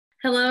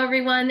Hello,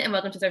 everyone, and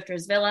welcome to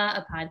Thrifter's Villa,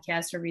 a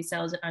podcast for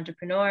resellers and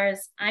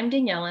entrepreneurs. I'm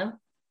Daniela.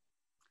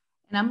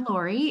 And I'm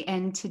Lori,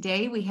 and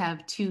today we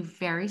have two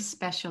very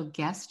special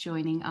guests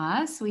joining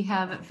us. We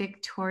have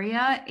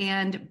Victoria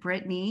and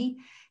Brittany.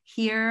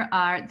 They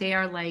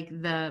are like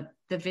the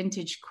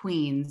vintage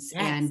queens,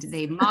 Yes. and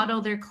they model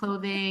their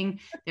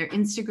clothing. Their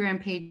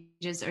Instagram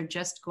pages are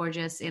just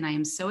gorgeous, and I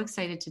am so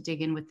excited to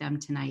dig in with them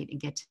tonight and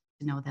get to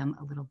know them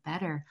a little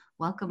better.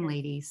 Welcome,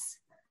 ladies.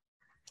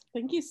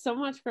 Thank you so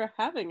much for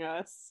having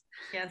us.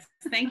 Yes,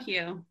 thank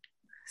you.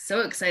 So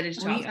excited to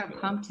talk. We are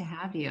pumped to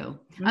have you.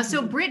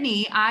 So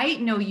Brittany, I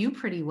know you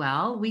pretty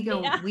well. We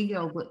go a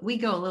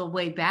little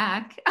way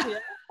back.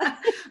 Yeah.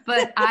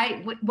 But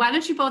why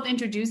don't you both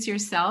introduce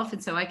yourself,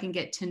 and so I can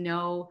get to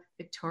know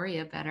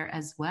Victoria better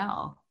as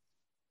well.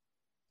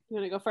 You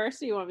want to go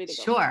first, or you want me to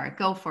go? Sure,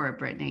 go for it,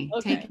 Brittany.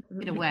 Okay. Take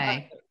it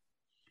away.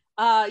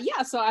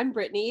 So I'm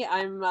Brittany.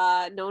 I'm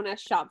known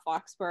as Shop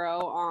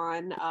Foxborough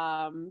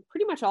on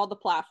pretty much all the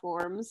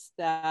platforms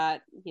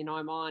that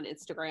I'm on: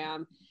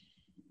 Instagram,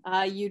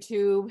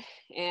 YouTube,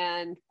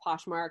 and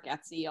Poshmark,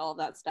 Etsy, all of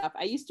that stuff.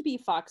 I used to be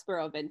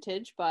Foxborough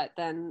Vintage, but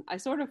then I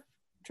sort of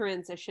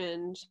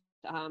transitioned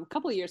a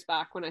couple of years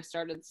back when I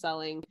started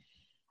selling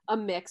a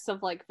mix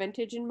of like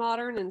vintage and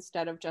modern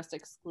instead of just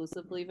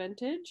exclusively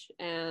vintage.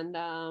 And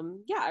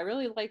I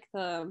really like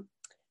the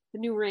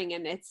new ring,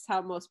 and it's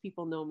how most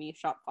people know me,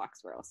 Shop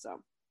Foxborough.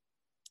 So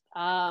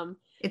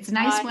it's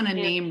nice when a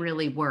name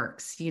really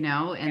works,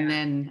 and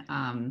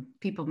then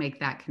people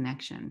make that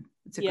connection.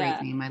 It's a great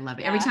name. I love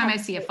it. Every time I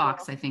see a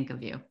fox, I think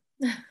of you.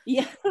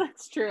 Yeah,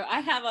 that's true. I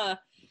have a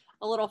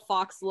little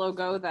fox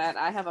logo that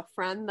I have a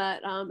friend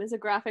that is a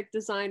graphic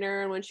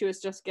designer, and when she was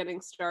just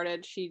getting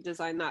started, she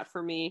designed that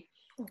for me.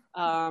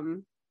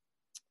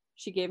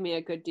 She gave me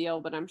a good deal,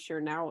 but I'm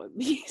sure now it would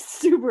be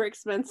super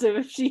expensive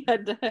if she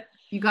had to.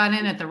 You got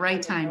in at the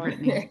right time,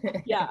 Brittany.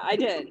 Yeah, I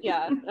did.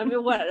 Yeah. I mean,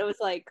 it was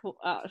like,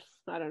 I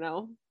don't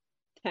know,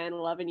 10,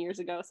 11 years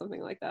ago,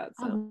 something like that.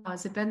 So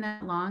has it been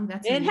that long?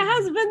 It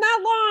has been that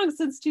long,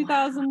 since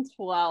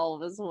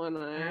 2012 is when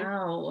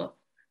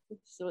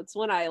so it's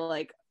when I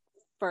like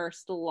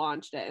first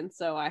launched it. And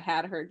so I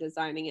had her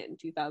designing it in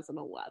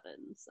 2011.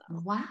 So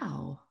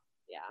wow.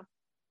 Yeah.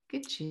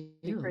 Good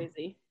you.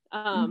 Crazy.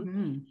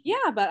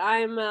 But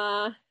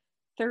I'm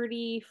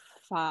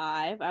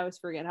 35. I always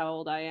forget how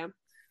old I am.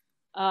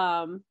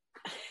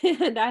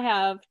 And I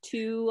have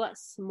two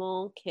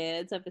small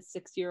kids. I have a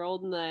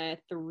 6-year-old and a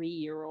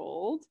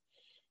 3-year-old.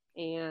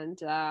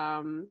 And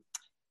I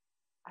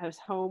was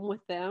home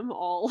with them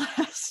all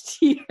last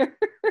year.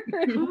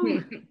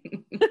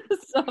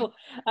 So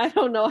I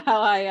don't know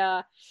how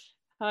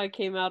I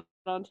came out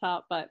on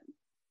top, but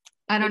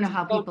I don't know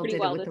how people did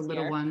it with the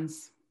little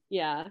ones.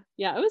 Yeah,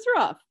 it was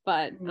rough,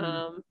 but we're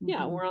on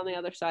the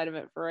other side of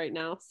it for right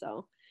now.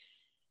 So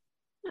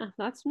yeah,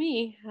 that's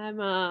me.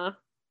 I'm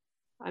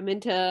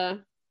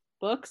into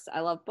books. I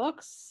love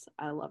books.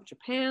 I love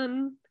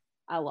Japan.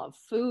 I love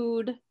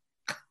food.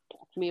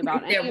 Talk to me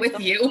about any with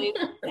you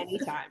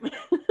anytime.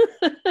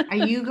 Are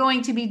you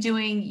going to be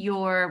doing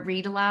your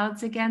read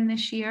alouds again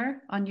this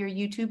year on your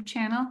YouTube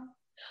channel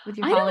with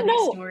your holiday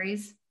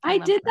stories? I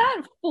did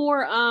that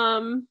for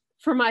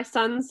my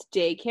son's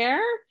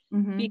daycare.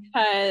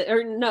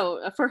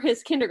 For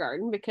his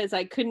kindergarten, because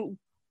I couldn't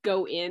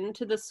go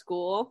into the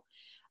school.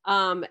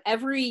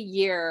 Every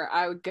year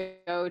I would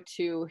go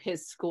to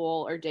his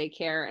school or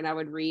daycare and I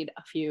would read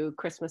a few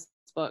Christmas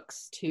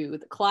books to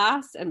the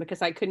class. And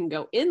because I couldn't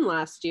go in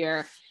last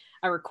year,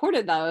 I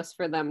recorded those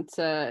for them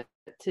to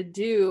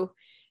do.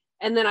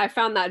 And then I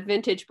found that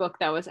vintage book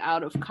that was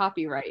out of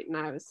copyright. And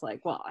I was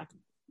like, well, I've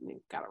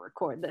got to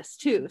record this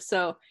too.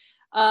 So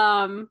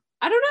I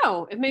don't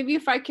know. Maybe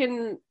if I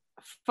can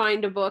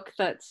find a book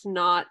that's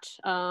not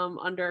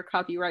under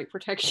copyright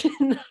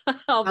protection,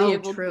 I'll be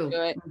able to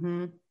do it.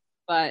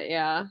 But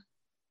yeah,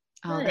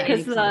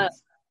 because the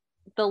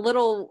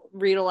little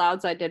read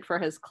alouds I did for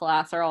his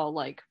class are all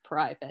like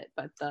private,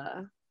 but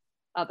the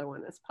other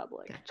one is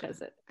public.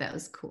 Gotcha. That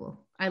was cool.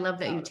 I love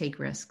that you take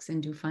risks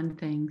and do fun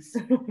things.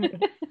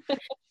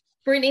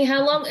 Brittany,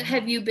 how long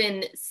have you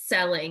been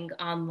selling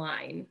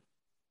online?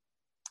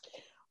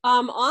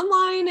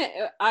 Online,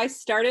 I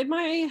started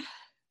my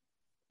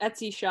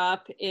Etsy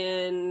shop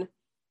in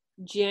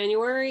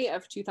January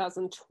of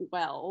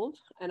 2012,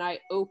 and I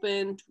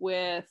opened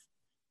with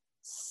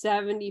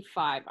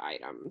 75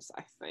 items,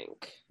 I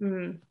think.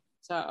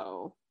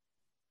 So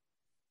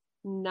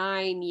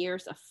 9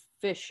 years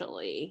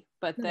officially,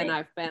 but then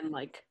I've been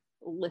like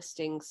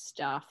listing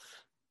stuff.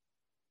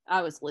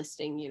 I was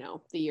listing,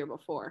 the year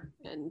before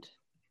and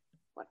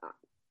whatnot.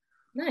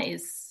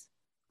 Nice.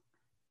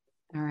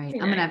 All right. I'm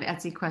going to have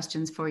Etsy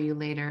questions for you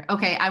later.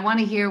 Okay. I want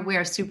to hear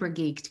where Super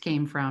Geeked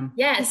came from.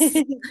 Yes.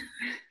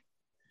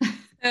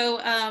 So,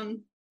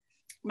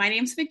 my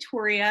name's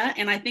Victoria,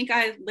 and I think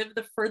I live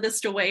the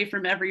furthest away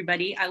from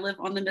everybody. I live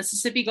on the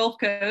Mississippi Gulf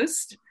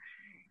Coast.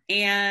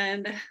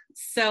 And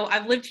so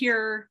I've lived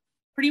here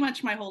pretty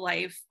much my whole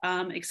life,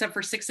 except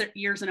for 6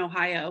 years in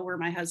Ohio, where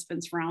my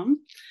husband's from.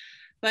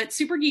 But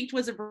Super Geeked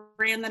was a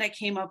brand that I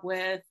came up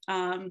with.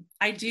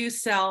 I do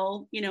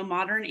sell,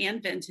 modern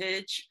and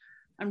vintage,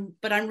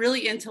 but I'm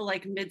really into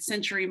like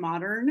mid-century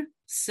modern.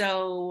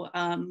 So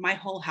my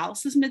whole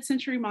house is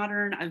mid-century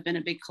modern. I've been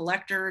a big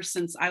collector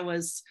since I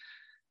was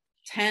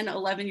 10,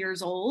 11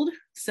 years old.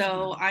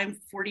 So I'm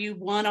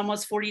 41,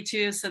 almost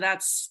 42. So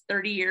that's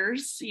 30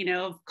 years,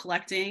 of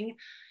collecting.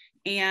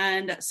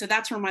 And so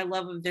that's where my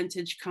love of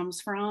vintage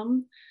comes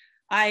from.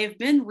 I've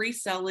been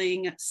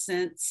reselling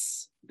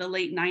since the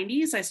late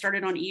 90s. I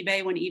started on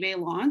eBay when eBay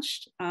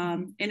launched,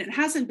 and it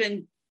hasn't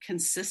been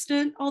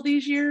consistent all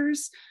these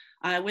years.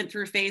 I went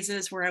through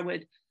phases where I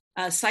would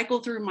cycle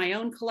through my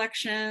own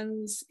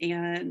collections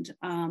and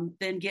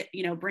then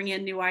bring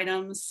in new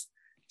items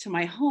to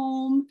my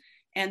home.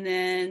 And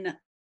then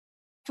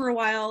for a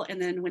while,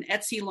 and then when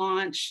Etsy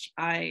launched,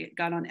 I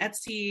got on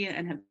Etsy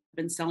and have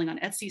been selling on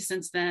Etsy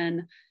since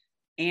then.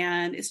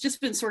 And it's just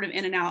been sort of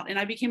in and out. And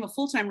I became a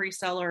full-time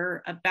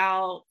reseller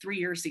about 3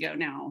 years ago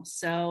now.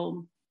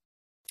 So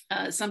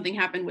something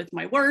happened with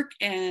my work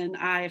and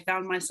I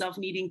found myself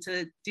needing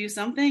to do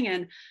something.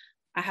 And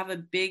I have a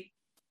big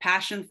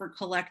passion for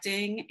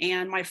collecting.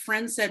 And my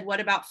friend said,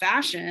 "What about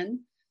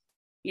fashion?"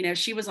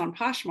 She was on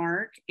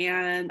Poshmark.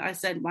 And I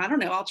said, "Well, I don't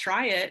know, I'll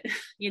try it,"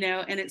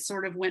 and it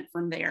sort of went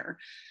from there.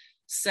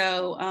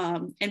 So,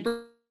 and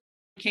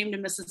came to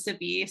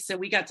Mississippi. So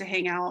we got to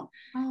hang out.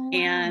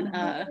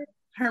 And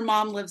her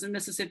mom lives in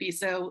Mississippi.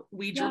 So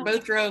we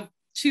both drove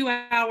 2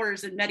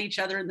 hours and met each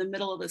other in the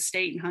middle of the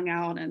state and hung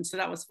out. And so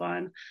that was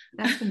fun.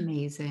 That's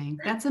amazing.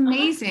 That's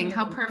amazing.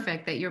 How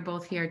perfect that you're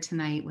both here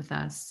tonight with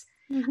us.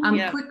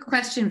 Quick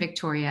question,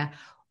 Victoria.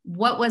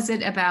 What was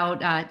it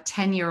about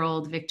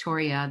 10-year-old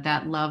Victoria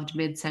that loved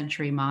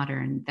mid-century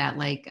modern that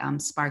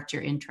sparked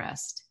your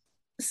interest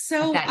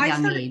at that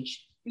young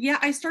age? Yeah,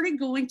 I started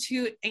going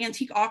to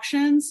antique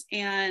auctions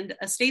and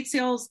estate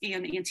sales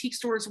and antique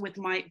stores with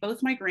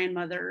both my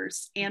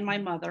grandmothers and my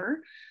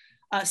mother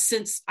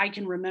since I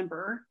can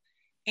remember.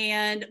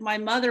 And my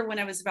mother, when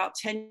I was about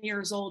 10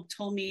 years old,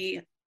 told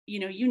me,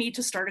 you need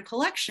to start a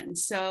collection.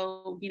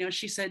 So,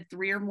 she said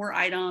 3 or more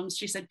items.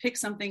 She said, pick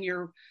something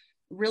you're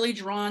really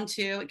drawn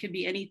to. It could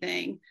be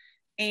anything.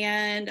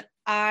 And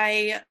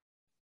for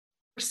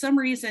some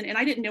reason, and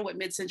I didn't know what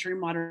mid-century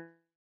modern.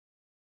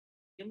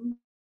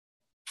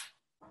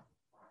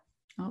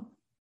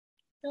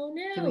 Oh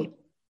no.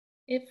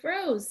 It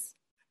froze.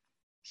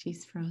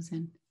 She's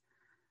frozen.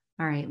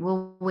 All right.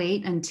 We'll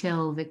wait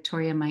until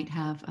Victoria might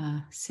have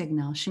a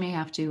signal. She may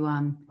have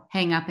to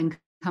hang up and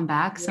come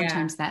back.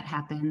 Sometimes that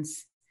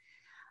happens.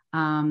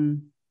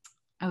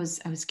 I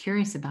was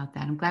curious about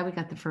that. I'm glad we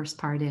got the first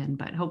part in,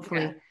 but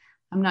hopefully,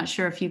 I'm not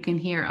sure if you can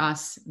hear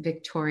us,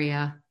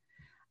 Victoria.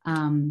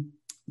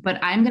 But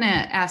I'm going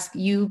to ask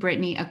you,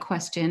 Brittany, a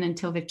question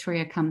until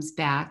Victoria comes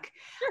back.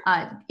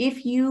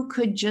 If you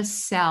could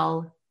just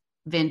sell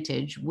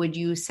vintage, would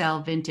you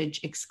sell vintage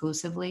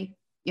exclusively?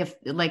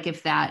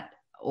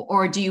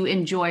 Or do you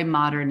enjoy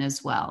modern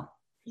as well?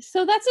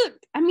 So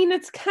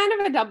it's kind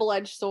of a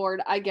double-edged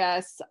sword, I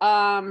guess.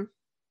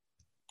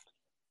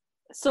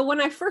 So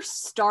when I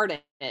first started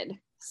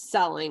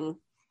selling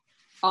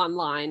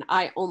online,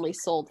 I only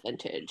sold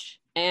vintage.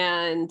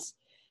 And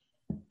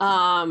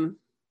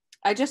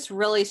I just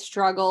really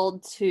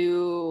struggled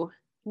to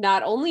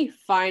not only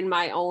find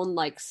my own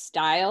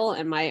style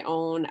and my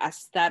own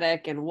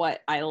aesthetic and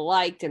what I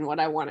liked and what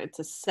I wanted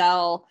to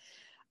sell.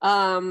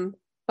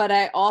 But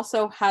I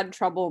also had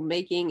trouble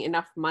making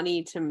enough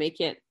money to make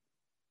it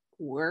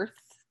worth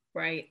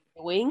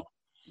doing.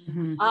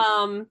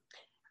 Mm-hmm.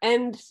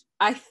 And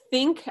I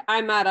think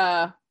I'm at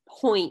a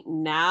point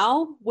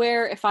now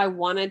where if I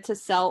wanted to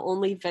sell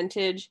only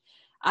vintage,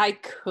 I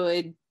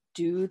could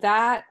do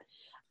that.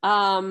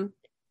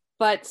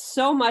 But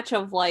so much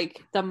of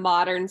the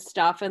modern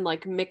stuff and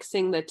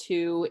mixing the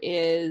two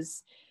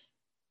is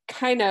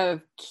kind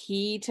of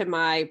key to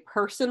my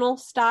personal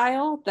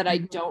style that I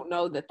don't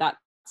know that that's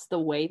the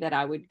way that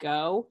I would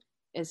go,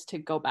 is to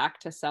go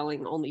back to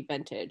selling only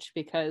vintage,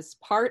 because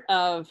part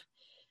of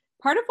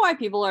why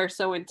people are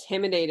so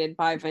intimidated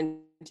by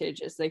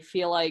vintage is they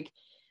feel like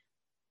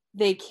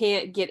they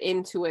can't get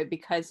into it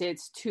because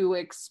it's too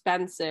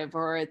expensive,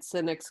 or it's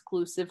an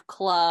exclusive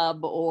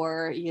club,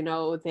 or,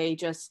 they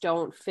just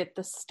don't fit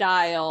the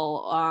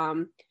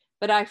style.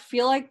 But I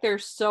feel like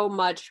there's so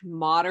much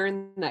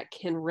modern that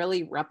can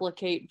really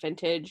replicate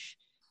vintage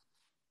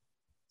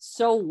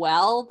so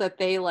well that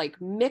they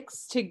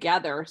mix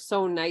together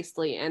so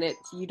nicely. And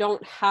you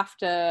don't have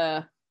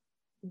to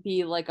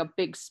be a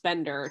big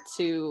spender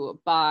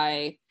to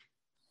buy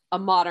a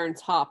modern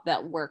top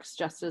that works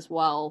just as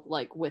well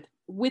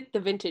with the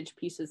vintage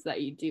pieces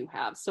that you do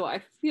have. So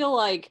I feel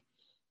like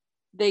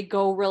they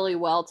go really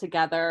well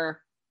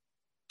together.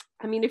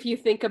 I mean, if you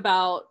think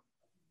about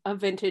a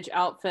vintage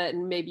outfit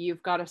and maybe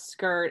you've got a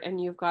skirt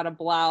and you've got a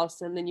blouse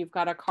and then you've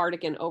got a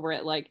cardigan over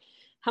it,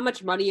 how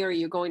much money are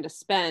you going to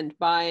spend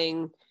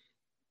buying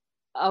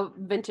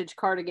vintage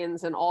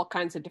cardigans in all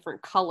kinds of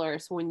different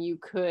colors when you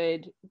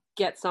could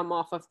get some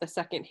off of the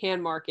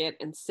secondhand market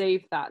and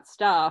save that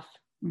stuff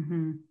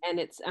Mm-hmm.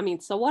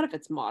 And so what if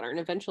it's modern?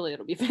 Eventually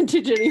it'll be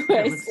vintage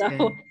anyway.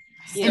 So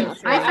yeah.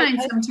 I find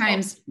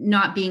sometimes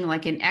not being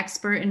like an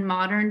expert in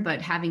modern,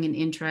 but having an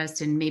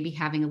interest and maybe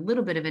having a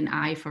little bit of an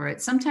eye for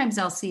it. Sometimes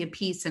I'll see a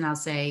piece and I'll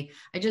say,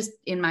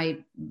 in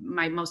my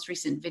most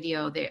recent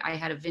video, I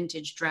had a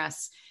vintage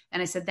dress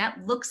and I said,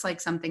 that looks like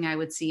something I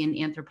would see in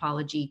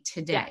Anthropologie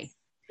today. Yes.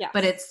 Yes.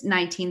 But it's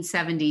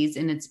 1970s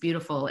and it's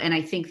beautiful. And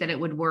I think that it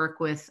would work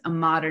with a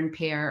modern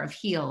pair of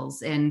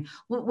heels and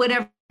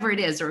whatever it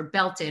is, or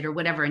belted or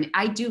whatever. And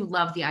I do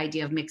love the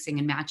idea of mixing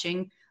and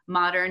matching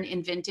modern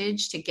and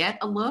vintage to get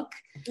a look.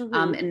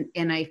 Mm-hmm.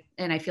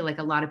 And I feel like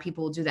a lot of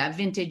people will do that.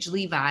 Vintage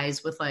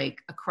Levi's with like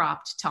a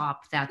cropped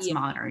top that's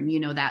modern,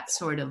 that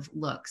sort of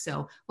look.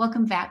 So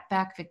welcome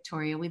back,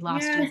 Victoria. We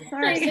lost you.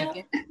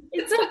 Sorry.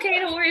 It's okay.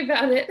 Don't worry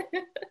about it.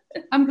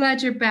 I'm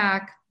glad you're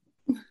back.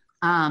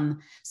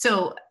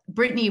 So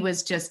Brittany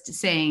was just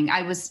saying,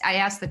 I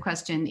asked the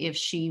question if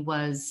she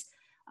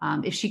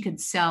could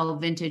sell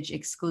vintage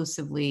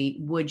exclusively,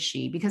 would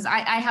she? Because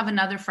I have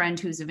another friend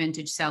who's a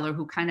vintage seller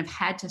who kind of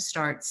had to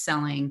start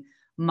selling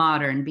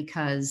modern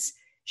because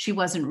she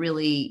wasn't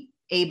really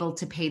able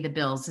to pay the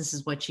bills. This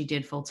is what she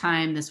did full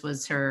time. This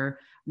was her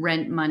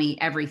rent money,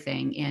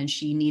 everything. And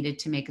she needed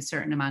to make a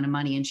certain amount of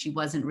money and she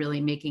wasn't really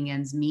making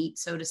ends meet,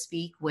 so to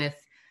speak, with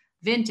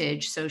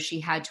vintage. So she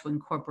had to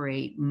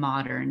incorporate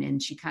modern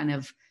and she kind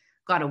of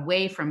got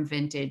away from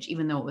vintage,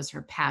 even though it was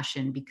her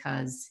passion,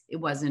 because it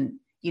wasn't,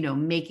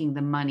 making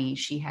the money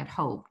she had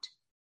hoped.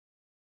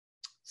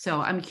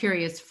 So I'm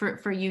curious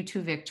for you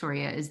too,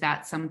 Victoria, is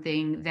that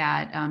something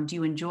that, do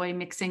you enjoy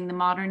mixing the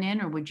modern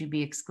in, or would you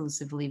be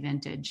exclusively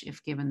vintage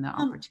if given the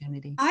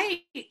opportunity?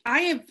 I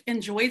have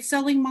enjoyed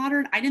selling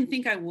modern. I didn't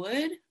think I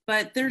would,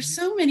 but there's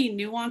so many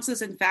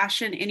nuances in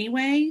fashion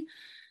anyway.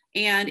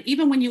 And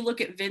even when you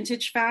look at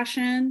vintage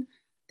fashion,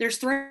 there's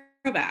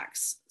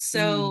throwbacks.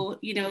 So,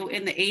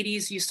 in the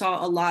 80s, you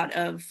saw a lot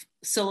of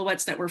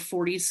silhouettes that were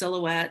 40s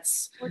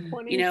silhouettes.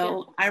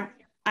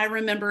 I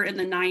remember in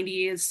the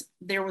 90s,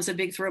 there was a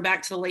big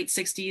throwback to the late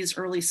 60s,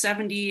 early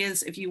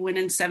 70s. If you went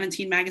in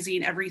 17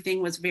 magazine,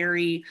 everything was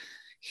very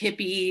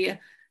hippie.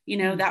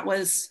 That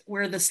was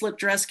where the slip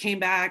dress came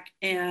back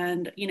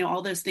and,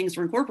 all those things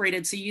were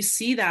incorporated. So you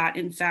see that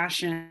in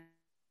fashion,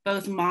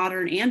 both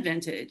modern and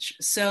vintage.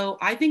 So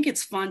I think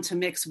it's fun to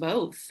mix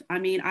both. I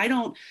mean,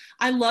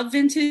 I love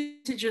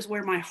vintage is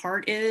where my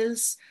heart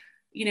is,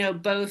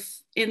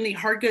 both in the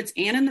hard goods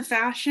and in the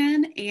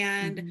fashion.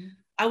 And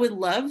I would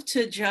love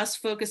to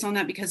just focus on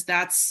that because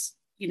that's,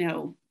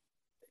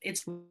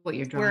 it's what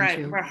you're drawn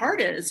to. Where my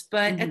heart is.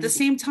 But at the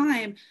same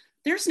time,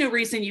 there's no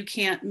reason you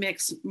can't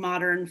mix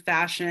modern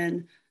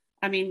fashion.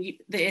 I mean,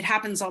 it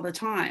happens all the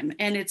time.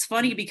 And it's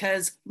funny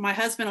because my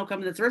husband will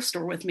come to the thrift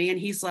store with me and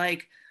he's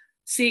like,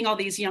 seeing all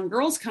these young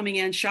girls coming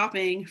in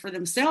shopping for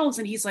themselves.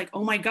 And he's like,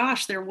 oh my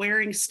gosh, they're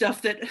wearing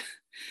stuff that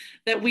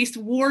we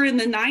wore in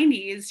the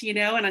 90s,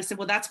 and I said,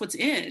 well, that's what's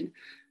in,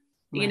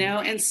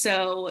 and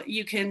so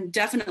you can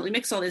definitely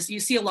mix all this. You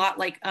see a lot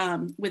like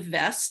with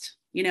vest,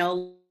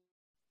 we'll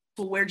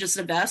wear just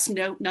a vest,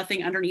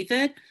 nothing underneath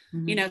it,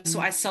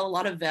 so I sell a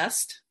lot of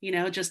vest,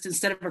 just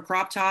instead of a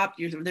crop top,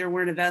 they're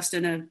wearing a vest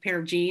and a pair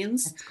of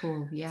jeans. That's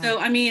cool. Yeah. So,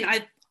 I mean,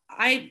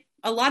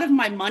 a lot of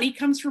my money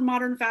comes from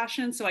modern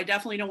fashion, so I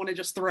definitely don't want to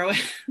just throw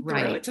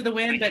it to the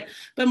wind.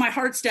 But my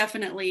heart's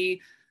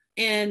definitely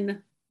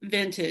in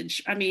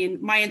vintage. I mean,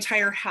 my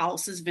entire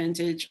house is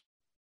vintage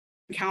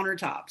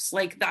countertops.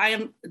 Like I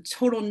am a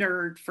total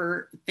nerd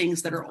for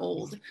things that are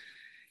old,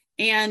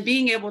 and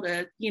being able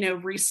to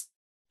reuse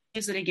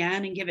it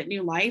again and give it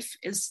new life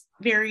is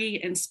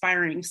very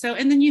inspiring. So,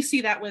 and then you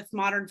see that with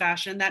modern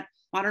fashion. That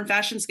modern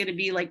fashion is going to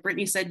be, like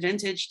Brittany said,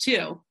 vintage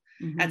too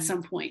at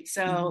some point.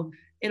 So.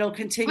 It'll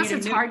continue. Plus,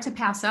 it's hard to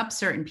pass up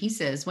certain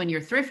pieces when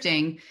you're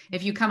thrifting.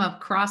 If you come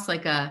across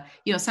like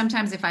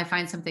sometimes if I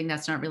find something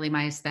that's not really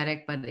my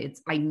aesthetic, but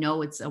I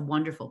know it's a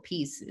wonderful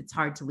piece, it's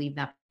hard to leave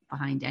that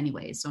behind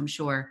anyway. So I'm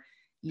sure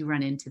you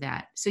run into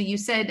that. So you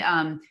said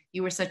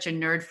you were such a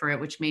nerd for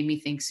it, which made me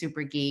think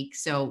super geek.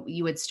 So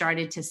you had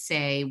started to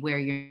say where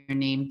your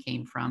name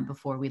came from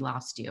before we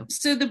lost you.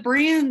 So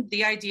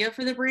the idea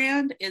for the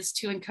brand is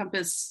to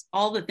encompass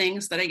all the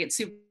things that I get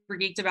super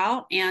geeked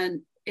about.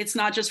 And it's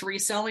not just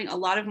reselling. A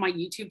lot of my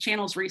YouTube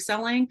channel is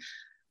reselling,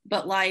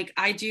 but like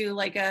I do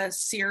like a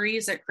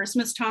series at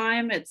Christmas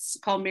time. It's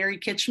called Merry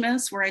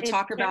Kitschmas, where I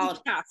talk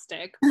about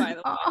fantastic, by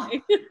the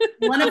way.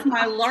 One of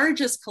my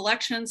largest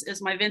collections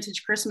is my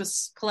vintage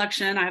Christmas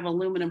collection. I have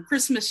aluminum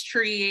Christmas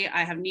tree.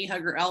 I have knee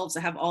hugger elves.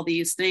 I have all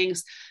these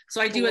things. So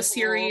I do a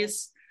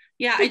series.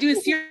 Yeah, I do a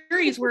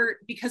series where,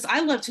 because I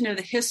love to know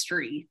the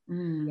history.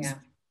 Yeah.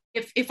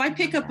 If I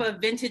pick up a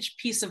vintage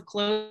piece of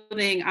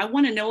clothing, I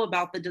want to know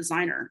about the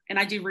designer, and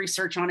I do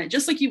research on it,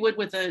 just like you would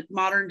with a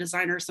modern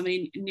designer,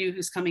 somebody new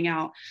who's coming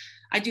out.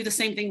 I do the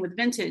same thing with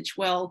vintage.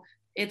 Well,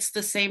 it's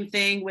the same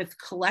thing with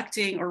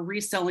collecting or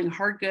reselling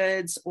hard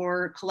goods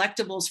or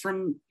collectibles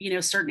from,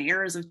 certain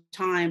eras of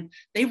time.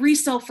 They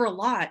resell for a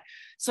lot.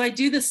 So I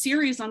do this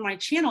series on my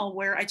channel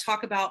where I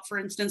talk about, for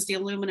instance, the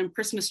aluminum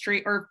Christmas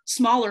tree, or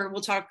smaller,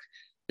 we'll talk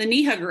the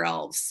knee hugger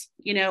elves,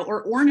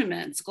 or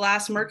ornaments,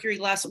 Mercury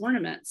glass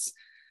ornaments.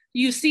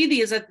 You see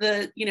these at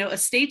the,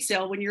 estate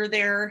sale when you're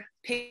there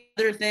paying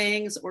other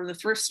things, or the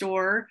thrift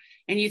store,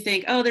 and you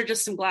think, oh, they're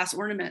just some glass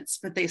ornaments,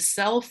 but they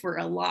sell for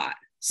a lot.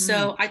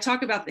 So I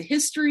talk about the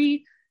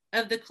history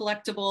of the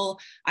collectible.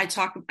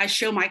 I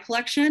show my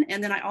collection,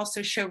 and then I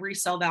also show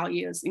resale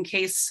values in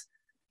case,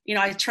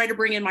 I try to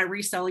bring in my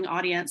reselling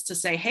audience to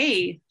say,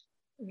 hey,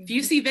 if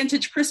you see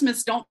vintage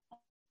Christmas, don't,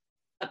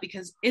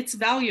 because it's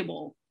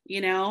valuable,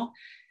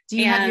 Do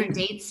you have your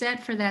date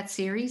set for that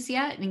series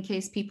yet, in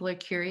case people are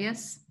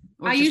curious?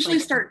 I usually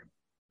start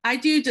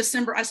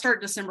December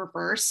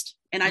 1st,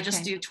 and I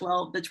just do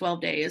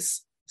 12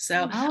 days.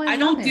 So I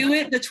don't do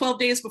it the 12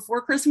 days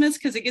before Christmas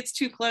because it gets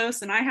too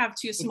close, and I have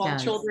 2 small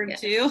children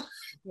too.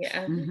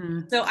 Yeah.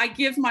 So I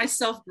give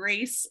myself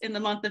grace in the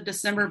month of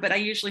December, but I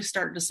usually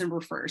start December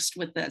 1st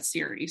with that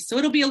series. So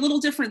it'll be a little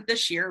different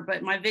this year,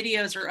 but my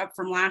videos are up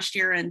from last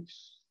year. And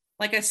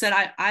like I said,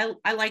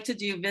 I like to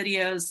do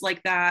videos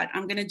like that.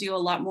 I'm going to do a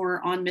lot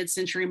more on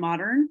mid-century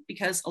modern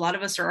because a lot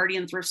of us are already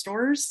in thrift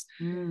stores.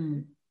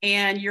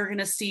 And you're going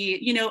to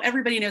see,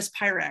 everybody knows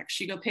Pyrex.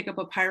 You go pick up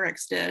a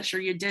Pyrex dish, or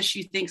your dish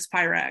you think's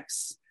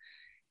Pyrex.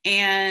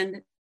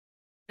 And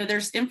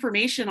there's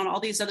information on all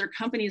these other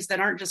companies that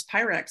aren't just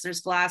Pyrex.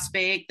 There's Glass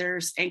Bake,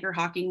 there's Anchor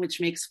Hocking,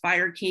 which makes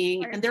Fire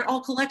King, and they're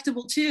all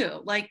collectible too.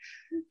 Like,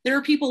 there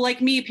are people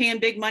like me paying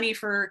big money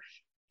to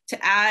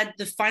add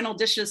the final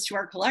dishes to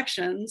our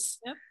collections.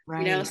 Yep.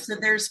 Right. So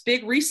there's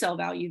big resale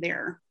value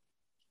there.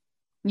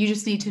 You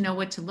just need to know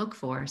what to look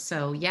for.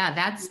 So yeah,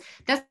 that's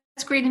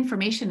great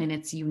information, and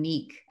it's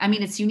unique. I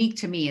mean, it's unique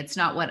to me. It's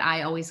not what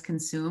I always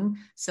consume.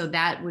 So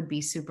that would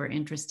be super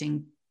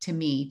interesting to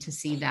me to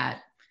see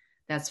that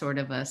sort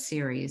of a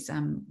series.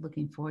 I'm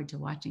looking forward to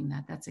watching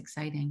that. That's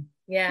exciting.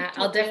 Yeah,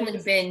 I'll definitely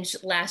binge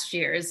last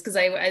year's because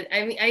I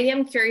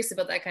am curious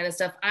about that kind of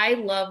stuff. I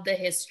love the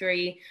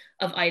history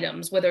of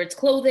items, whether it's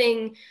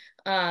clothing,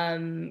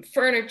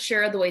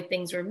 furniture, the way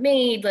things were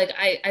made. Like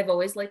I've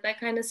always liked that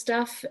kind of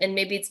stuff. And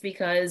maybe it's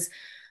because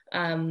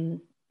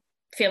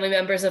family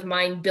members of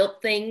mine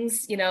built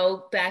things,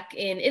 back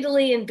in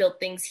Italy and built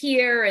things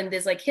here. And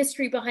there's like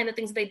history behind the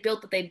things that they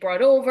built that they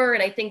brought over.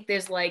 And I think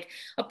there's like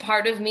a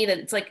part of me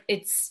that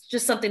it's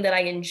just something that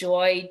I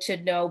enjoy to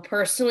know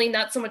personally,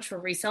 not so much for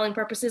reselling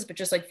purposes, but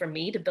just like for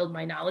me to build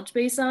my knowledge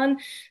base on.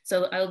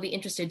 So I'll be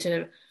interested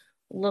to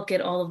look at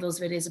all of those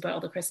videos about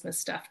all the Christmas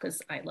stuff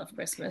because I love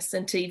Christmas,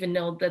 and to even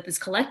know that there's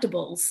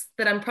collectibles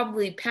that I'm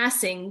probably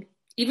passing.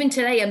 Even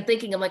today, I'm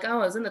like,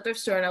 oh, I was in the thrift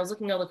store and I was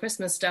looking at all the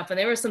Christmas stuff, and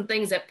there were some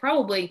things that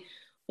probably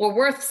were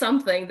worth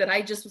something that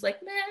I just was like,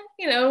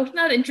 nah,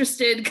 not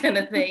interested kind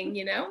of thing,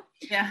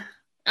 Yeah.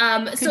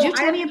 Could you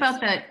tell me about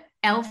the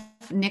elf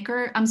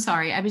knicker? I'm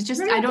sorry. I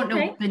don't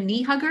know the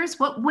knee huggers.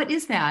 What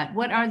is that?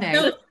 What are they?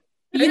 So,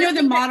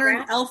 the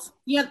modern elf.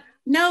 Yeah.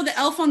 No, the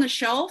elf on the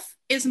shelf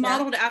is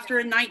modeled after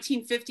a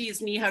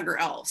 1950s knee hugger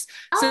elves.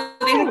 So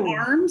they have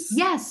arms.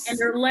 Yes. And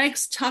their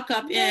legs tuck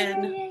up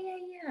in.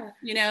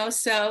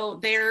 So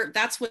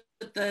that's what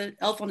the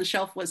elf on the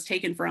shelf was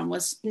taken from,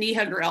 was knee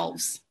hugger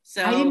elves.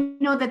 So I didn't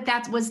know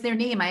that was their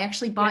name. I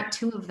actually bought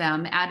 2 of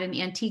them at an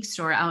antique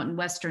store out in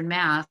Western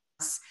Mass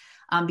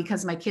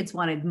because my kids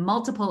wanted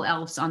multiple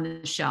elves on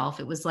the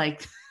shelf. It was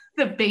like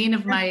the bane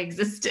of my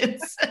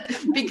existence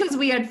because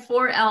we had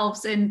 4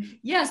 elves, and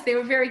yes, they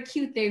were very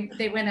cute.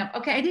 They went up.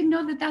 Okay. I didn't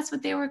know that that's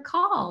what they were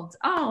called.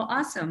 Oh,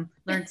 awesome.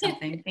 Learned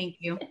something. Thank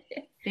you.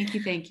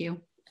 Thank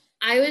you.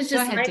 I was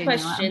just, my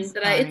question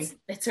that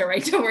it's all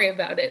right. Don't worry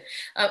about it.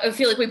 I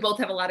feel like we both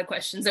have a lot of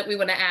questions that we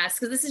want to ask,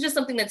 because this is just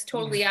something that's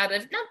totally out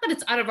of, not that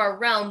it's out of our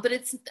realm, but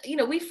it's,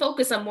 we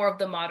focus on more of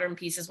the modern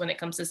pieces when it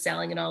comes to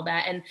selling and all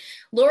that. And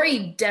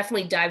Lori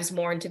definitely dives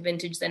more into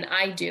vintage than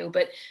I do.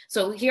 But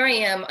so here I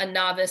am, a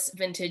novice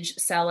vintage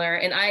seller,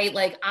 and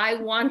I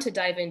want to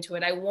dive into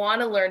it. I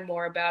want to learn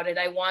more about it.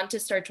 I want to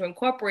start to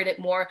incorporate it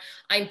more.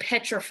 I'm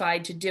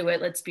petrified to do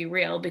it. Let's be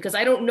real, because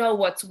I don't know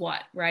what's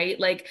what, right?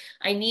 Like,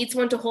 I need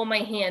someone to hold my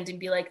hand and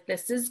be like,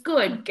 this is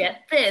good,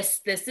 get this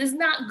is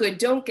not good,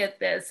 don't get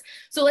this.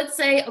 So let's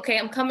say, okay,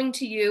 I'm coming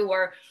to you,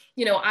 or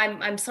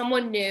I'm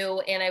someone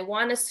new and I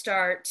want to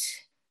start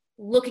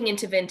looking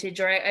into vintage,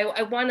 or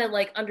I want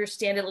to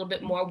understand it a little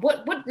bit more.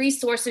 What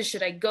resources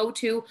should I go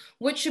to?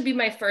 What should be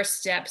my first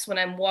steps when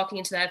I'm walking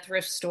into that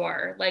thrift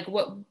store?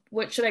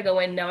 What should I go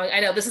in knowing?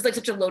 I know this is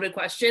such a loaded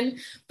question,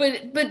 but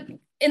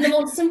in the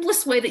most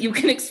simplest way that you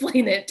can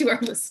explain it to our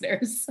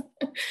listeners.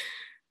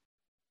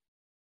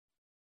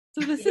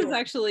 So this is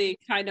actually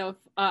kind of,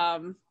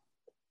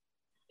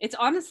 it's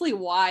honestly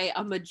why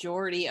a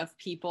majority of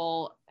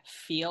people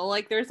feel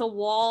like there's a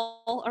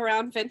wall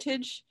around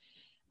vintage,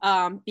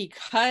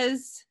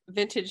 because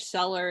vintage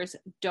sellers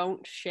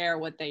don't share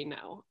what they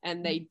know,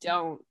 and they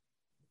don't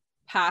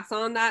pass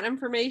on that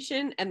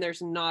information, and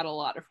there's not a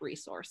lot of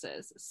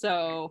resources.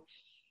 So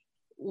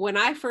when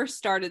I first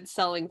started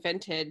selling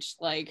vintage,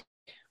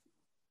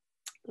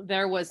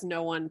 there was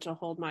no one to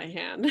hold my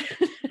hand.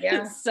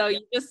 Yeah. So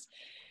you just,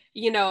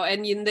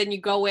 then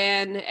you go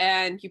in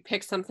and you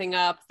pick something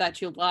up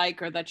that you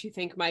like or that you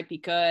think might be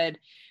good,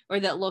 or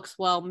that looks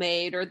well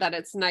made, or that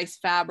it's nice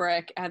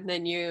fabric. And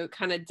then you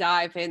kind of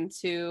dive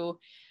into,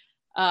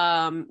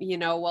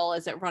 well,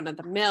 is it run of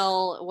the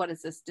mill? What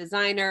is this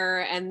designer?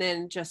 And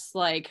then just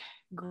like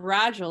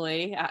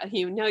gradually,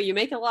 you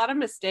make a lot of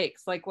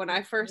mistakes. Like when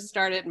I first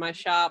started my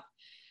shop,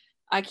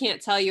 I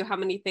can't tell you how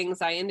many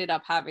things I ended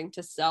up having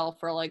to sell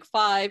for like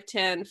 $5,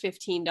 $10,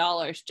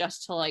 $15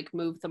 just to like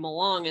move them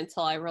along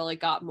until I really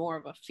got more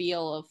of a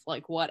feel of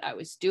like what I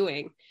was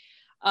doing.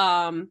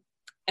 And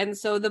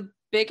so the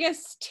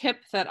biggest tip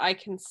that I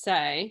can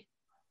say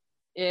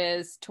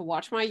is to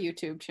watch my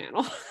YouTube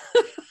channel.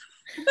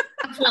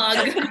 Plug.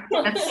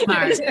 That's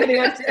smart.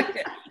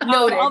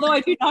 Although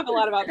I do talk a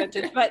lot about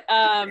vintage, but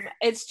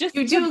it's just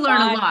you do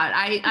learn a lot.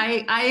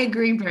 I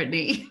agree,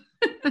 Brittany.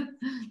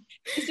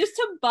 It's just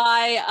to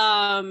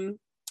buy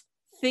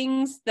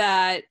things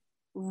that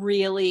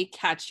really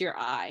catch your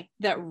eye,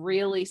 that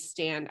really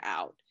stand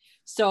out.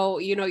 So,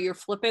 you're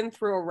flipping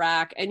through a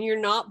rack and you're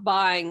not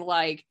buying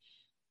like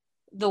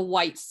the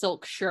white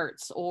silk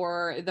shirts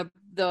or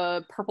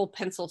the purple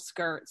pencil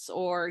skirts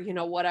or,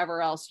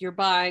 whatever else. You're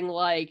buying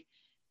like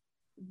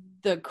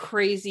the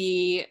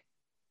crazy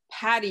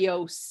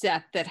patio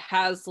set that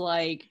has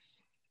like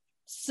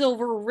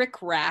silver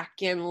rickrack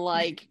and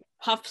like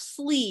puff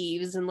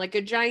sleeves and like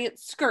a giant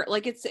skirt.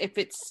 Like if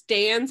it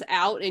stands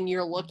out and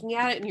you're looking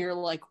at it and you're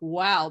like,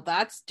 wow,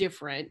 that's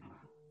different.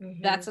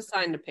 Mm-hmm. That's a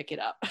sign to pick it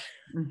up.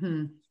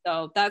 Mm-hmm.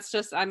 So that's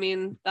just,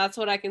 that's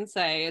what I can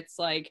say. It's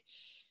like,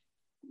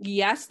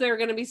 yes, there are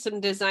going to be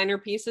some designer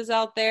pieces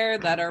out there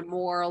that are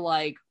more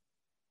like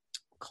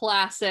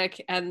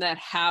classic and that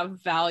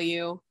have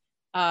value.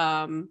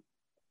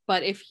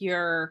 But if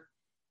you're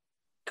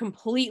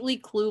completely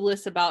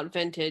clueless about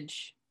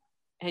vintage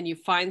and you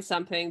find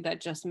something that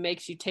just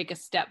makes you take a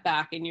step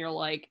back and you're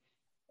like,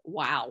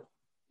 wow,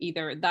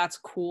 either that's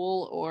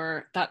cool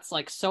or that's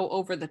like so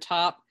over the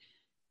top.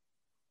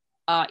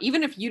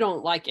 Even if you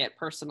don't like it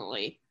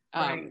personally,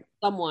 right.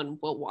 Someone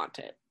will want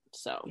it.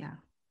 So yeah,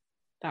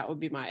 that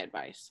would be my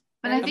advice.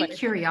 But I think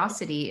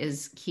curiosity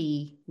is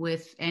key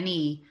with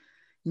any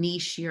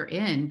niche you're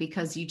in,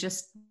 because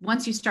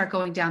once you start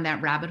going down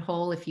that rabbit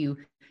hole, if you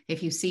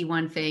see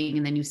one thing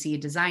and then you see a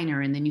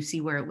designer and then you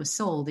see where it was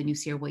sold and you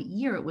see what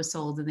year it was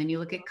sold and then you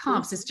look at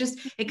comps,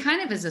 it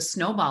kind of is a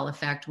snowball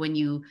effect when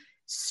you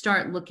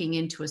start looking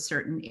into a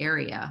certain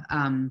area.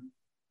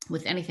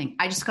 With anything,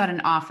 I just got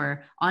an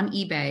offer on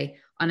eBay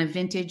on a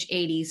vintage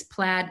 80s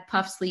plaid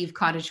puff sleeve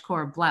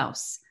cottagecore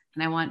blouse,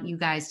 and I want you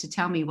guys to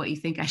tell me what you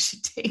think I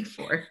should take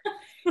for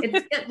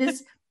it.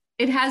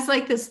 It has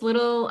like this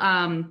little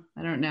I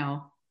don't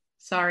know,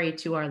 sorry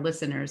to our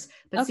listeners,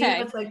 but okay.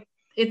 See, it's like,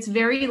 it's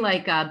very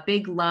like a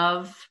Big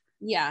Love.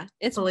 Yeah,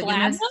 it's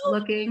plaid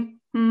looking.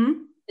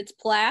 It's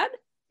plaid.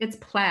 It's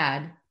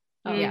plaid.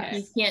 Oh, yeah,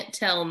 you can't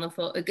tell in the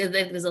photo because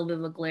there's a little bit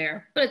of a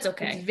glare, but it's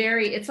okay.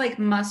 It's like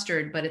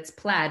mustard, but it's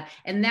plaid,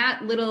 and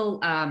that little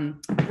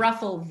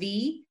ruffle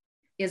V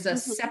is a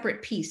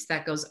separate piece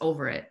that goes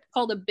over it,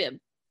 called a bib.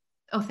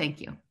 Oh, thank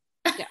you.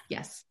 Yeah.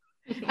 Yes.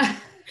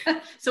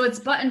 So it's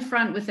button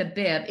front with a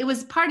bib. It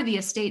was part of the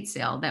estate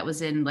sale that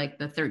was in like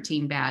the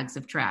 13 bags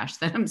of trash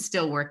that I'm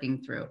still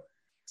working through.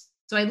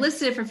 So I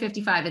listed it for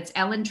 $55. It's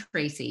Ellen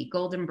Tracy,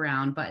 golden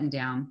brown, button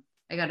down.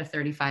 I got a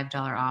 $35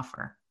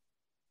 offer.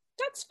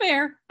 That's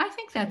fair. I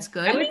think that's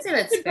good. I would say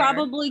that's fair.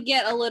 Probably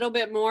get a little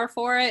bit more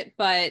for it,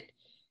 but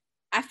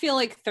I feel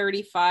like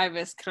 35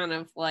 is kind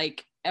of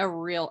like a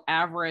real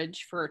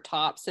average for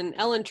tops. And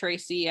Ellen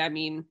Tracy,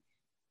 kind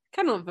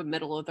of a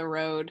middle of the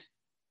road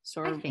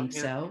sort of. I think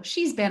so.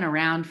 She's been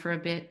around for a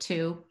bit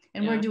too.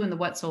 And we're doing the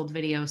What Sold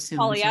video soon.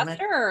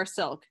 Polyester or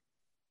silk?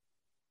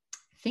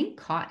 I think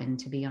cotton,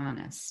 to be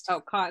honest.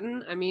 Oh,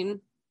 cotton.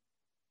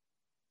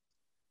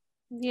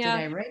 Yeah.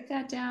 Did I write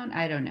that down?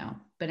 I don't know.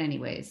 But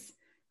anyways,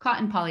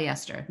 cotton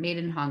polyester, made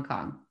in Hong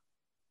Kong.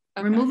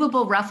 Okay.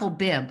 Removable ruffle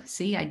bib.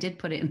 See, I did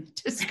put it in the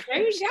description.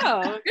 There you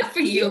go. Good for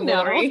you,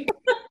 Lori.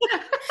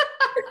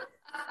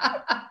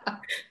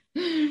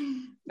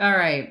 All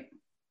right.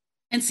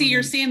 And see,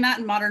 you're seeing that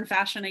in modern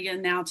fashion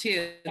again now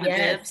too. The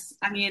bibs.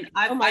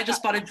 I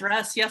just bought a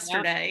dress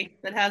yesterday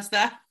that has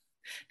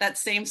that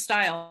same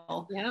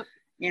style. Yep.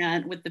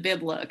 And with the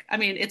bib look.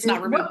 It's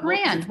not removable. What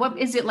brand? What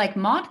is it, like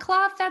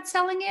ModCloth that's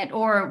selling it,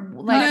 or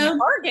like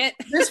Target?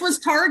 This was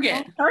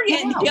Target.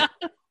 Target. Wow. Yeah.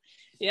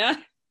 Yeah.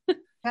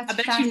 I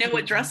bet you know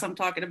what dress I'm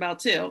talking about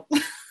too.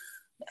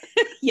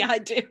 Yeah, I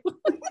do.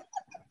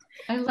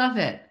 I love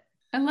it.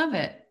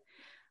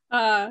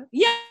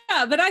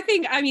 Yeah, but I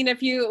think,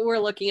 if you were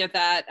looking at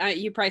that,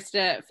 you priced it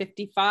at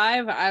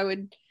 55. I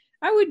would,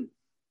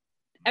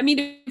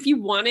 if you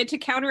wanted to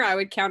counter, I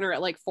would counter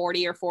at like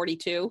 40 or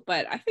 42,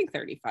 but I think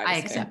 35. I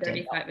accept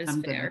 35 is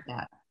I'm fair. Good with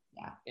that.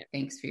 Yeah.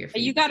 Thanks for your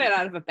feedback. You got it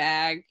out of a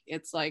bag.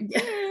 It's like,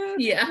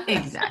 yeah,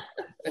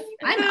 exactly.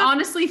 And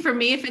honestly, for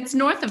me, if it's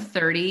north of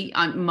 30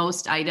 on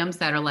most items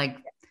that are like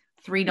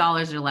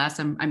 $3 or less,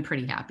 I'm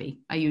pretty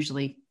happy. I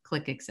usually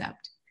click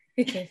accept.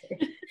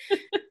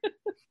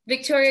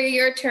 Victoria,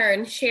 your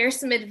turn. Share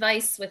some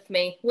advice with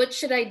me. What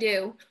should I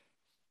do?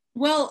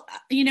 Well,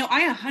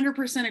 I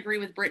 100% agree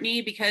with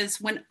Brittany,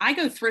 because when I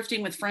go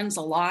thrifting with friends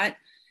a lot,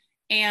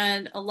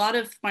 and a lot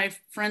of my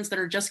friends that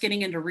are just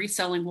getting into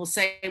reselling will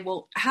say,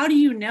 well, how do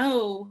you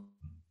know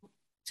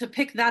to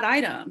pick that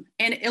item?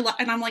 And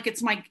I'm like,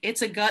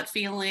 it's a gut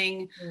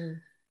feeling.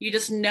 You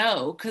just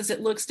know, because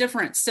it looks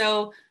different.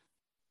 So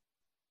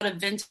a lot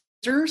of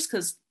vintagers,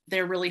 because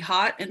they're really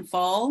hot in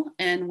fall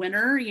and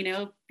winter,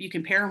 you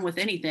can pair them with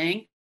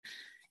anything.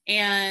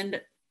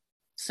 And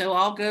so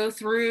I'll go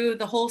through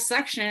the whole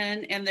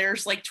section, and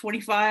there's like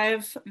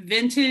 25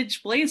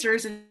 vintage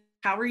blazers, and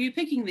how are you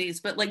picking these?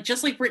 But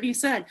just like Brittany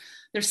said,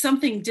 there's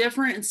something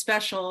different and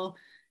special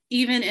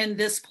even in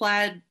this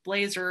plaid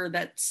blazer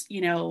that's,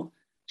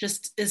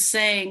 just is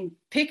saying,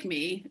 pick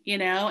me,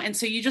 and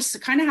so you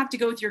just kind of have to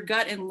go with your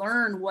gut and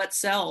learn what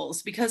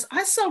sells, because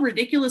I sell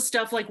ridiculous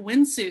stuff like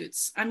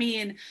windsuits. I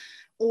mean,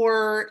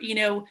 or,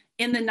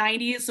 in the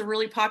 90s, the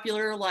really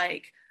popular,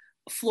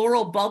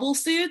 floral bubble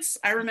suits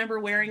I remember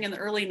wearing in the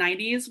early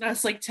 90s when I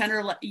was 10 or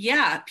 11.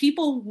 Yeah,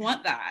 people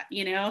want that,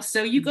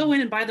 so you go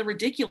in and buy the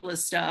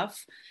ridiculous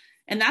stuff.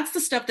 And that's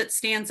the stuff that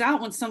stands out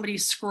when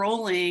somebody's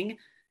scrolling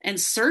and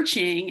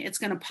searching. It's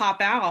going to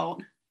pop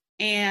out,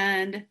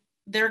 and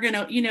they're going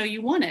to,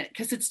 you want it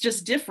because it's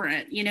just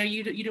different. You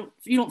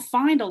don't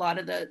find a lot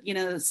of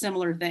the,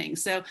 similar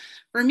things. So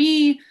for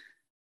me,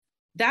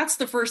 that's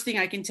the first thing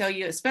I can tell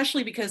you,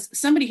 especially because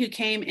somebody who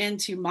came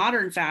into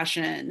modern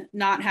fashion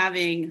not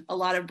having a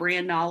lot of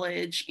brand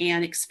knowledge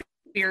and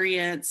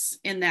experience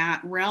in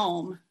that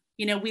realm,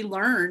 we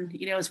learn,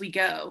 as we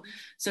go.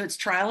 So it's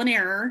trial and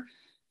error,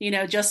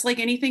 just like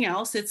anything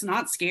else. It's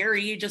not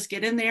scary. You just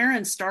get in there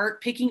and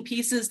start picking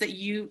pieces that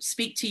you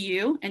speak to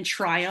you and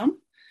try them.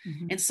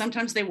 Mm-hmm. And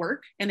sometimes they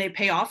work and they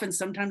pay off, and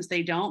sometimes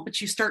they don't.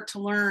 But you start to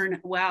learn,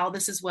 wow,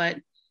 this is what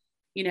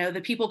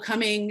the people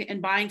coming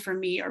and buying from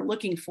me are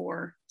looking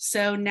for.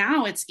 So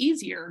now it's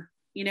easier,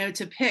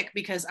 to pick,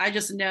 because I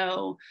just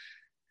know,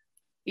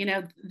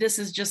 this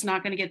is just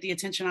not going to get the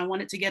attention I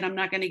want it to get. I'm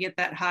not going to get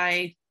that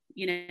high,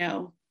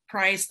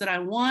 price that I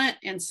want.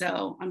 And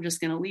so I'm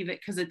just going to leave it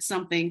because it's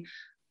something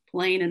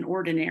plain and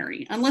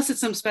ordinary, unless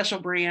it's some special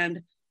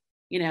brand,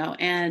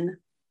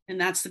 and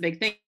that's the big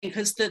thing,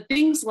 because the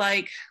things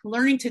like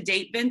learning to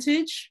date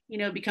vintage,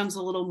 becomes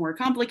a little more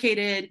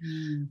complicated.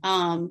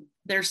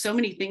 There's so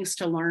many things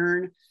to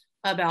learn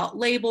about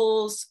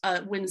labels,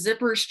 when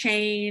zippers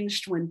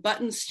changed, when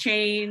buttons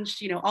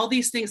changed, all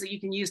these things that you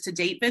can use to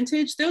date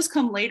vintage, those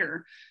come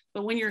later.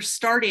 But when you're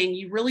starting,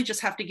 you really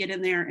just have to get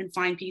in there and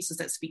find pieces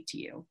that speak to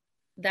you.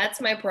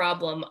 That's my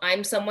problem.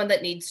 I'm someone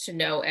that needs to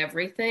know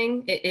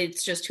everything.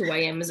 It's just who I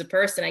am as a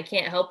person. I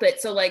can't help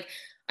it. So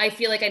I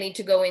feel like I need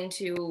to go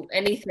into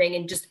anything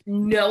and just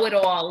know it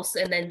all,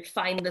 and then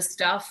find the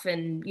stuff.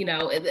 And,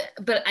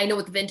 but I know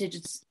with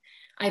vintage,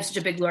 I have such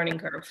a big learning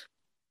curve.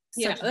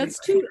 Yeah,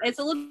 it's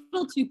a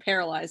little too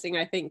paralyzing,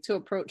 I think, to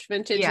approach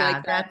vintage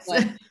like that.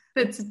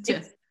 That's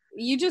just,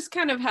 you just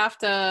kind of have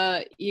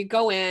to, you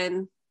go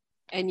in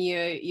and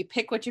you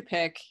pick what you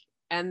pick.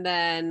 And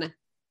then,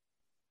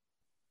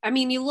 I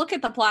mean, you look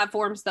at the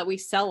platforms that we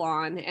sell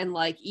on, and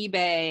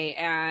eBay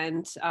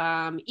and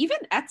even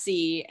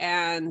Etsy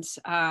and,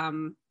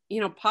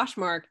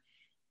 Poshmark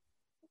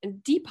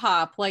and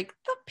Depop,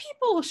 the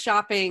people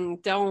shopping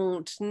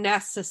don't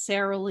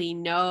necessarily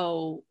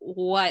know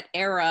what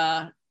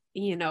era,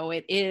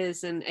 it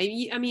is. And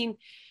I mean,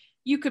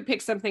 you could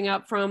pick something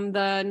up from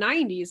the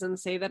 90s and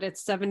say that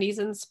it's 70s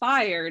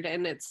inspired.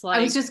 And it's I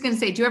was just going to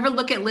say, do you ever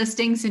look at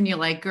listings and you're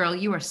like, girl,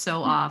 you are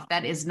so off.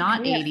 That is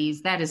not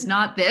 80s. That is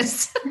not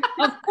this.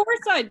 Of course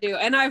I do.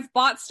 And I've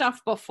bought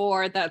stuff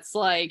before that's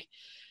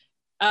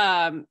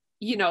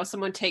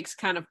someone takes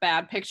kind of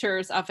bad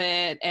pictures of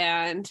it,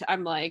 and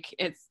I'm like,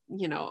 it's,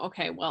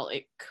 okay, well,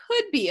 it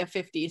could be a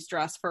 50s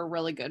dress for a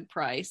really good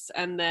price.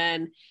 And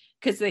then,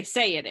 because they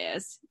say it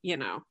is,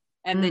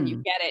 and then you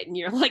get it and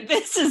you're like,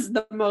 this is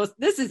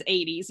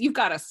 80s. You've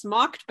got a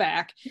smocked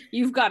back,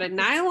 you've got a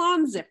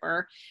nylon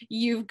zipper,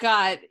 you've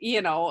got,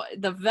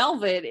 the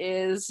velvet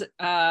is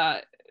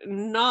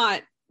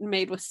not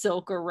made with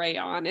silk or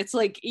rayon. It's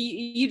like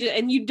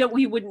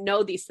we wouldn't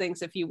know these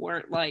things if you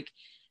weren't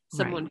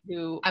someone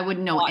who I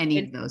wouldn't know any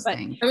of those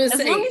things. I was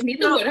saying,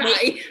 neither would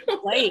I.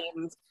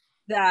 Claims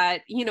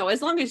that,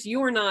 as long as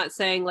you're not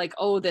saying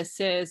oh, this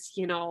is,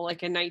 a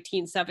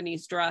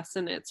 1970s dress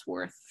and it's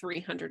worth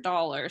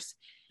 $300.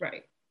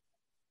 Right.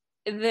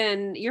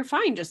 Then you're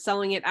fine just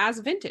selling it as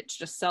vintage.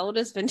 Just sell it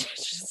as vintage.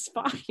 It's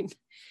fine.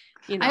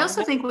 I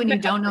also think when you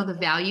don't know the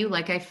value,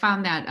 I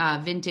found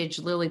that vintage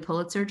Lilly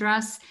Pulitzer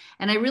dress,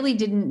 and I really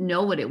didn't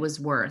know what it was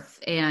worth.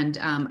 And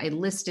I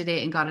listed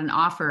it and got an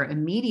offer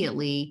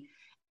immediately.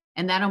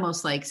 And that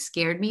almost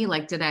scared me.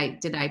 Did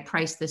I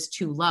price this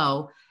too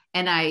low?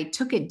 And I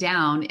took it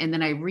down, and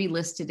then I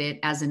relisted it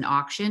as an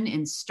auction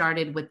and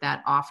started with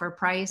that offer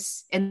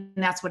price. And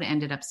that's what it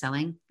ended up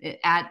selling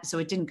at. So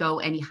it didn't go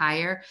any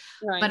higher.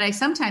 Right. But I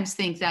sometimes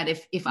think that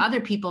if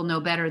other people know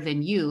better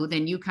than you,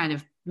 then you kind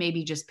of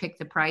maybe just pick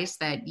the price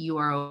that you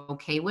are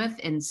okay with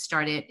and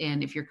start it.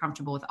 And if you're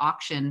comfortable with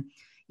auction,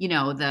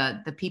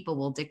 the people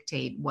will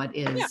dictate what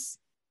is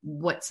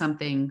what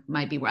something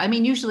might be worth. I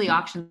mean, usually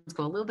auctions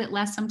go a little bit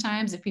less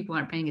sometimes if people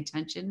aren't paying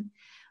attention,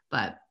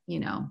 but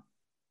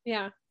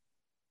Yeah.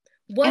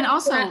 And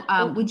also,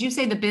 would you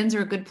say the bins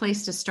are a good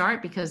place to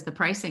start because the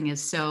pricing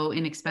is so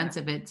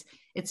inexpensive? Yeah.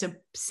 It's a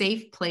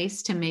safe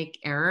place to make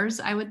errors,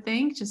 I would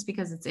think, just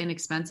because it's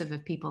inexpensive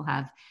if people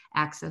have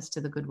access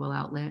to the Goodwill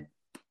outlet.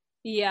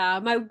 Yeah,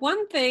 my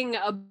one thing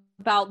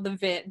about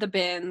the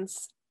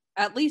bins,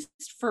 at least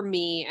for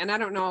me, and I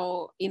don't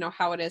know,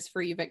 how it is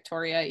for you,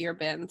 Victoria, your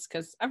bins,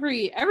 because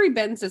every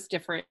bins is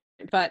different,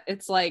 but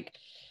it's like,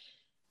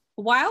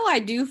 while I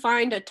do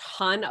find a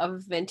ton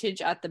of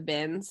vintage at the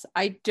bins,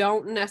 I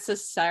don't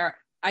necessarily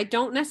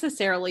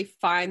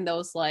find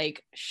those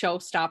like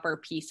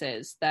showstopper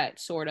pieces that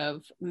sort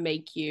of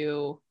make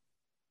you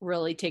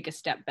really take a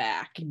step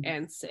back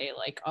and say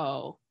like,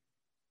 oh,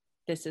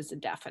 this is a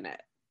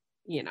definite,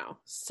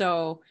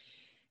 So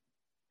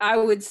I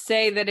would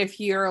say that if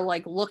you're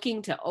like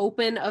looking to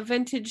open a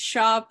vintage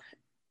shop,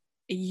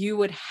 you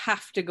would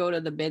have to go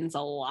to the bins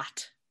a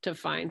lot to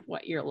find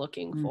what you're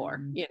looking for,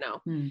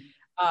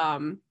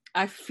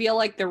 I feel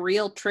like the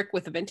real trick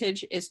with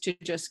vintage is to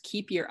just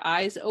keep your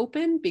eyes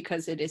open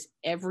because it is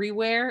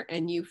everywhere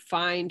and you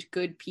find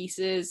good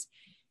pieces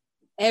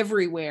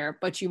everywhere,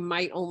 but you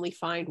might only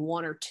find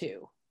one or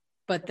two.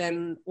 But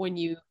then when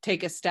you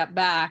take a step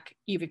back,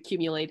 you've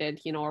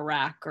accumulated, a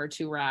rack or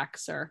 2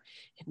 racks, or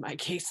in my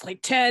case,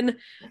 like 10.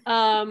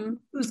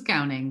 Who's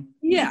counting?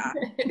 Yeah.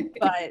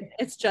 But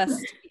it's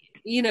just,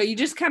 you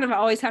just kind of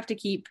always have to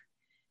keep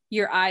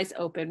your eyes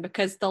open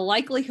because the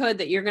likelihood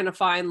that you're going to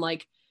find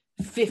like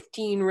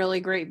 15 really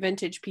great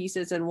vintage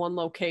pieces in one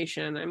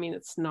location, I mean,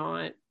 it's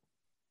not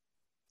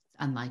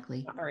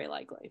unlikely. Not very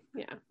likely.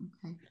 Yeah.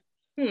 Okay.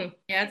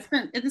 Yeah,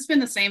 it's been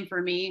the same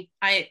for me.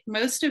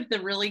 Most of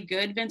the really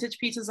good vintage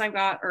pieces I've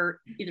got are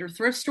either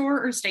thrift store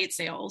or estate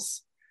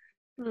sales.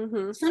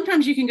 Mm-hmm.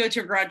 Sometimes you can go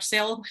to a garage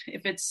sale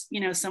if it's,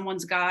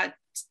 someone's got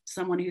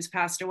someone who's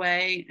passed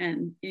away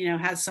and,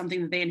 has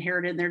something that they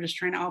inherited and they're just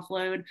trying to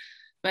offload.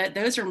 But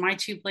those are my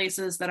 2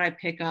 places that I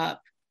pick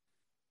up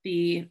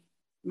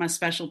my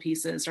special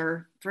pieces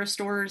are thrift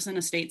stores and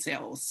estate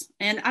sales.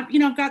 And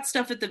I've got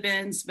stuff at the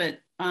bins, but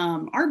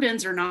our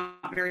bins are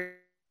not very,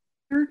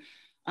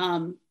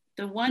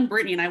 the one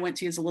Brittany and I went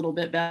to is a little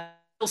bit better,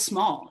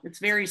 small. It's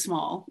very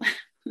small.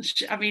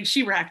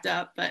 She racked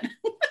up, but,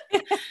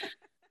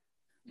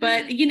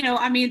 but,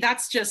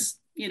 that's just,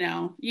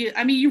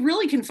 you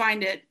really can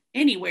find it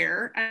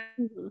anywhere.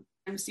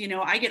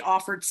 Mm-hmm. I get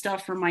offered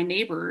stuff from my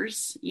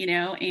neighbors,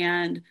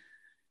 and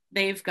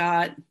they've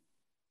got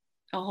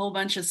a whole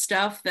bunch of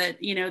stuff that,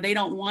 they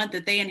don't want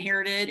that they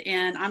inherited.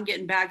 And I'm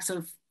getting bags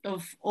of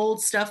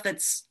old stuff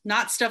that's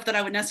not stuff that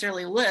I would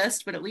necessarily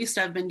list, but at least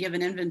I've been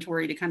given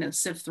inventory to kind of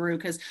sift through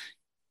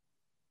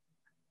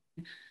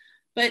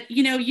but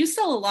you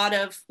sell a lot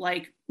of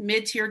like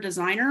mid-tier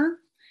designer.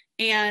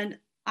 And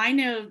I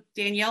know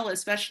Danielle,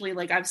 especially,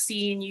 like I've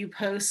seen you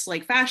post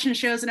like fashion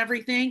shows and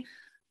everything.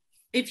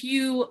 If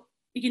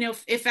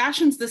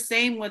fashion's the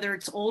same, whether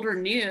it's old or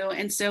new.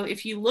 And so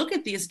if you look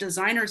at these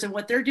designers and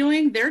what they're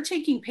doing, they're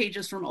taking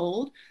pages from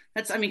old.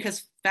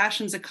 Because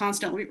fashion's a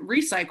constant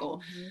recycle.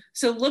 Mm-hmm.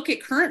 So look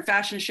at current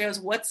fashion shows,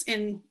 what's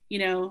in,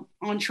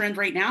 on trend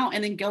right now,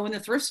 and then go in the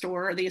thrift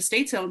store or the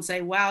estate sale and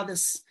say, wow,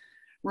 this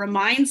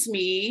reminds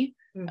me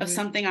of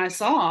something I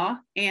saw,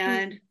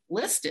 and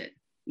list it,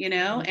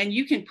 and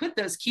you can put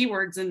those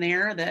keywords in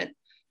there that,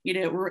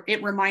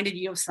 it reminded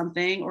you of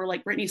something, or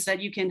like Brittany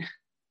said, you can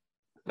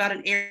about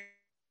an area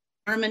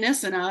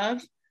reminiscent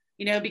of,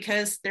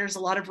 because there's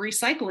a lot of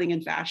recycling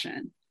in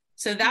fashion.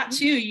 So that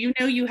too,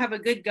 you have a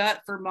good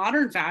gut for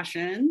modern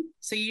fashion.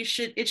 So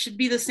it should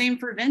be the same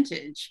for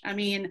vintage. I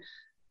mean,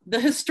 the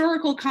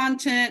historical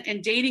content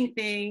and dating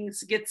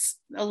things gets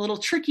a little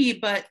tricky,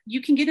 but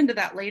you can get into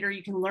that later.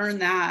 You can learn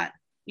that,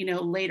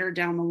 later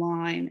down the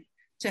line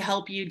to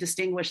help you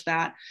distinguish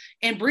that.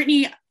 And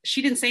Brittany,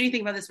 she didn't say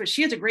anything about this, but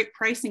she has a great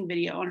pricing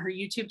video on her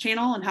YouTube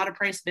channel on how to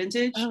price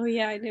vintage. Oh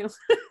yeah, I do.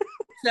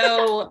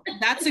 So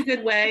that's a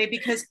good way,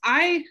 because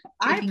I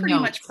pretty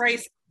much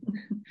price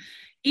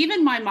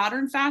even my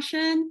modern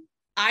fashion.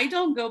 I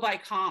don't go by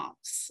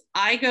comps.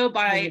 I go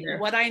by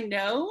what I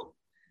know.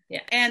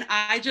 Yeah. And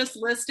I just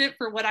list it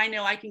for what I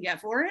know I can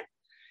get for it.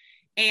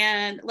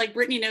 And like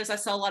Brittany knows, I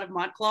sell a lot of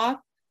ModCloth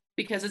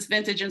because it's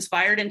vintage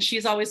inspired. And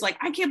she's always like,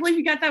 I can't believe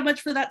you got that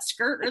much for that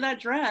skirt or that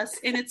dress.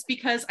 And it's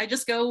because I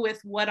just go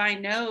with what I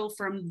know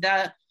from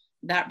that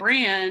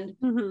brand,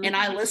 and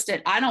I list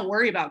it. I don't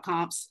worry about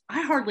comps.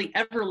 I hardly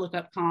ever look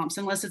up comps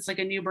unless it's like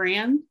a new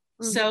brand.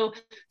 So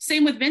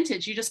same with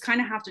vintage. You just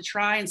kind of have to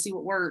try and see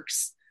what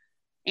works.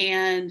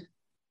 And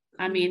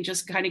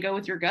just kind of go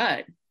with your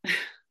gut.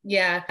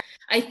 Yeah,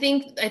 I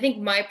think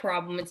my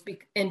problem is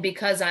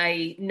because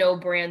I know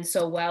brands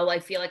so well, I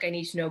feel like I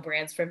need to know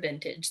brands for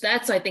vintage.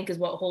 That's, I think, is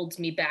what holds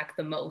me back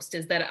the most,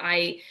 is that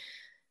I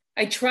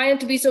try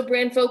not to be so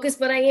brand focused,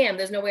 but I am.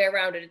 There's no way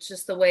around it. It's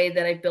just the way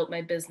that I've built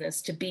my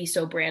business to be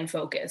so brand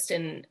focused.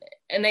 And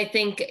And I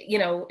think,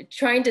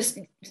 trying to,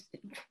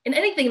 in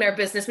anything in our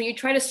business, when you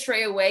try to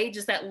stray away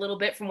just that little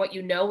bit from what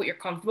what you're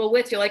comfortable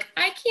with, you're like,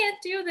 I can't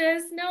do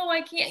this. No,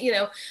 I can't,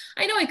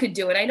 I know I could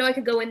do it. I know I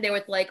could go in there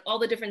with like all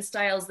the different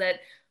styles that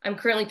I'm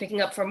currently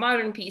picking up for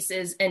modern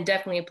pieces and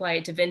definitely apply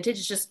it to vintage.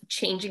 It's just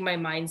changing my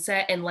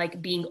mindset and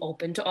like being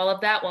open to all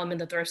of that while I'm in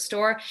the thrift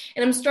store.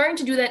 And I'm starting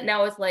to do that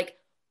now with like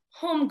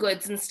home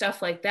goods and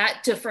stuff like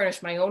that to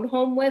furnish my own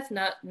home with,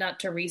 not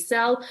to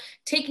resell,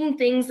 taking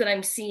things that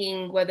I'm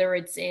seeing, whether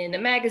it's in a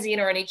magazine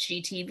or an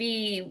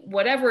HGTV,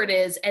 whatever it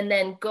is, and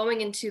then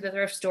going into the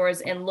thrift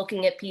stores and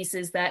looking at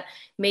pieces that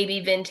may be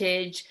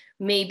vintage,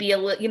 maybe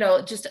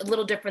just a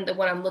little different than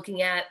what I'm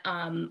looking at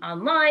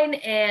online,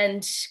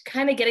 and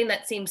kind of getting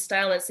that same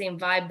style, that same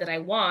vibe that I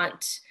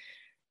want.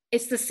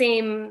 It's the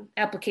same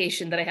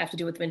application that I have to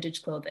do with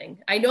vintage clothing.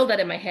 I know that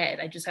in my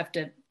head. I just have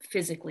to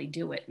physically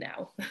do it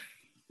now.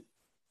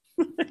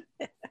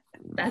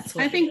 That's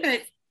what I think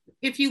that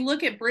if you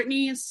look at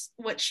Brittany's,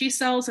 what she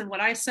sells and what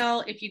I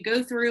sell, if you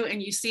go through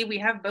and you see we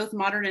have both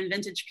modern and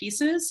vintage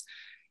pieces,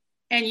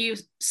 and you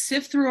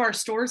sift through our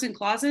stores and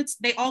closets,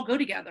 they all go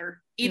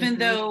together, even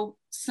though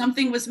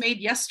something was made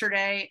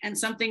yesterday and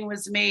something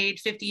was made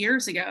 50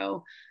 years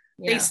ago,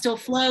 they still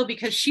flow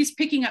because she's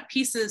picking up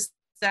pieces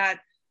that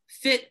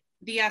fit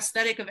the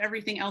aesthetic of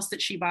everything else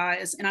that she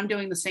buys. And I'm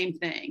doing the same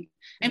thing.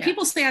 And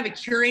people say I have a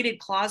curated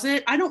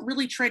closet. I don't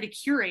really try to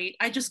curate.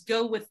 I just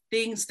go with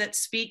things that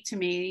speak to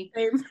me,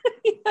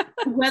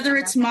 whether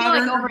it's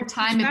modern. I feel like over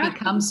time it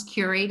becomes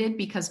curated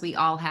because we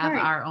all have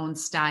our own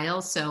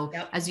style. So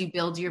as you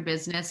build your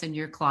business and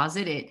your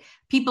closet,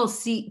 people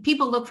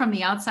look from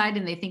the outside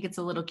and they think it's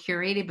a little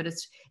curated, but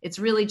it's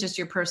really just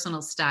your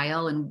personal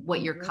style and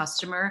what your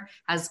customer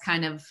has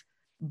kind of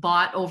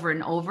bought over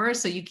and over.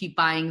 So you keep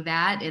buying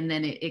that and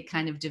then it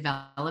kind of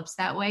develops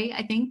that way,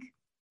 I think.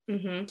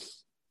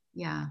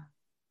 Yeah,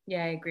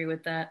 I agree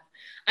with that.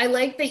 I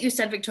like that you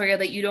said, Victoria,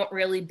 that you don't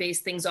really base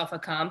things off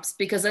of comps,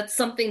 because that's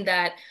something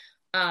that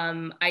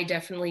I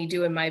definitely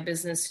do in my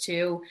business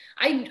too.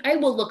 I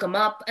will look them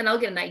up and I'll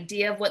get an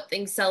idea of what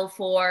things sell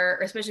for,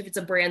 especially if it's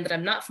a brand that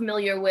I'm not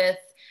familiar with,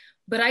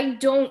 but I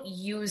don't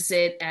use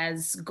it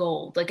as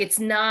gold. Like it's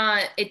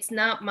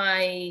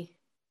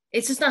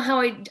just not how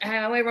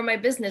I run my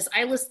business.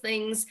 I list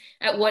things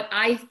at what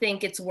I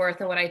think it's worth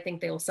and what I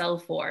think they will sell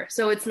for.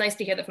 So it's nice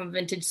to hear that from a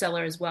vintage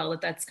seller as well,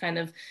 that's kind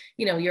of,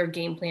 your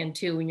game plan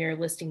too, when you're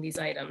listing these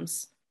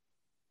items.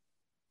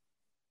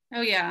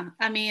 Oh yeah.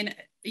 I mean,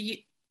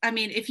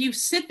 if you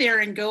sit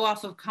there and go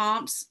off of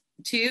comps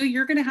too,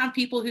 you're going to have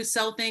people who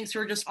sell things who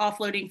are just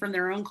offloading from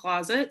their own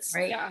closets,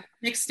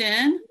 mixed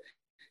in.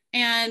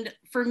 And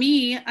for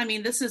me, I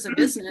mean, this is a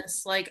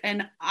business,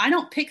 and I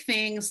don't pick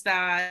things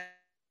that,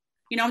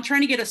 I'm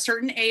trying to get a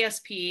certain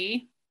ASP.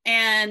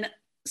 And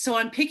so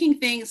I'm picking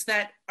things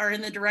that are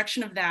in the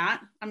direction of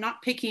that. I'm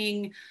not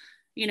picking,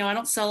 I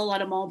don't sell a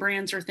lot of mall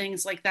brands or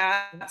things like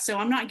that. So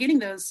I'm not getting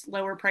those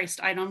lower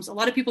priced items. A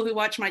lot of people who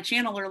watch my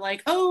channel are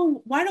like,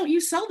 oh, why don't you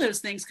sell those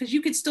things? Because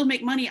you could still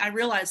make money. I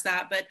realize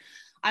that, but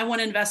I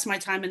want to invest my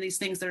time in these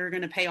things that are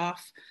going to pay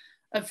off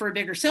for a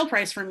bigger sale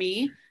price for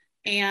me.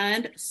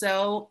 And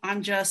so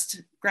I'm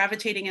just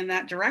gravitating in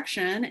that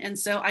direction. And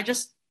so I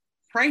just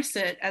price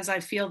it as I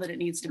feel that it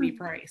needs to be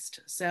priced.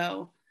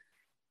 So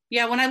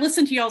yeah, when I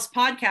listened to y'all's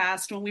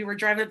podcast, when we were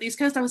driving up the East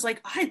Coast, I was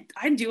like,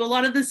 I do a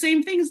lot of the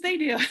same things they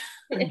do.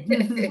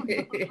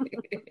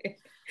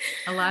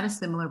 A lot of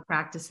similar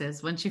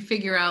practices once you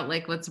figure out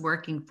what's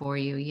working for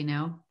you,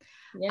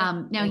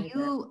 Yeah,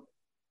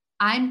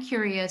 I'm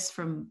curious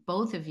from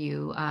both of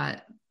you,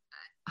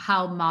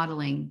 how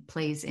modeling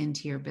plays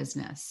into your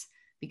business,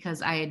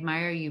 because I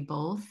admire you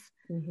both.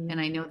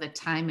 And I know the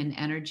time and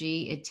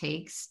energy it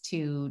takes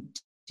to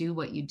do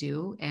what you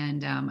do.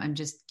 And I'm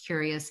just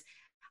curious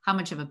how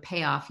much of a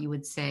payoff you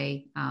would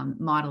say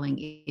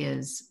modeling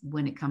is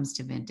when it comes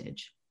to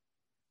vintage.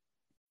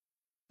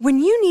 When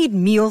you need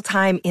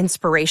mealtime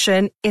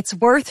inspiration, it's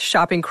worth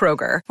shopping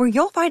Kroger, where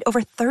you'll find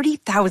over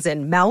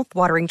 30,000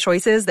 mouth-watering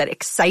choices that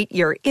excite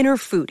your inner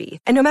foodie.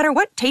 And no matter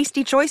what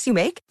tasty choice you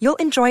make, you'll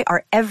enjoy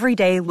our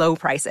everyday low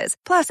prices,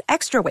 plus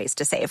extra ways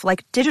to save,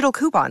 like digital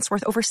coupons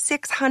worth over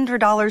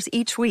 $600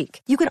 each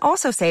week. You can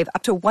also save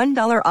up to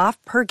 $1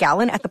 off per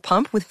gallon at the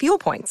pump with fuel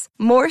points.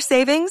 More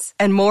savings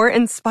and more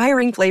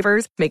inspiring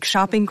flavors make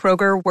shopping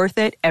Kroger worth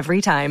it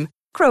every time.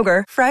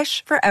 Kroger,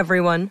 fresh for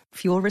everyone.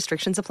 Fuel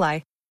restrictions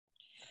apply.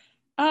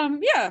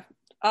 Yeah.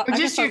 Or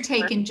just your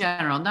take in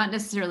general, not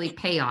necessarily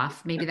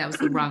payoff. Maybe that was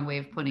the wrong way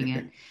of putting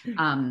it.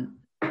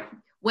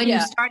 When you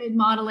started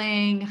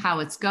modeling, how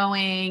it's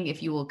going,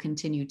 if you will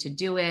continue to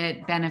do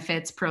it,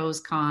 benefits,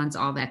 pros, cons,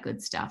 all that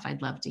good stuff.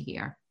 I'd love to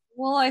hear.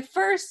 Well, I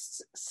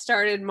first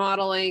started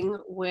modeling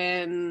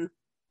when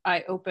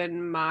I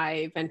opened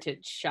my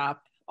vintage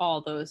shop all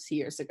those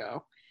years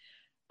ago.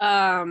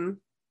 And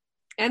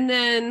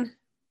then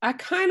I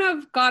kind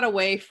of got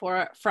away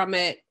from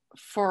it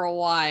for a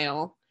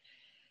while.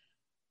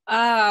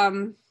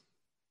 I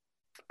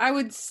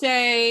would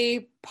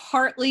say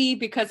partly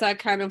because I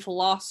kind of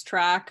lost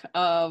track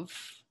of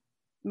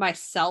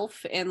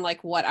myself and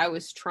like what I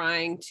was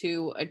trying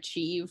to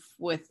achieve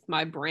with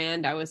my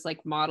brand. I was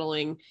like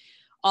modeling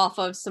off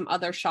of some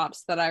other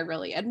shops that I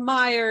really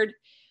admired.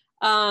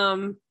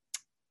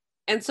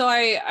 And so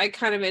I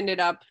kind of ended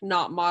up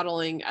not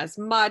modeling as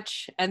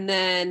much. And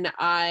then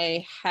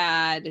I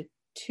had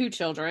 2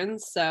 children.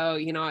 So,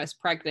 you know, I was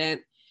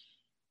pregnant,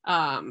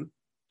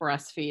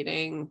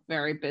 breastfeeding,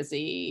 very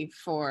busy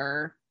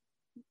for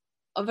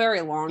a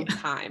very long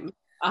time.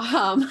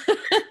 And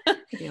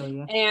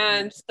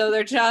so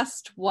there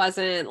just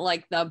wasn't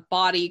like the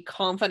body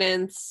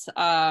confidence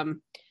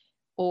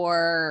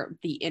or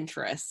the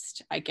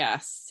interest, I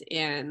guess,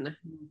 in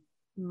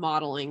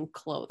modeling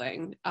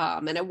clothing.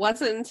 And it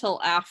wasn't until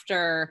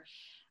after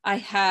I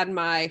had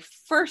my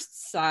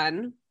first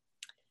son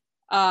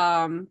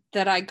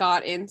that I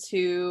got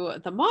into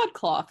the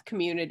ModCloth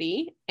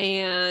community.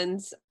 And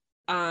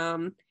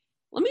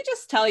let me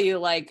just tell you,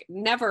 like,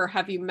 never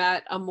have you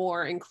met a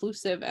more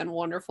inclusive and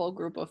wonderful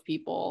group of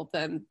people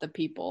than the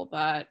people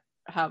that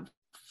have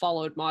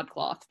followed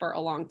ModCloth for a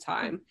long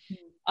time.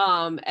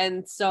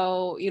 And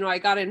so, you know, I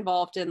got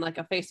involved in like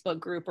a Facebook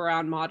group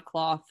around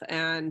ModCloth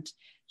and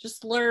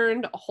just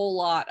learned a whole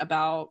lot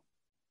about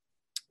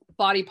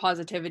body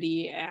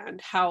positivity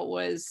and how it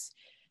was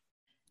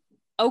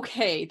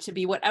okay to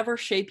be whatever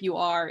shape you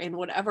are in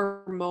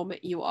whatever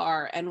moment you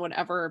are and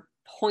whatever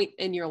point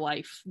in your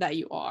life that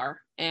you are.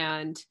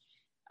 And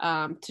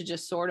to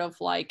just sort of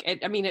like,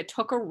 it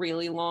took a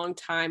really long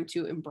time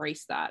to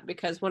embrace that,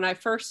 because when I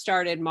first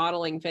started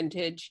modeling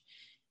vintage,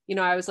 you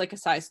know, I was like a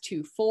size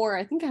 2'4".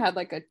 I think I had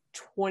like a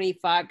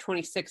 25,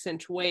 26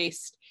 inch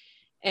waist.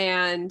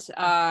 And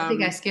I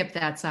think I skipped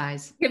that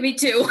size. Yeah, me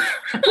too.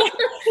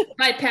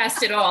 I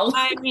passed it all.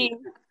 I mean,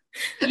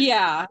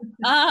 yeah.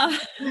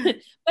 But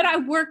I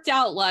worked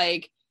out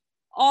like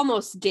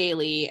almost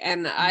daily,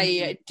 and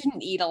I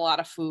didn't eat a lot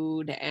of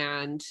food,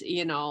 and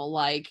you know,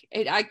 like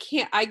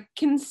I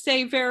can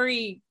say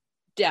very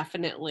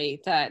definitely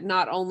that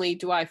not only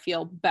do I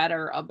feel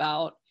better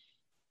about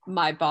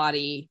my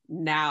body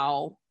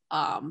now,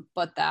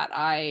 but that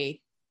I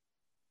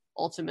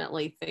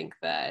ultimately think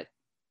that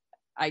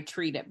I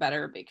treat it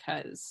better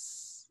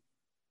because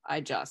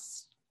I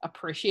just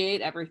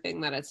appreciate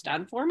everything that it's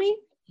done for me.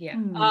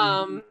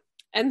 Yeah.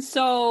 And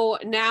so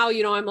now,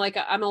 you know,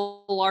 I'm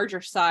a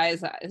larger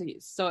size.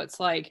 So it's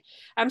like,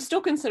 I'm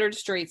still considered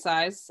straight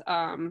size.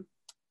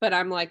 But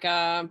I'm like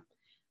a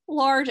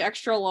large,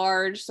 extra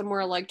large,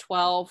 somewhere like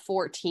 12,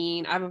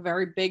 14. I have a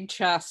very big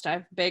chest. I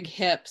have big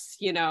hips,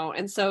 you know?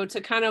 And so to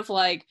kind of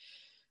like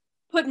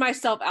put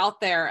myself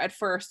out there at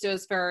first, it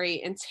was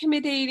very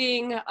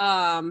intimidating,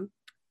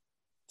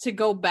 to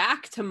go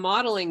back to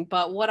modeling.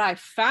 But what I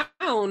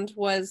found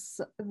was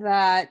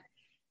that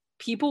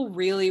people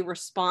really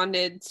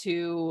responded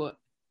to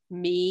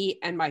me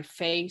and my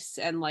face,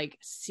 and like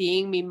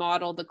seeing me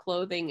model the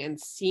clothing and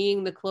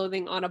seeing the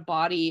clothing on a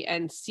body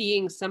and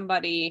seeing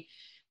somebody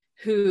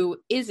who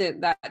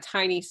isn't that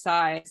tiny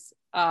size,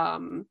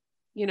 you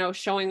know,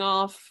 showing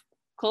off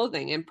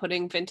clothing and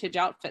putting vintage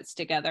outfits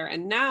together.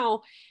 And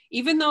now,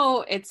 even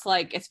though it's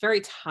like, it's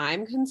very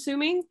time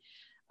consuming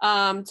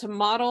to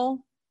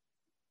model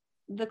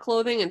the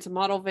clothing and to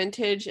model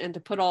vintage and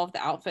to put all of the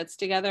outfits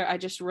together, I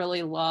just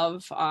really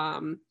love,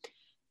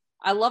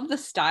 I love the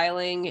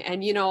styling.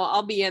 And, you know,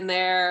 I'll be in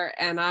there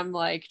and I'm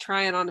like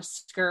trying on a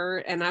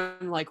skirt and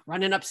I'm like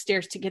running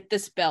upstairs to get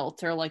this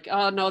belt, or like,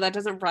 oh no, that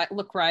doesn't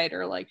look right.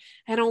 Or like,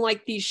 I don't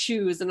like these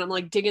shoes. And I'm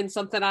like digging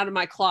something out of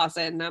my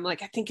closet and I'm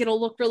like, I think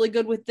it'll look really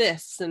good with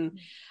this. And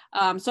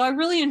so I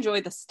really enjoy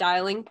the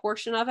styling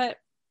portion of it.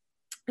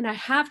 And I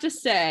have to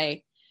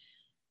say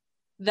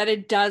that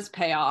it does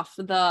pay off.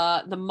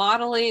 The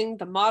modeling,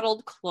 the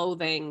modeled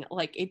clothing,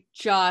 like it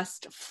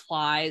just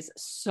flies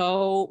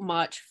so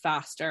much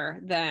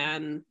faster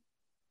than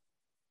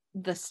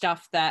the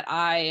stuff that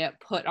I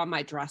put on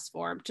my dress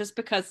form, just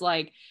because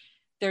like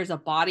there's a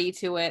body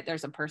to it,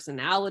 there's a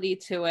personality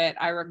to it.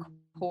 I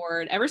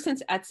record, ever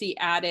since Etsy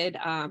added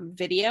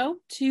video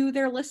to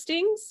their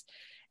listings,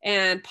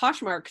 and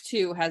Poshmark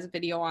too has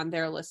video on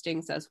their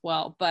listings as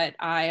well. But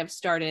I have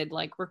started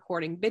like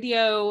recording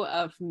video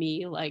of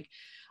me, like,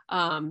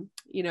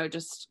 you know,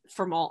 just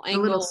from all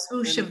angles. A little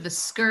swoosh of the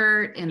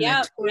skirt and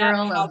the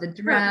twirl of the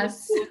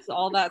dress.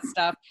 All that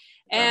stuff.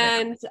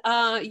 And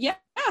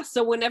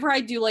so whenever I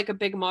do like a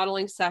big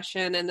modeling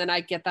session and then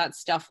I get that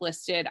stuff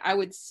listed, I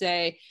would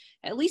say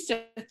at least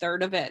a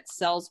third of it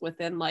sells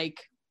within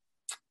like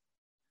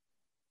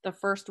the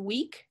first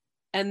week.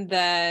 And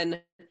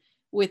then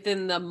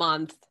within the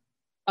month,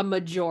 a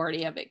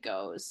majority of it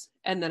goes.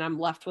 And then I'm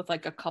left with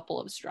like a couple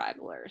of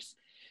stragglers.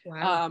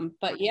 Wow.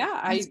 But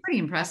yeah, it's pretty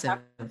impressive. I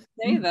have to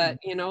say that,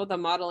 you know, the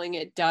modeling,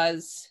 it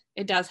does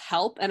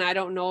help. And I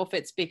don't know if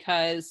it's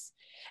because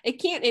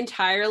it can't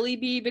entirely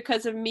be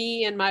because of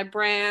me and my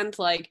brand.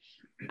 Like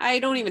I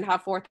don't even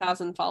have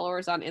 4,000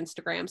 followers on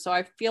Instagram. So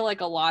I feel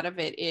like a lot of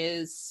it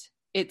is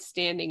it's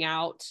standing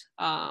out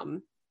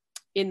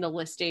in the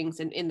listings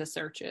and in the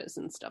searches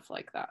and stuff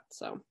like that.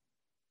 So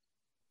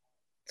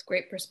it's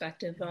great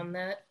perspective on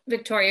that.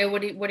 Victoria,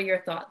 what are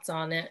your thoughts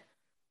on it?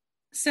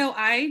 So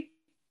I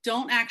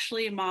don't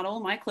actually model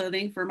my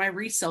clothing for my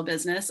resale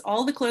business.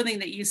 All the clothing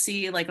that you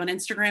see like on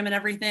Instagram and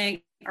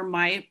everything are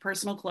my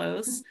personal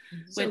clothes,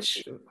 So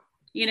which, cute.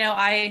 you know,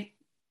 I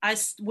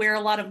wear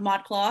a lot of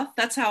ModCloth.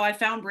 That's how I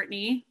found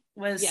Brittany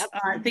was, Yep.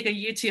 I think on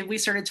YouTube, we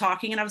started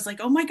talking and I was like,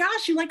 oh my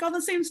gosh, you like all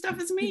the same stuff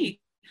as me.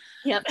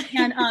 Yep.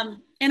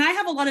 And I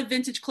have a lot of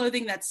vintage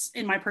clothing that's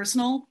in my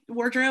personal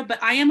wardrobe,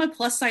 but I am a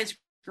plus size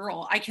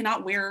girl. I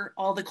cannot wear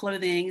all the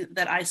clothing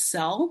that I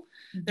sell.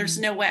 Mm-hmm. There's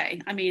no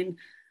way. I mean,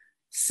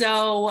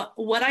 so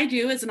what I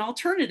do is an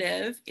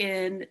alternative,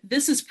 and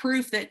this is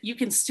proof that you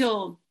can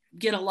still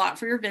get a lot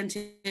for your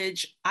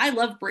vintage. I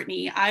love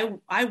Brittany.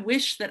 I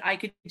wish that I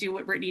could do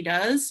what Brittany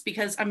does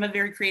because I'm a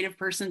very creative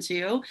person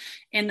too.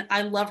 And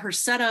I love her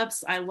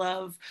setups. I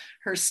love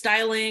her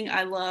styling.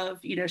 I love,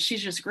 you know,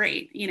 she's just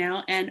great, you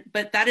know,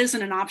 but that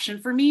isn't an option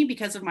for me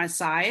because of my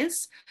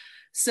size.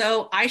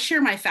 So I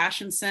share my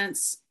fashion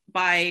sense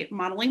by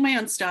modeling my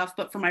own stuff,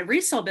 but for my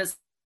resale business,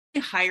 I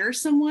hire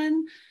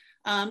someone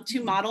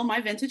to model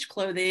my vintage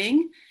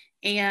clothing.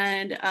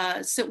 And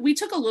so we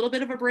took a little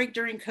bit of a break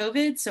during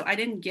COVID. So I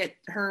didn't get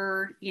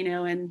her, you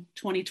know, in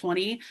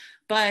 2020,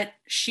 but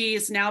she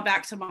is now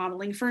back to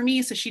modeling for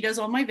me. So she does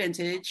all my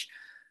vintage.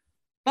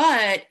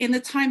 But in the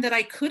time that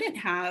I couldn't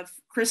have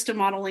Krista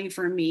modeling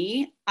for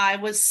me, I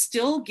was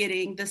still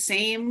getting the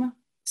same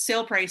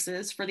sale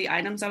prices for the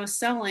items I was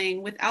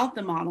selling without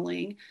the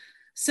modeling.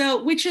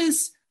 So, which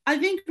is, I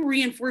think,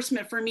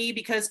 reinforcement for me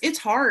because it's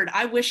hard.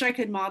 I wish I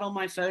could model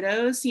my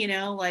photos, you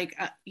know, like,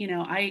 you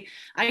know, I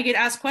get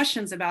asked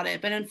questions about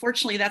it, but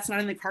unfortunately that's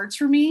not in the cards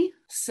for me.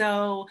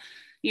 So,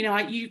 you know,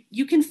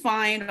 you can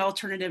find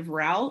alternative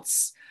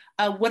routes.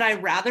 Would I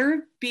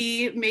rather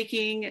be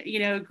making, you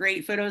know,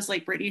 great photos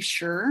like Brittany?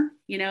 Sure,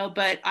 you know,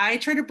 but I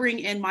try to bring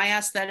in my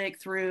aesthetic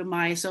through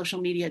my social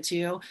media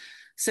too,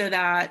 so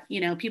that, you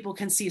know, people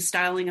can see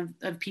styling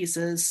of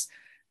pieces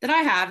that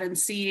I have and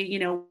see, you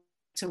know,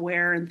 to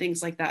wear and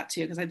things like that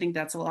too, because I think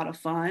that's a lot of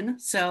fun.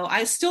 So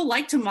I still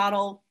like to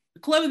model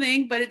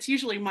clothing, but it's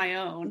usually my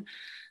own.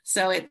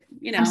 So it,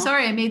 you know. I'm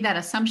sorry I made that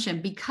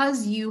assumption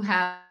because you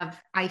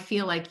have, I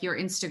feel like your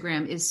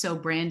Instagram is so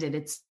branded.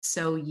 It's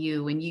so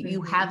you, and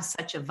you have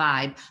such a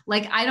vibe.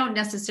 Like, I don't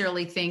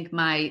necessarily think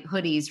my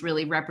hoodies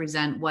really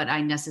represent what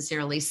I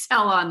necessarily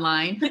sell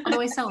online,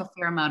 although I sell a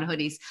fair amount of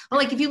hoodies. But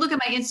like, if you look at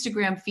my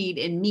Instagram feed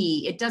and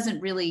me, it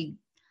doesn't really,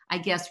 I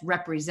guess,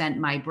 represent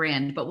my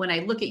brand. But when I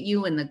look at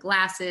you and the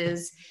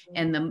glasses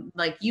and the,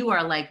 like, you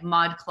are like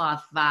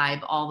ModCloth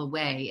vibe all the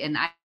way. And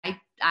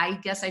I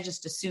guess I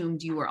just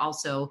assumed you were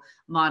also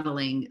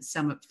modeling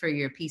some for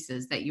your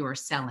pieces that you are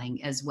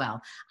selling as well.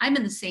 I'm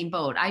in the same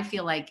boat. I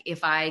feel like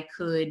if I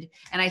could,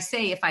 and I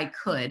say if I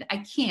could, I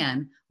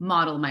can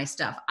model my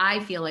stuff.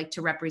 I feel like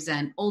to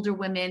represent older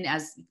women,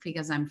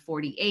 because I'm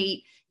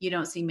 48, you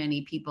don't see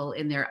many people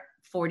in their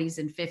 40s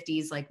and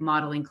 50s like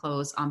modeling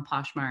clothes on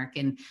Poshmark,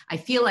 and I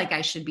feel like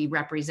I should be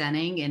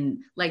representing and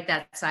like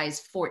that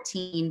size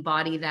 14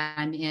 body that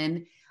I'm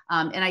in.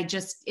 And I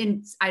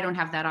don't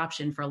have that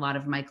option for a lot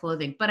of my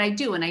clothing, but I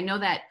do. And I know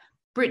that,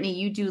 Brittany,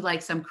 you do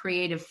like some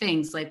creative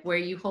things, like where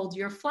you hold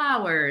your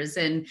flowers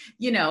and,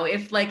 you know,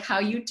 if like how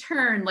you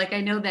turn, like,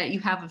 I know that you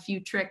have a few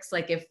tricks,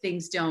 like if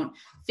things don't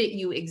fit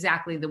you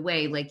exactly the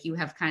way, like you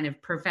have kind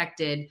of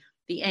perfected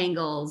the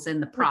angles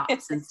and the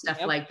props and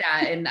stuff like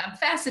that. And I'm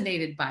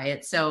fascinated by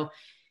it. So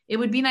it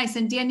would be nice.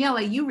 And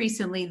Daniela, you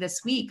recently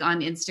this week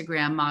on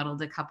Instagram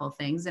modeled a couple of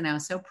things, and I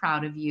was so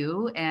proud of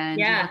you. And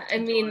yeah, I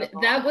mean,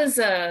 that was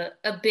a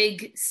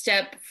big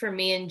step for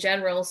me in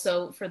general.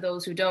 So for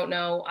those who don't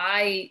know,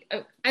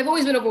 I've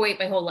always been overweight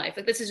my whole life.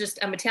 Like, this is just,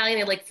 I'm Italian.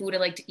 I like food. I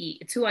like to eat.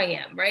 It's who I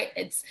am,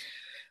 right?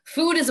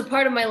 Food is a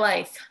part of my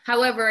life.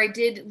 However, I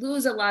did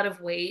lose a lot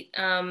of weight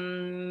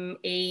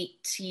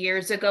 8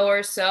 years ago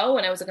or so,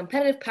 and I was a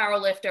competitive power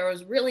lifter. I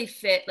was really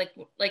fit.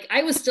 Like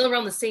I was still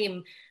around the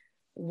same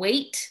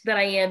weight that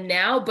I am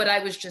now, but I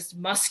was just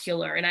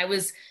muscular, and I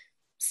was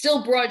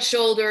still broad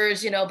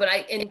shoulders, you know,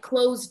 and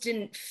clothes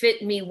didn't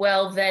fit me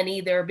well then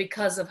either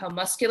because of how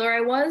muscular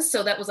I was.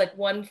 So that was like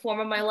one form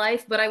of my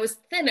life, but I was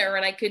thinner,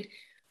 and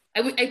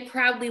I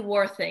proudly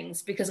wore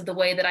things because of the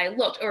way that I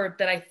looked, or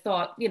that I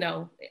thought, you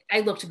know, I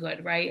looked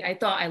good, right? I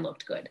thought I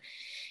looked good.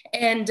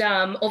 And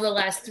over the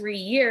last 3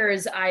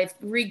 years, I've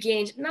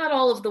regained not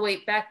all of the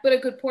weight back, but a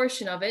good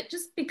portion of it,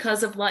 just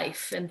because of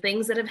life and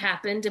things that have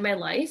happened in my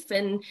life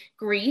and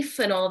grief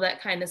and all that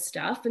kind of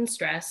stuff and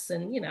stress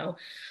and, you know,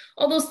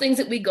 all those things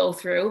that we go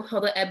through, all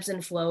the ebbs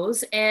and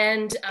flows.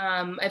 And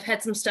I've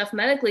had some stuff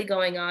medically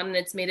going on, and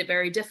it's made it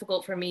very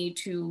difficult for me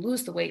to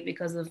lose the weight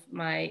because of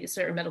my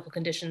certain medical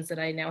conditions that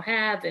I now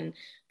have, and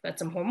got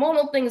some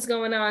hormonal things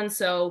going on.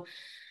 So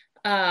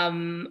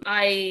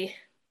I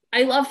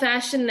I love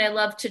fashion and I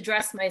love to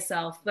dress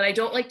myself, but I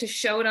don't like to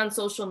show it on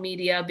social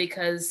media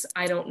because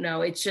I don't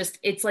know.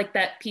 It's like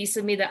that piece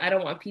of me that I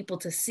don't want people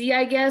to see,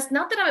 I guess.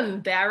 Not that I'm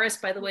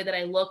embarrassed by the way that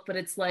I look, but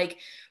it's like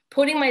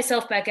putting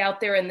myself back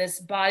out there in this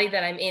body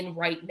that I'm in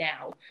right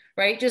now,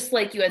 right? Just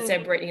like you had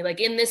said, Brittany,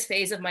 like in this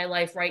phase of my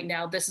life right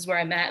now, this is where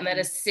I'm at. I'm at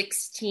a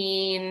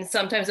 16,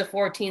 sometimes a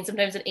 14,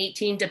 sometimes an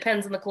 18,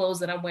 depends on the clothes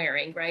that I'm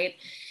wearing, right?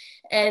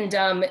 And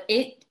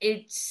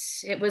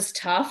it was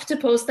tough to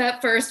post that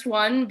first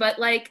one, but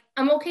like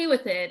I'm okay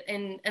with it,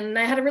 and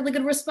I had a really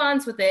good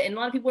response with it, and a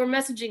lot of people were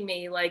messaging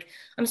me like,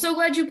 "I'm so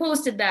glad you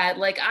posted that.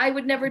 Like I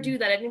would never do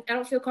that. I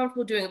don't feel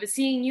comfortable doing it, but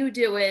seeing you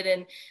do it,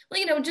 and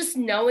just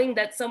knowing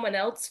that someone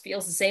else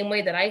feels the same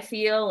way that I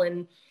feel,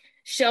 and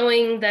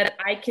showing that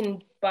I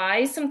can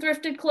buy some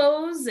thrifted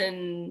clothes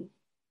and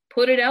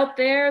put it out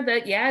there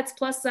that yeah, it's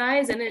plus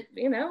size, and I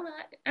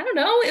don't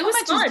know, it was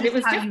fun. It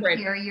was different.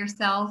 You carry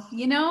yourself,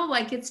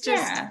 like it's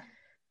just. Yeah.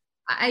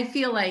 I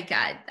feel like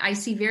I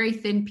see very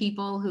thin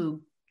people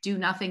who do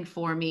nothing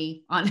for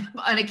me on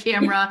a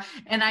camera,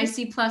 and I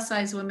see plus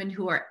size women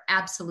who are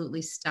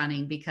absolutely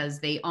stunning because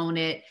they own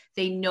it.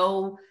 They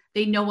know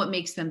what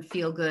makes them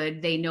feel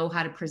good. They know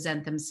how to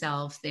present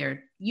themselves.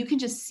 You can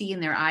just see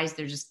in their eyes,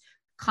 they're just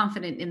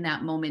confident in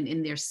that moment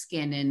in their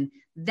skin, and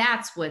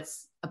that's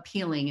what's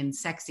appealing and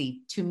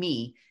sexy to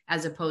me,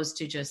 as opposed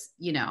to just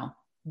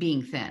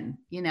being thin.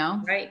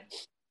 Right.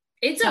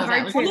 It's a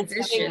hard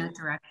transition. That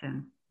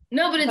direction.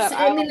 No, but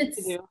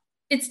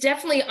it's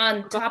definitely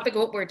on topic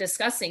of what we're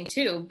discussing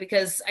too,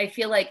 because I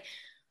feel like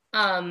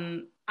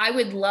I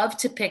would love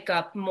to pick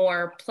up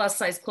more plus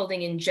size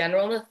clothing in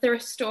general in the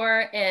thrift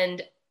store,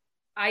 and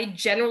I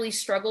generally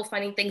struggle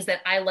finding things that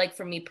I like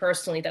for me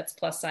personally that's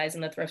plus size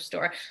in the thrift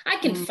store. I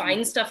can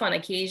find stuff on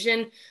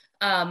occasion,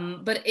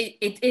 but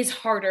it is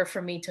harder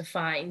for me to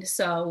find.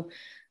 So,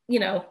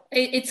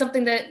 it's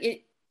something that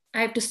I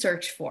have to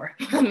search for.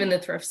 I'm in the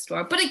thrift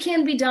store, but it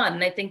can be done.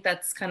 And I think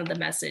that's kind of the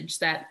message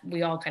that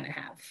we all kind of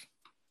have.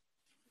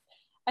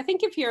 I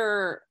think if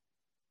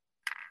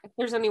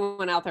there's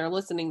anyone out there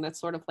listening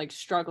that's sort of like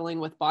struggling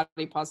with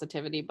body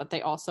positivity, but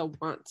they also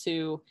want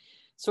to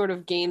sort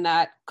of gain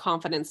that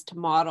confidence to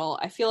model,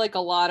 I feel like a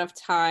lot of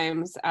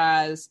times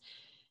as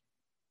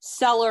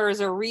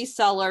sellers or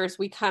resellers,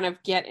 we kind of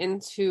get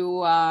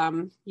into,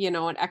 an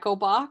echo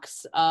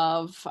box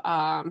of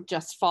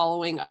just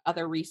following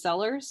other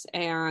resellers.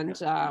 And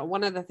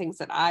one of the things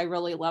that I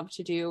really love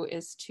to do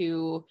is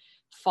to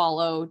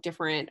follow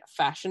different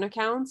fashion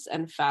accounts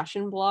and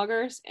fashion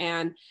bloggers.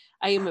 And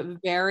I am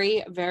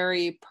very,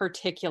 very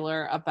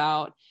particular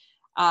about,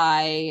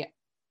 I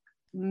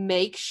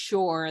make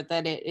sure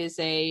that it is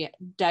a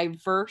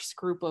diverse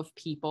group of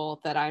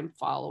people that I'm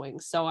following.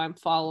 So I'm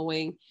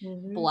following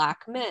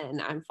Black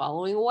men, I'm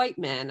following white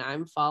men,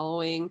 I'm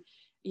following,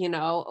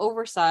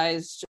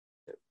 oversized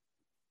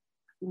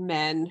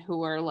men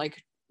who are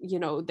like,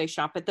 they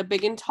shop at the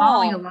big and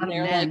tall. And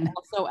they're like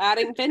also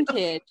adding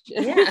vintage.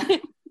 Yeah.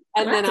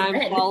 And then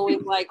I'm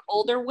following like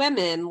older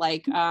women,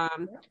 like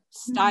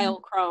Style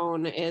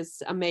Crone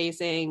is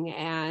amazing.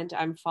 And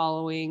I'm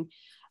following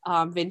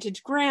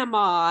vintage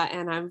grandma,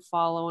 and I'm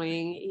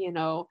following,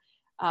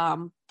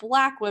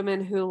 Black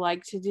women who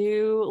like to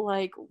do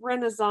like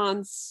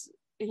Renaissance,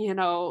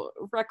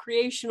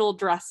 recreational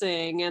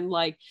dressing. And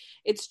like,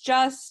 it's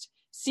just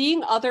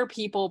seeing other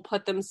people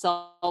put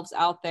themselves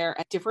out there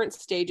at different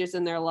stages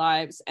in their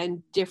lives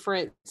and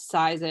different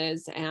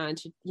sizes.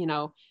 And,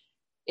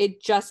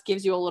 it just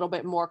gives you a little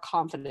bit more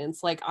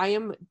confidence. Like, I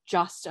am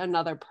just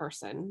another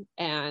person,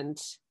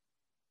 and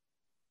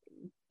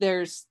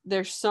there's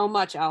so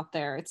much out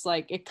there. It's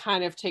like, it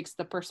kind of takes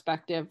the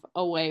perspective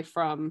away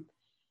from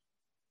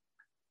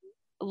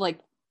like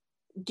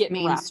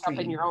getting wrapped up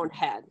in your own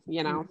head,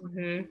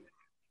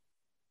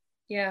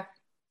 Yeah.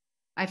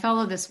 I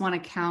follow this one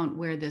account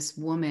where this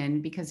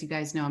woman, because you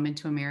guys know I'm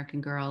into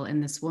American Girl,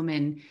 and this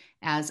woman,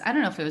 I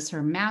don't know if it was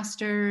her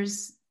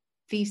master's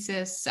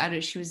thesis,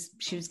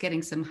 she was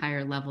getting some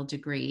higher level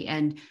degree,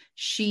 and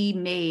she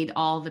made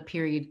all the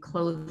period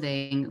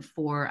clothing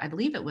for, I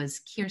believe it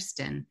was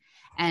Kirsten,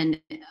 and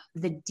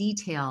the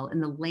detail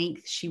and the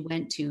length she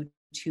went to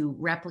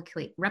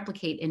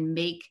replicate and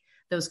make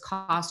those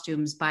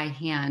costumes by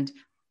hand.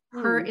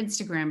 Her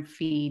Instagram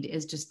feed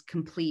is just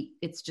complete.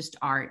 It's just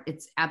art.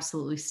 It's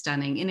absolutely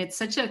stunning. And it's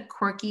such a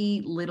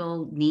quirky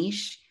little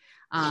niche.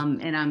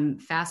 And I'm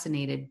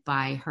fascinated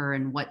by her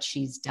and what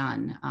she's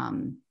done.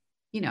 And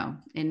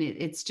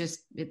it's just,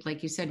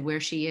 like you said, where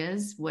she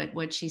is,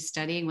 what she's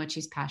studying, what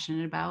she's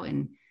passionate about.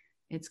 And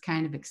it's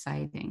kind of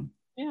exciting.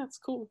 Yeah, it's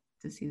cool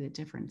to see the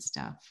different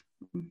stuff.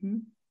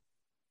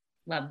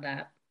 Love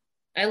that.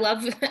 I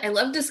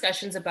love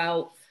discussions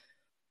about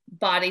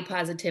body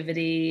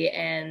positivity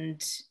and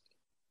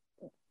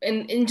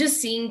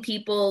just seeing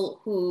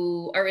people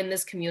who are in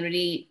this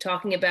community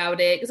talking about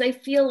it, because I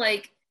feel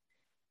like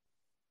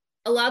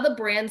a lot of the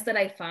brands that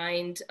I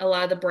find, a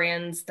lot of the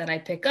brands that I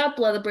pick up,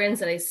 a lot of the brands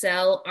that I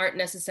sell aren't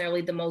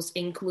necessarily the most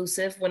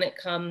inclusive when it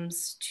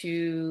comes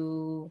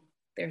to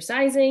their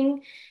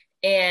sizing.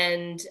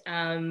 And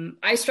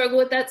I struggle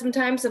with that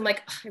sometimes. I'm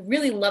like, I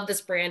really love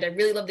this brand. I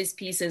really love these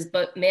pieces,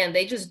 but man,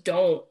 they just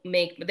don't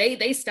make,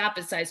 they stop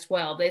at size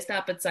 12. They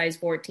stop at size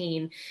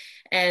 14.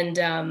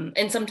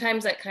 And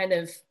sometimes that kind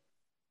of,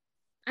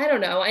 I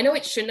don't know. I know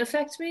it shouldn't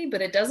affect me,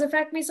 but it does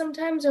affect me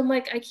sometimes. I'm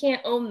like, I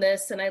can't own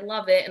this and I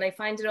love it and I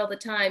find it all the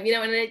time, you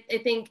know, and I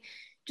think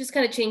just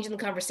kind of changing the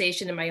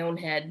conversation in my own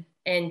head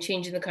and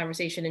changing the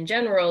conversation in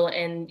general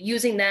and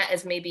using that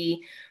as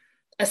maybe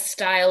a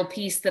style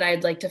piece that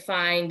I'd like to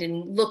find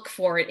and look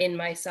for it in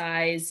my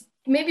size,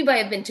 maybe by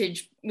a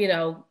vintage, you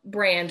know,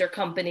 brand or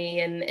company,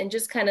 and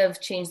just kind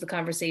of change the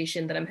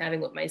conversation that I'm having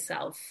with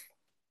myself,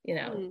 you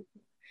know.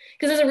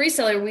 Because as a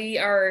reseller,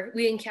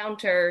 we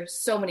encounter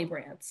so many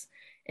brands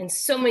and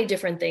so many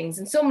different things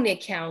and so many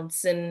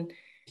accounts, and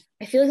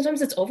I feel like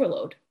sometimes it's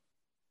overload.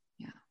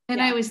 Yeah. And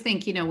I always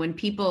think, you know, when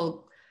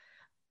people,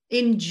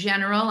 in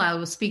general, I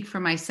will speak for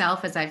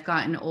myself, as I've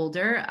gotten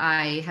older,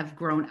 I have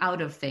grown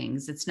out of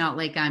things. It's not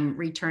like I'm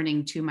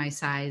returning to my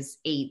size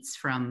 8s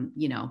from,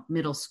 you know,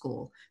 middle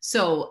school.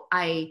 So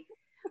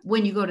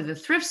when you go to the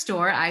thrift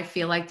store, I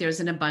feel like there's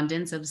an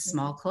abundance of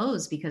small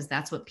clothes because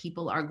that's what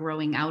people are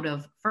growing out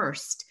of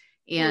first.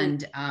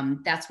 And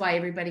that's why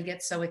everybody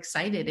gets so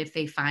excited if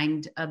they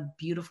find a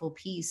beautiful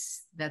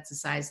piece that's a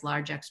size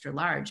large, extra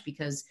large,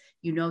 because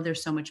you know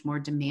there's so much more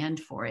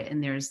demand for it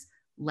and there's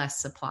less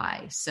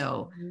supply.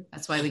 So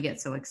that's why we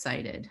get so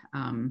excited.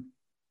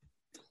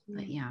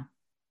 But yeah.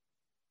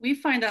 We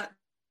find out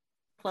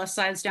plus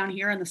size down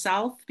here in the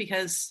South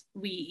because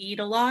we eat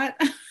a lot.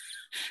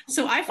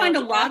 So I find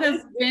a lot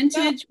of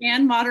vintage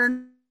and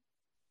modern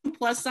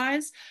plus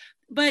size.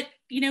 But,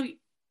 you know,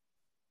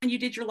 when you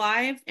did your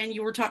live and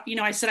you were talking, you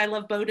know, I said I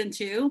love Boden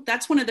too.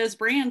 That's one of those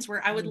brands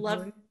where I would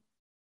love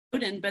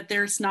Boden, but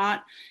there's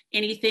not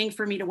anything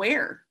for me to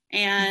wear.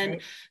 And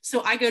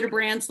so I go to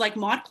brands like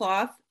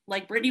ModCloth,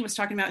 like Brittany was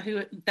talking about,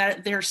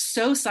 that they're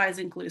so size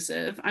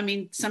inclusive. I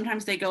mean,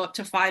 sometimes they go up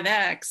to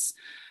 5X,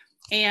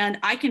 and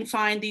I can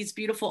find these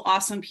beautiful,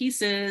 awesome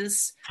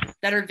pieces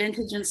that are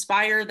vintage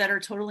inspired, that are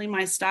totally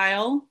my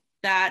style,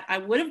 that I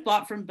would have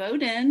bought from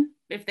Boden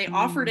if they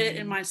offered it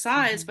in my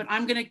size. But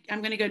I'm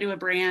gonna go to a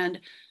brand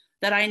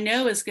that I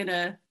know is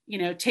gonna, you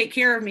know, take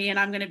care of me, and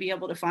I'm gonna be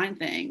able to find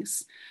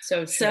things.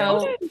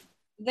 So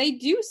they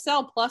do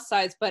sell plus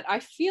size, but I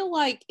feel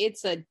like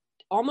it's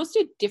almost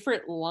a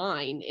different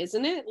line,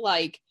 isn't it?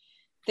 Like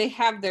they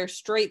have their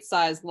straight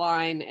size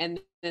line and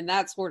then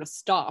that sort of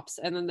stops,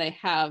 and then they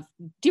have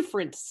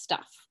different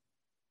stuff,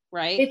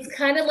 right? It's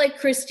kind of like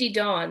Christy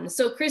Dawn.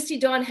 So Christy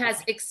Dawn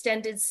has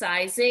extended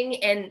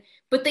sizing,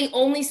 but they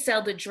only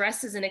sell the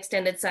dresses in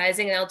extended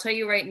sizing. And I'll tell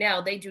you right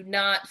now, they do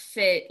not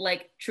fit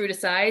like true to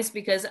size,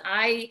 because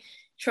I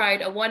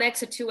tried a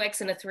 1X, a 2X,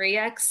 and a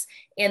 3X,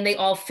 and they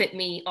all fit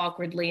me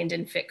awkwardly and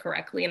didn't fit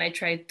correctly. And I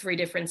tried 3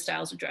 different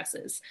styles of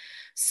dresses.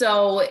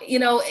 So, you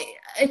know,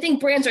 I think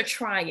brands are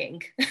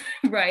trying,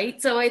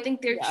 right? So I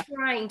think they're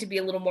trying to be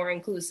a little more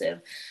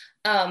inclusive,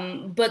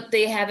 but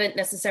they haven't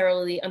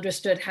necessarily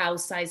understood how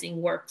sizing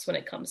works when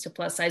it comes to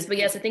plus size. But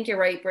yes, I think you're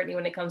right, Brittany,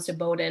 when it comes to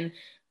Boden.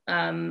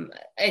 I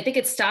think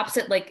it stops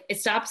at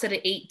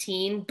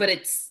 18, but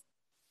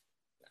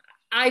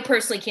I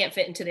personally can't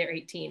fit into their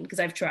 18 because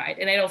I've tried,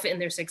 and I don't fit in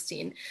their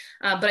 16.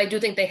 But I do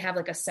think they have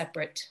like a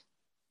separate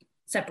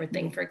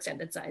thing for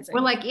extended sizing.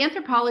 Well, like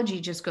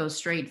Anthropologie just goes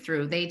straight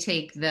through. They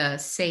take the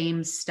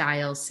same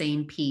style,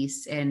 same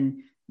piece,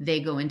 and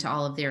they go into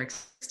all of their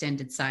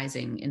extended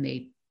sizing, and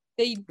they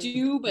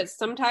do, but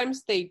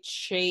sometimes they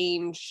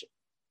change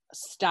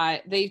style.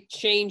 They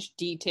change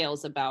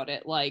details about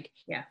it. Like,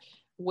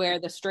 where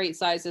the straight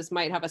sizes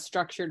might have a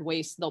structured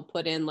waist, they'll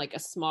put in like a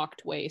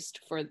smocked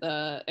waist for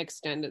the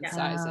extended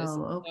sizes.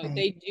 Okay. So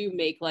they do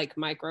make like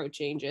micro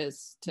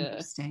changes to.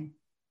 Interesting.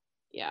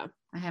 Yeah.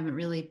 I haven't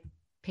really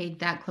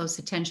paid that close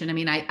attention. I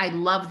mean, I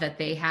love that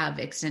they have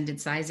extended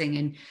sizing,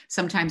 and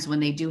sometimes when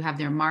they do have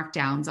their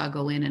markdowns, I'll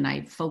go in and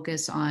I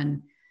focus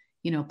on,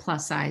 you know,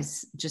 plus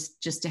size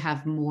just to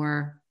have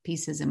more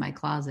pieces in my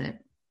closet.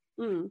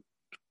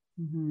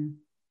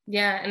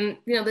 Yeah. And,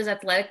 you know, there's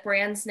athletic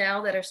brands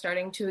now that are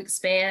starting to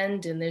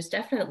expand, and there's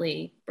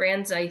definitely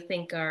brands I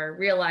think are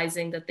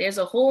realizing that there's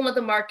a whole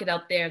other market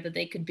out there that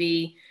they could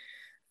be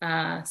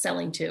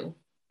selling to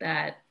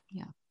that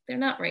they're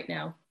not right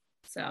now.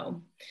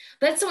 So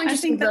that's so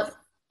interesting. Go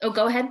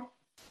ahead.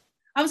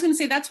 I was going to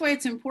say, that's why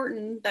it's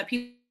important that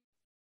people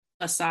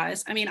plus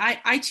size. I mean,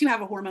 I too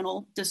have a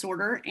hormonal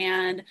disorder,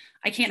 and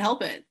I can't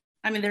help it.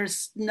 I mean,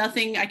 there's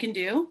nothing I can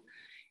do.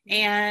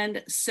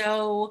 And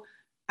so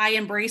I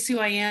embrace who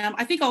I am.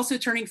 I think also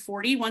turning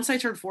 40, once I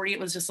turned 40, it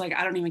was just like,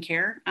 I don't even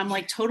care. I'm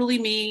like totally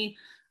me.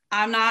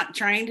 I'm not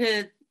trying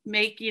to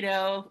make, you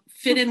know,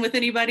 fit in with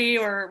anybody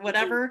or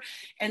whatever.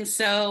 And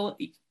so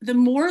the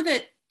more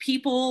that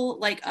people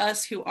like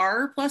us who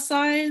are plus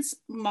size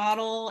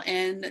model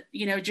and,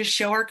 you know, just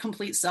show our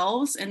complete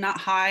selves and not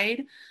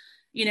hide,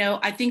 you know,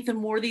 I think the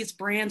more these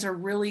brands are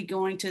really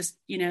going to,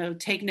 you know,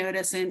 take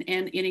notice and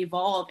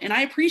evolve. And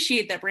I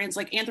appreciate that brands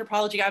like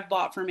Anthropologie, I've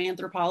bought from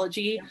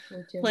Anthropologie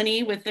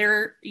plenty with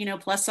their, you know,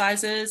 plus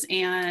sizes.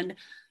 And,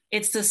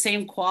 it's the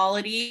same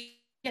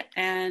quality,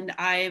 and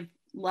I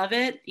love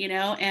it,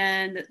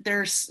 and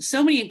there's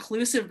so many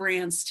inclusive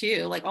brands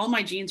too. Like all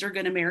my jeans are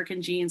Good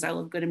American jeans. I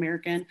love Good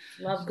American.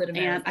 Love Good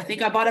American. And I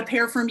think I bought a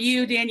pair from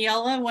you,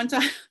 Daniela, one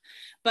time.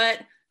 But,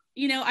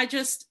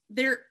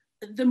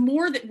 the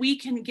more that we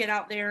can get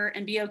out there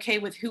and be okay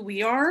with who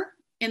we are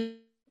and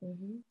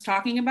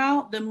talking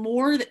about, the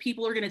more that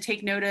people are going to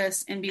take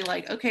notice and be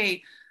like,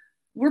 okay,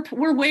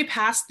 we're way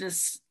past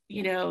this,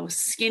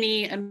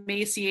 skinny,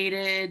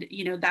 emaciated,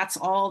 that's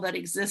all that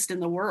exists in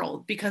the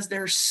world, because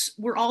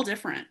we're all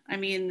different. I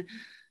mean,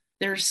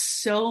 there's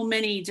so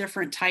many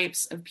different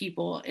types of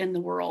people in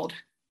the world,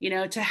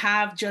 to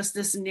have just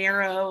this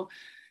narrow,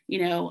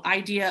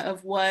 idea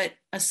of what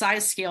a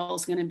size scale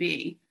is going to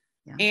be.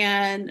 Yeah.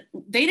 And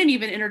they didn't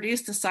even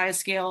introduce the size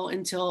scale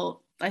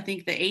until I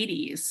think the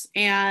 80s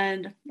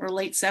or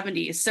late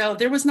 70s. So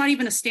there was not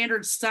even a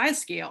standard size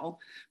scale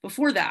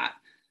before that.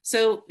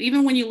 So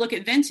even when you look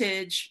at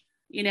vintage,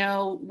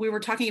 we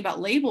were talking about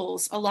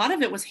labels, a lot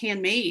of it was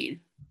handmade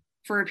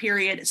for a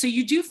period. So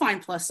you do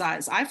find plus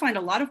size. I find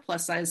a lot of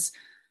plus size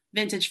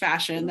vintage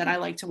fashion that I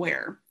like to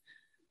wear.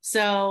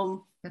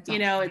 So,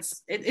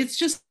 it's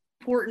just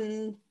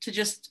important to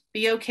just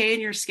be okay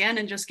in your skin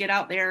and just get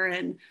out there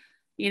and,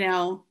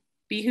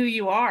 be who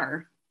you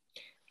are.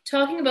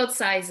 Talking about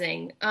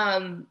sizing,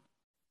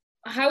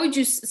 how would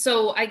you,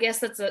 so I guess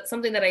that's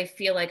something that I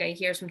feel like I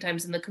hear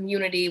sometimes in the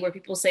community, where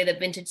people say that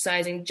vintage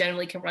sizing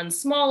generally can run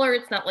smaller.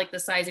 It's not like the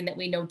sizing that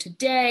we know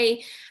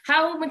today.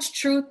 How much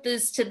truth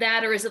is to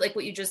that? Or is it like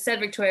what you just said,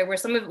 Victoria, where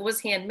some of it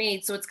was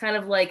handmade? So it's kind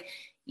of like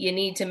you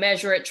need to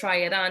measure it, try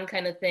it on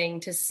kind of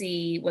thing to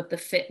see what the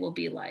fit will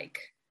be like.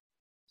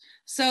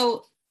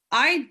 So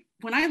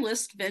when I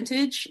list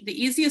vintage,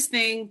 the easiest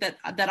thing that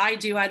I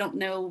do, I don't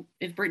know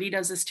if Brittany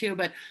does this too,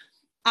 but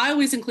I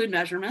always include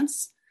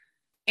measurements.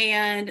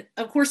 And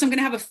of course, I'm going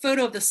to have a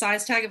photo of the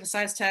size tag if a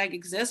size tag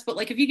exists. But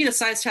like if you get a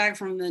size tag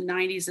from the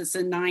 90s, it's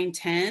a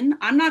 9-10.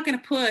 I'm not going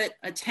to put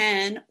a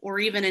 10 or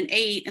even an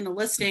 8 in the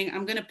listing.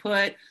 I'm going to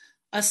put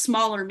a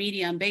smaller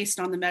medium based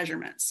on the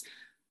measurements.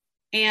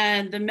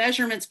 And the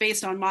measurements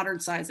based on modern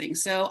sizing.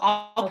 So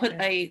I'll put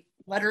a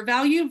letter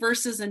value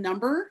versus a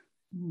number.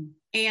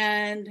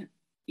 And,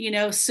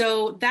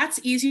 so that's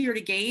easier to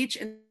gauge.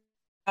 And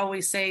I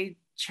always say,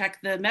 check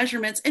the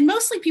measurements. And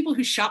mostly people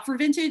who shop for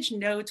vintage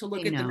know to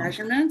look at the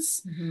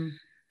measurements,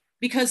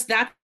 because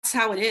that's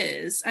how it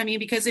is. I mean,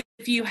 because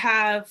if you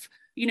have,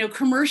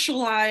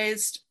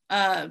 commercialized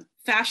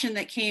fashion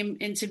that came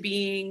into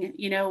being,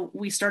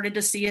 we started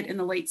to see it in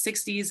the late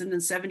 60s and then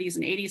 70s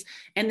and 80s.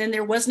 And then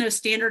there was no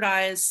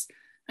standardized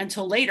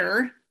until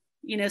later,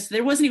 so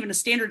there wasn't even a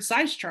standard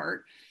size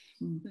chart.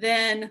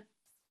 Then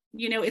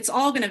it's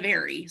all going to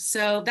vary.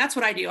 So that's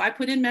what I do. I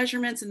put in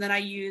measurements and then I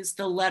use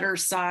the letter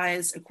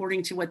size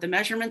according to what the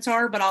measurements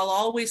are, but I'll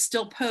always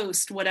still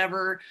post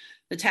whatever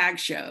the tag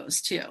shows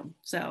too.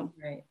 So,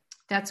 right.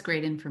 That's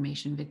great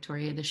information,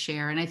 Victoria, to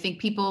share. And I think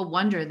people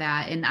wonder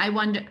that. And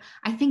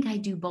I think I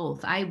do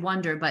both. I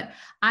wonder, but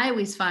I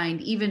always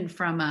find, even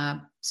from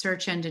a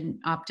search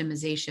engine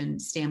optimization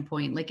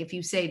standpoint, like if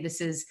you say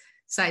this is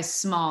size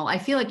small, I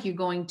feel like you're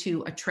going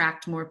to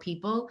attract more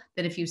people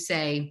than if you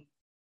say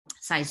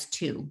size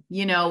 2,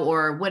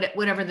 or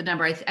whatever the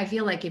number. I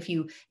feel like if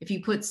you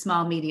put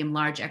small, medium,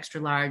 large,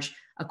 extra large,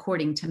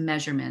 according to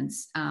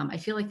measurements, I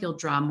feel like you'll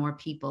draw more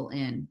people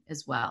in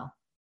as well.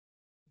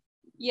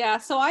 Yeah.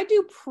 So I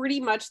do pretty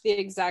much the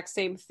exact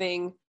same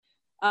thing.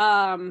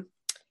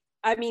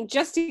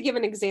 Just to give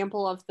an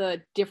example of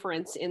the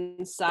difference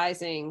in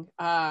sizing,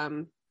 I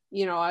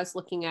was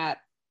looking at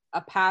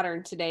a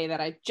pattern today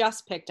that I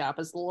just picked up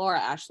as Laura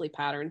Ashley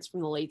patterns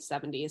from the late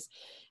 70s.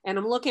 And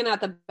I'm looking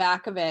at the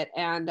back of it,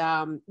 and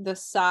the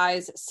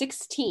size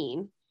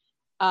 16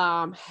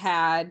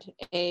 had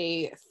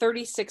a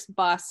 36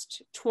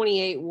 bust,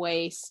 28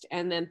 waist,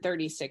 and then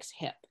 36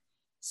 hip.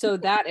 So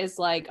that is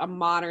like a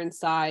modern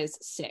size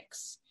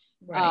 6.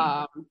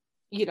 Right.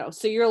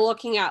 So you're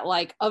looking at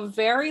like a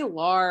very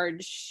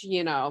large,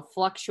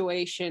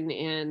 fluctuation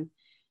in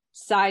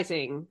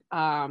sizing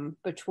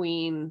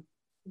between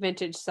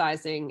vintage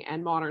sizing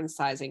and modern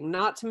sizing,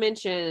 not to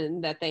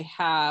mention that they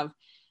have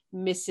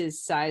Mrs.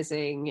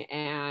 sizing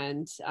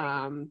and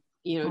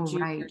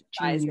junior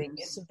sizing.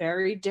 It's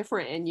very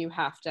different, and you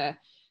have to,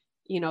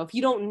 if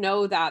you don't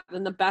know that,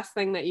 then the best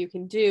thing that you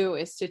can do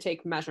is to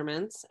take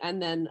measurements,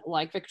 and then,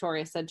 like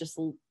Victoria said, just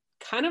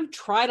kind of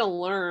try to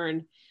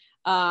learn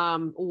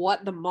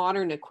what the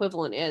modern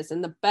equivalent is.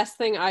 And the best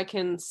thing I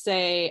can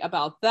say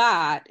about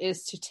that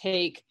is to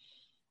take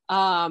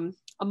a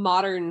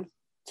modern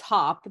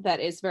top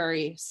that is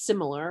very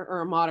similar,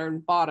 or a modern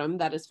bottom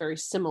that is very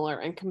similar,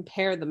 and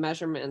compare the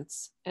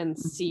measurements and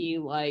see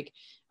like,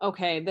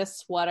 okay, this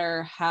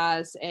sweater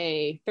has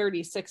a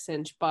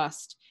 36-inch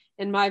bust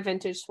and my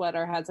vintage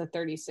sweater has a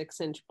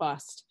 36-inch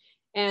bust,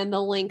 and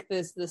the length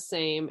is the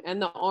same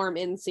and the arm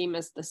inseam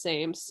is the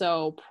same,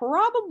 so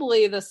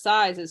probably the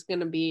size is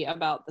going to be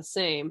about the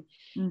same.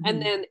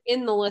 And then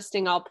in the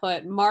listing I'll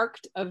put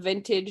marked a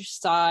vintage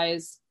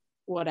size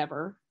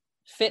whatever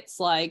fits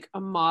like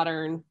a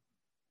modern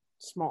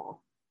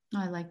small.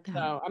 I like that.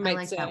 So I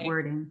like that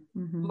wording.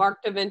 Mm-hmm.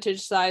 Marked a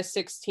vintage size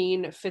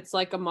 16, fits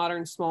like a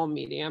modern small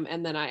medium,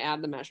 and then I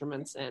add the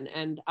measurements in.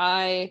 And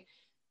I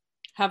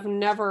have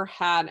never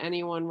had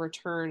anyone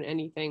return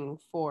anything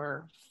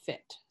for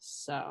fit.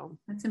 So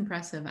that's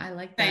impressive. I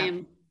like that.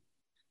 Same.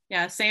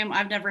 Yeah, same.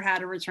 I've never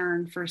had a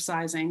return for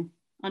sizing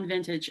on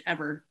vintage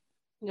ever.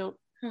 Nope.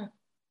 Huh.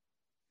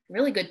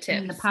 Really good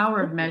tips. And the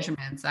power of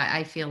measurements.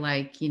 I feel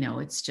like,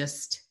 it's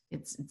just,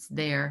 it's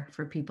there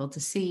for people to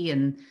see,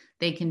 and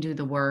they can do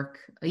the work,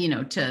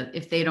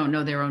 if they don't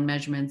know their own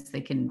measurements, they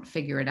can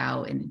figure it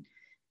out. And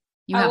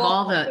you have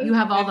all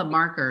the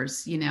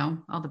markers,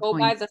 all the go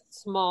points. by the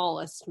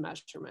smallest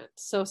measurement.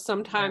 So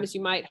sometimes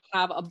you might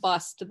have a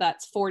bust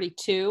that's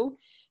 42,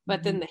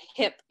 but then the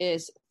hip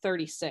is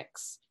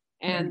 36,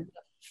 and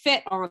the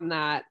fit on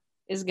that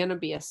is going to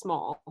be a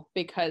small,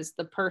 because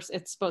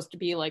it's supposed to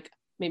be like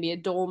maybe a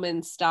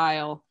dolman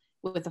style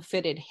with a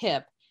fitted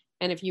hip.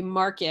 And if you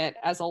mark it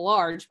as a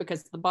large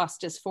because the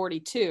bust is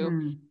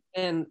 42,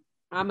 then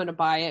I'm going to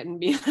buy it and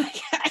be like,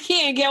 I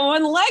can't get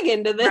one leg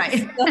into this.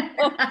 Right. So,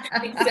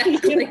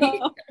 exactly.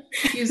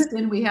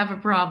 Houston, we have a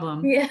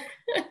problem. Yeah.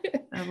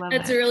 I love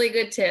That's that. a really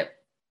good tip.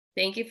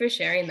 Thank you for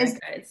sharing that,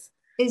 guys.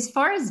 As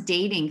far as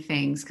dating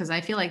things, because I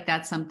feel like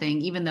that's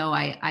something, even though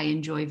I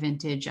enjoy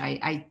vintage,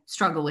 I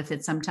struggle with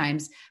it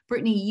sometimes.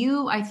 Brittany,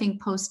 you, I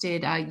think,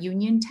 posted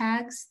union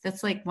tags.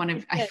 That's like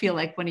I feel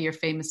like one of your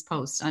famous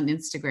posts on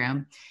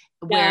Instagram,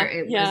 where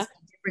it was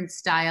a different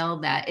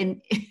style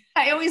and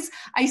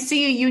I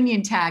see a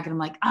union tag and I'm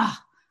like,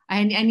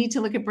 I need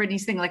to look at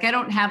Brittany's thing. Like, I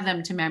don't have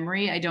them to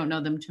memory. I don't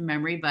know them to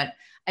memory, but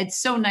it's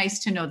so nice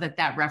to know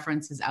that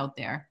reference is out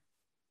there.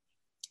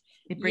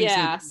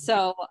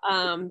 So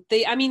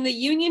the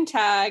union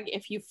tag,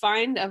 if you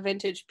find a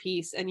vintage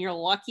piece and you're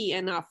lucky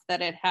enough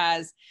that it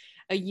has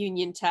a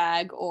union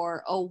tag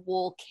or a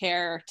wool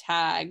care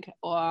tag,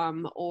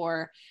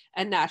 or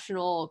a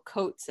national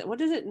coats,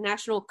 what is it?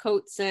 National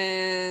Coats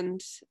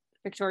and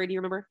Victoria, do you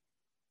remember?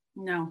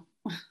 No.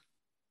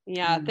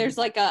 Yeah, there's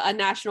like a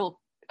national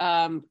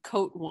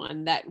coat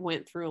one that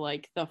went through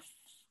like the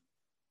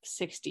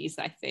 60s,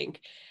 I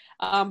think.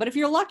 But if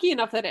you're lucky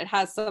enough that it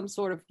has some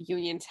sort of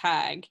union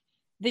tag,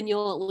 then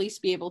you'll at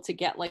least be able to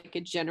get like a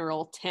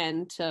general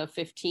 10 to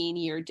 15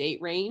 year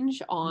date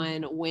range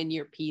on when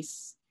your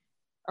piece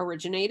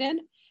originated.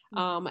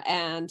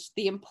 And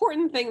the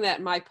important thing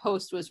that my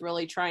post was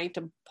really trying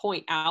to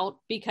point out,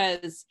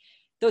 because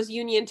those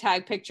union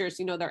tag pictures,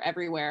 they're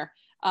everywhere.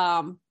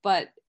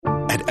 But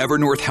at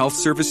Evernorth Health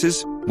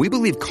Services, we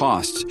believe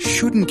costs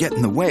shouldn't get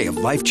in the way of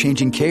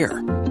life-changing care,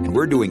 and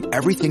we're doing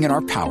everything in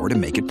our power to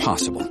make it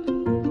possible.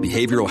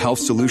 Behavioral health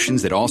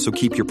solutions that also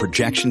keep your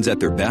projections at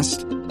their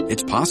best?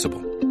 It's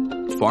possible.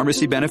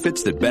 Pharmacy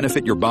benefits that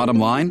benefit your bottom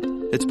line?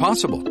 It's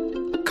possible.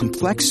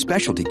 Complex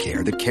specialty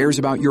care that cares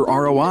about your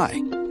ROI?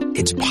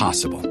 It's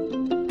possible.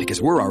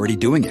 Because we're already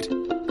doing it.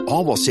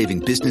 All while saving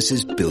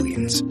businesses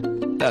billions.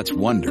 That's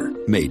Wonder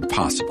made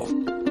possible.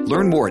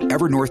 Learn more at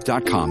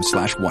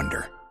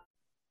evernorth.com/wonder.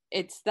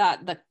 It's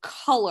that the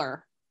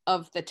color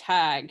of the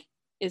tag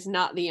is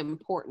not the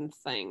important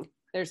thing.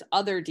 There's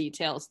other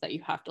details that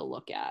you have to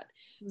look at.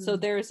 So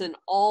there's an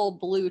all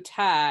blue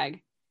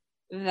tag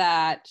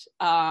that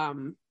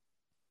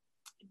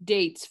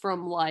dates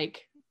from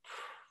like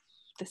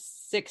the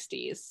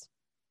 60s,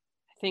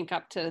 I think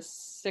up to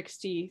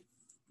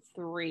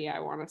 63, I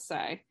want to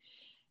say.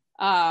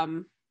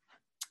 And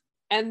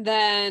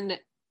then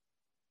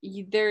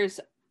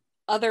there's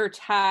other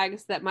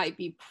tags that might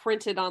be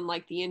printed on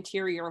like the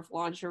interior of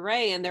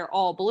lingerie, and they're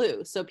all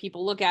blue. So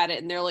people look at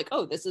it and they're like,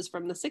 oh, this is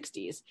from the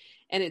 60s.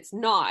 And it's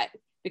not,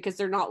 because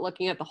they're not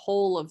looking at the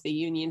whole of the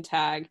union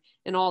tag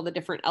and all the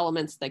different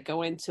elements that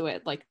go into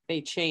it. Like they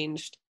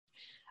changed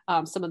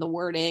some of the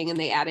wording and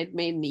they added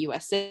made in the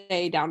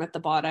USA down at the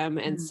bottom.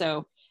 And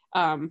so,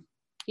 I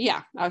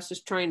was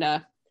just trying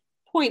to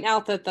point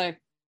out that the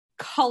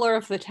color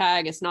of the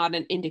tag is not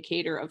an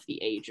indicator of the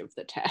age of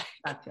the tag.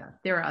 Gotcha.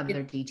 There are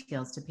other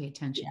details to pay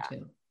attention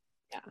to.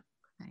 Yeah.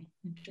 Okay.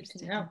 Good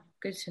to know.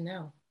 Good to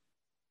know.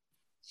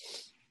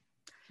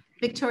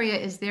 Victoria,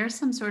 is there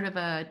some sort of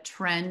a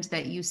trend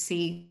that you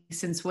see,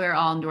 since we're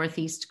all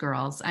Northeast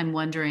girls? I'm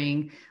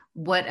wondering,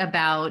 what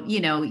about,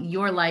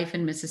 your life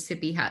in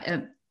Mississippi?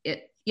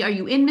 Are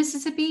you in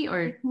Mississippi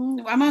or?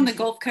 I'm on the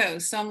Gulf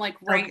Coast. So I'm like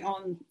right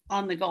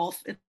on the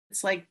Gulf.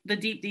 It's like the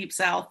deep, deep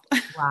South.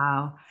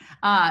 Wow.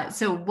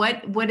 So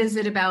what is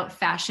it about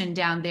fashion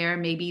down there?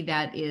 Maybe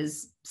that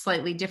is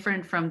slightly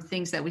different from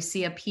things that we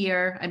see up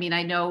here. I mean,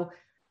 I don't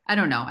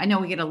know. I know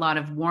we get a lot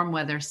of warm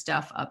weather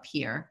stuff up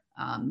here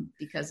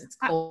because it's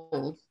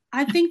cold.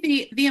 I think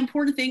the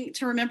important thing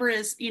to remember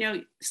is,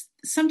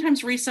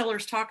 sometimes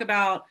resellers talk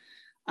about,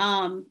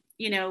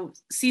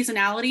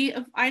 seasonality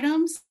of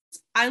items.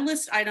 I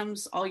list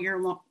items all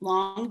year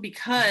long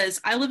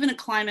because I live in a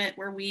climate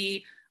where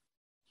we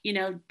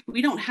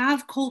don't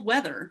have cold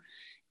weather.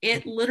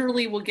 It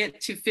literally will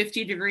get to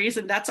 50 degrees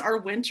and that's our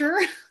winter.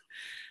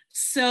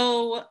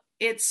 So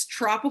it's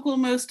tropical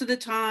most of the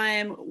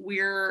time.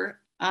 When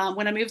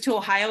I moved to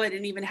Ohio, I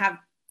didn't even have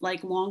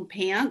like long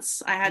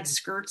pants. I had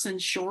skirts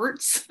and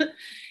shorts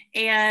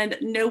and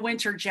no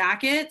winter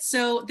jacket.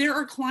 So there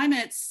are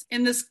climates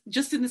in this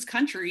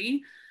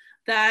country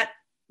that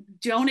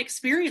don't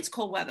experience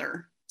cold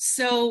weather.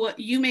 So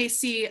you may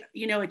see,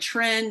 a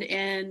trend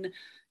in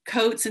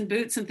coats and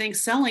boots and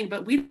things selling,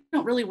 but we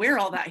don't really wear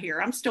all that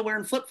here. I'm still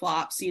wearing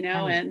flip-flops,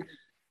 and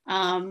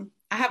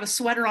I have a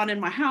sweater on in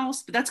my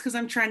house, but that's because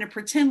I'm trying to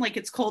pretend like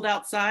it's cold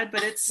outside,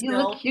 but it's You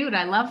look cute.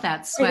 I love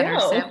that sweater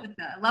set.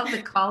 I love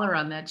the collar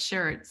on that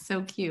shirt.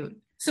 So cute.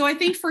 So I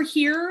think for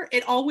here,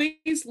 it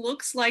always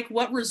looks like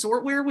what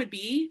resort wear would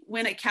be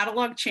when a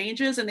catalog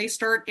changes and they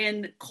start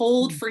in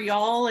cold for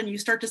y'all and you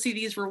start to see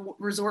these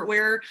resort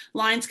wear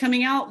lines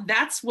coming out.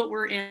 That's what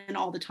we're in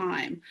all the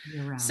time.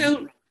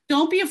 So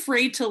don't be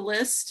afraid to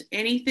list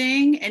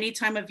anything any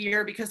time of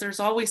year, because there's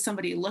always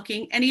somebody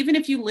looking. And even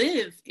if you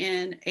live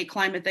in a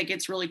climate that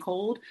gets really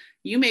cold,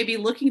 you may be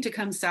looking to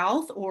come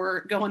south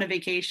or go on a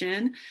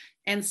vacation.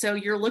 And so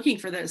you're looking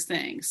for those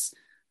things.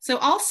 So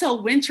I'll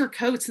sell winter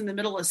coats in the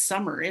middle of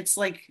summer. It's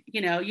like,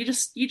 you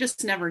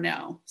just never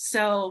know.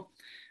 So,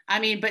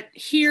 but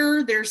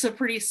here there's a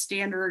pretty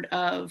standard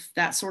of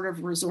that sort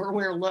of resort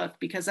wear look,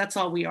 because that's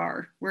all we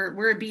are.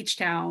 We're a beach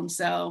town.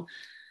 So,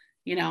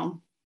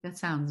 that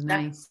sounds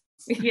nice.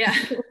 Yeah.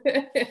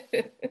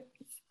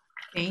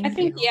 I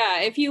think,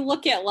 if you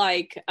look at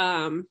like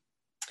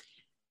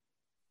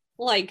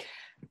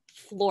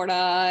Florida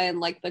and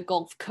like the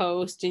Gulf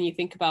Coast, and you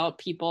think about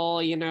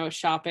people,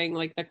 shopping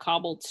like the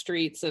cobbled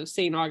streets of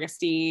St.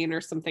 Augustine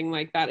or something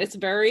like that, it's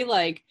very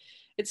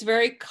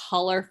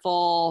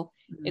colorful.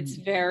 It's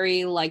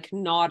very like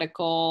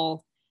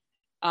nautical.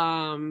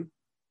 And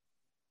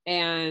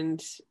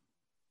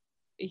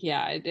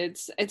yeah,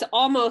 it's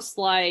almost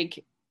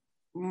like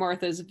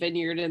Martha's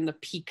Vineyard in the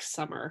peak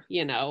summer,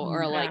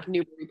 or like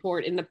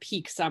Newburyport in the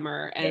peak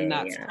summer. And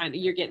that's kind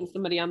of, you're getting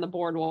somebody on the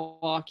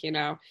boardwalk,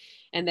 and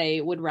they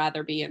would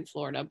rather be in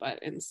Florida,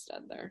 but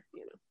instead they're,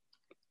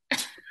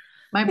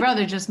 My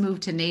brother just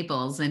moved to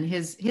Naples, and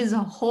his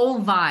whole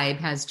vibe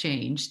has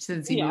changed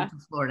since he moved to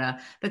Florida.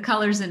 The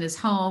colors in his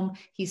home,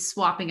 he's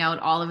swapping out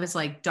all of his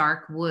like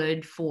dark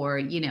wood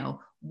for,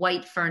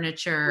 white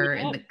furniture,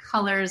 and the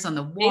colors on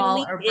the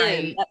wall are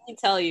bright. Let me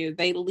tell you,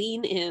 they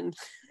lean in.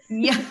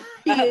 Yeah,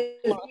 he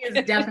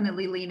is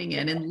definitely leaning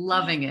in and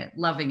loving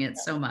it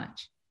so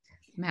much.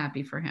 I'm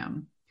happy for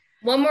him.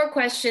 One more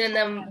question, and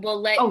then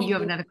we'll let you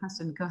have another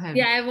question. Go ahead.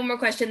 Yeah, I have one more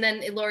question.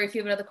 Then Lori, if you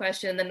have another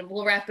question, then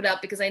we'll wrap it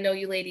up, because I know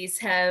you ladies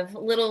have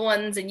little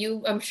ones and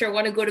you, I'm sure,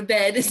 want to go to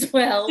bed as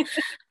well.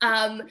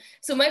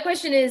 So my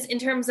question is, in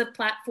terms of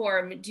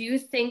platform, do you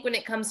think when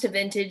it comes to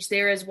vintage,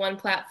 there is one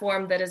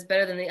platform that is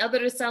better than the other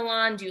to sell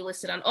on? Do you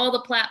list it on all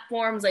the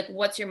platforms? Like,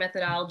 what's your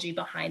methodology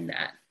behind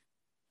that?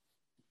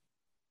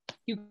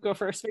 You go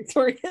first,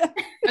 Victoria.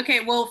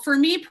 Okay, well, for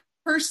me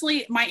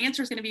personally, my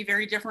answer is going to be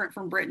very different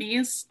from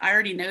Brittany's. I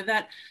already know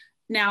that.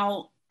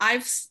 Now,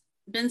 I've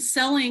been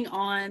selling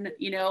on,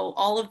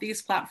 all of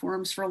these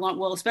platforms for a long,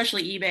 well,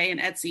 especially eBay and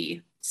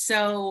Etsy.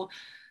 So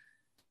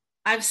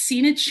I've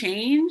seen a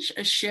change,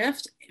 a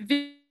shift.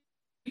 You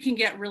can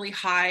get really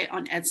high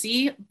on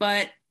Etsy,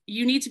 but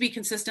you need to be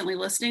consistently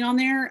listing on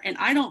there. And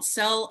I don't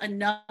sell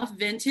enough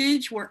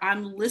vintage where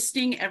I'm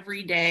listing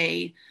every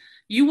day.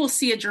 You will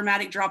see a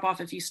dramatic drop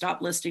off if you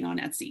stop listing on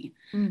Etsy.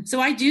 So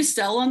I do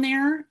sell on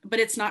there, but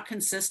it's not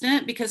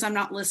consistent because I'm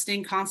not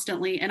listing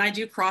constantly. And I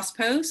do cross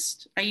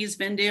post. I use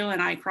Vendoo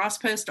and I cross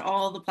post to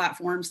all the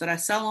platforms that I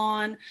sell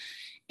on.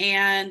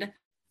 And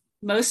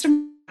most of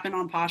them happen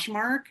on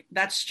Poshmark.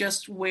 That's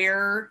just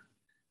where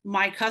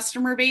my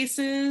customer base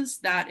is.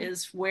 That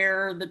is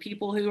where the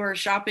people who are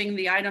shopping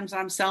the items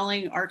I'm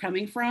selling are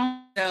coming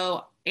from.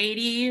 So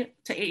 80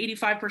 to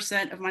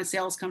 85% of my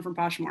sales come from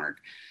Poshmark.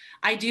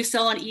 I do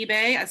sell on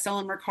eBay, I sell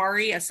on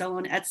Mercari, I sell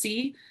on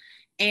Etsy,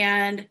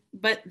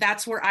 but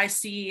that's where I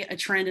see a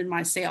trend in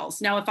my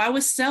sales. Now, if I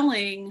was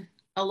selling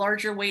a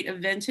larger weight of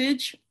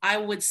vintage, I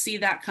would see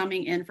that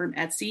coming in from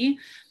Etsy.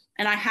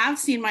 And I have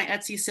seen my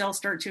Etsy sales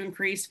start to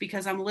increase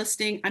because I'm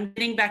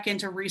getting back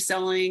into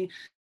reselling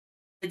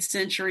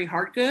mid-century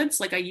hard goods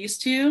like I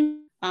used to,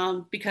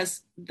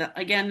 because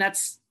again,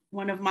 that's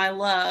one of my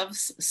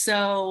loves.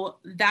 So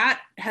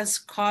that has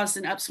caused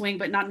an upswing,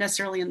 but not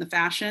necessarily in the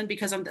fashion,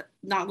 because I'm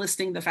not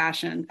listing the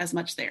fashion as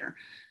much there.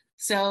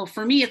 So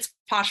for me, it's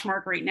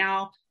Poshmark right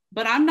now,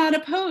 but I'm not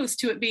opposed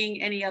to it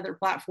being any other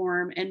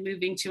platform and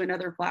moving to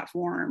another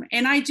platform.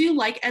 And I do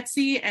like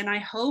Etsy, and I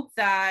hope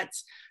that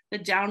the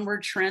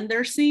downward trend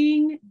they're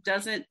seeing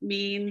doesn't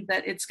mean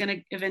that it's going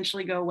to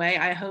eventually go away.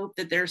 I hope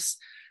that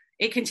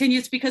it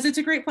continues, because it's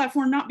a great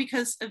platform, not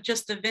because of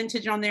just the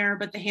vintage on there,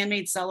 but the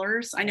handmade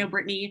sellers. I know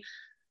Brittany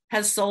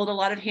has sold a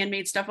lot of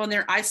handmade stuff on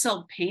there. I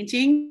sell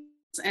paintings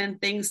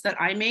and things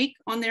that I make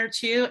on there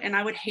too. And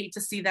I would hate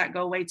to see that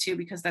go away too,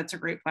 because that's a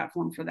great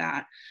platform for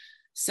that.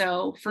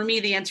 So for me,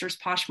 the answer is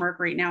Poshmark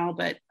right now,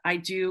 but I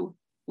do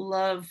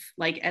love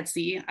like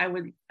Etsy. I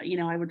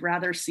would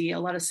rather see a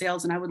lot of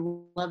sales, and I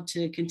would love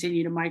to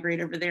continue to migrate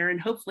over there, and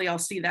hopefully I'll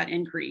see that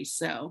increase.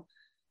 So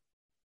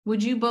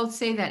would you both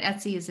say that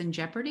Etsy is in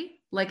jeopardy?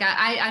 Like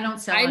I don't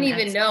sell. I didn't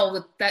even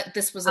know that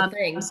this was a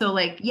thing. So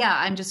like, yeah,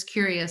 I'm just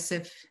curious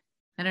if,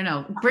 I don't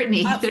know,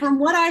 Brittany, from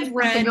what I've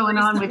read going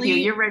on with you,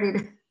 you're ready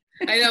to.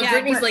 I know, yeah,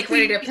 Brittany's like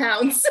ready to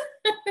pounce.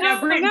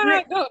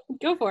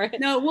 Go for it.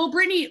 No, well,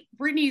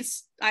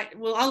 Brittany's,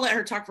 I'll let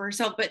her talk for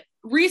herself, but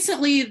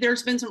recently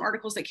there's been some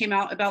articles that came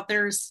out about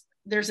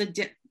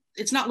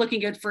it's not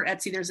looking good for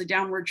Etsy. There's a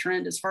downward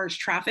trend as far as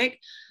traffic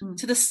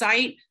to the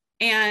site.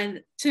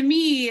 And to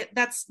me,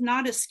 that's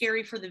not as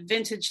scary for the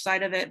vintage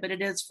side of it, but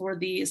it is for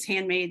these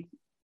handmade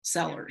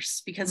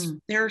sellers, because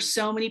there are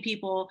so many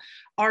people,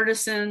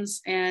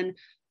 artisans and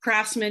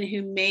craftsmen,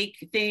 who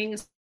make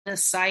things on the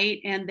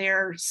site, and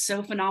they're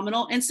so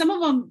phenomenal. And some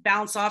of them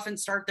bounce off and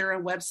start their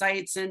own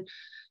websites and,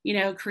 you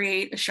know,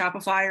 create a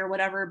Shopify or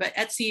whatever. But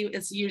Etsy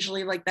is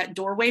usually like that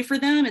doorway for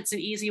them. It's an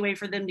easy way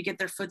for them to get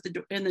their foot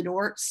in the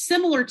door,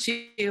 similar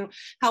to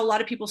how a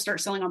lot of people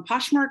start selling on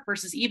Poshmark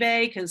versus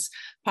eBay, because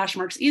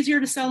Poshmark's easier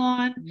to sell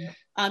on.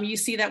 Yeah. You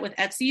see that with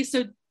Etsy.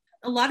 So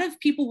a lot of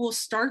people will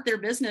start their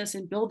business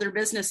and build their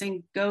business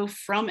and go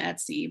from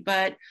Etsy.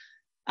 But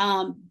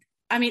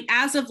I mean,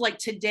 as of like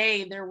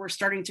today, there were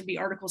starting to be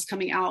articles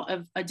coming out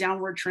of a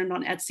downward trend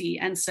on Etsy.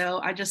 And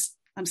so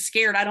I'm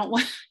scared. I don't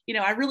want,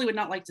 I really would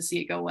not like to see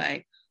it go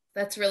away.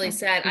 That's really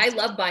sad. I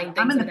love buying things.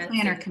 I'm in the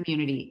planner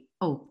community.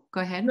 Oh, go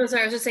ahead. No,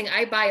 sorry. I was just saying,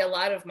 I buy a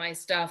lot of my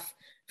stuff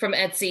from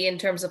Etsy in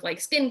terms of like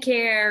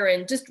skincare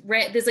and just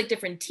there's like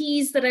different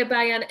teas that I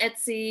buy on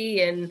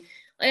Etsy. And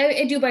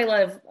I do buy a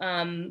lot of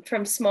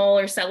from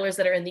smaller sellers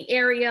that are in the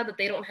area that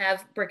they don't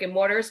have brick and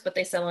mortars, but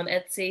they sell on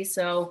Etsy.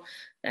 So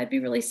that'd be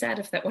really sad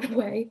if that went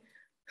away.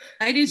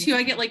 I do too.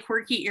 I get like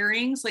quirky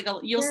earrings. Like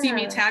you'll see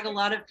me tag a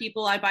lot of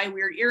people. I buy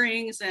weird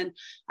earrings, and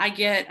I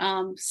get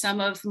some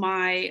of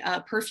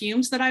my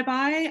perfumes that I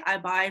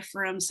buy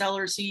from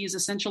sellers who use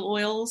essential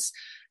oils,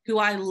 who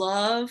I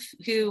love,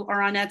 who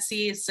are on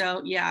Etsy.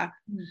 So yeah,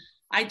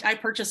 I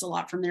purchase a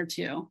lot from there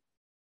too.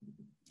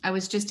 I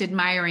was just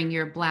admiring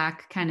your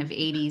black kind of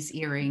 80s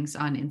earrings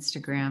on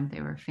Instagram. They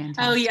were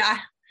fantastic. Oh yeah.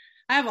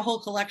 I have a whole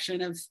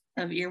collection of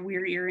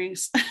weird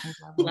earrings. I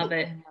love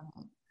it.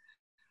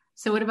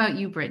 So what about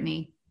you,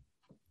 Brittany?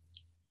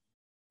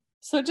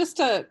 So just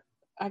to,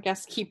 I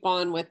guess, keep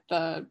on with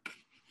the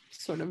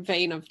sort of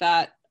vein of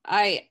that,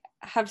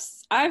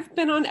 I've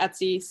been on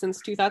Etsy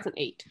since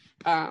 2008.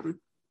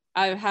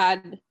 I've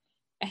had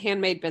a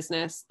handmade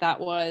business that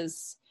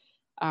was,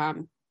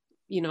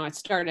 it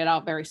started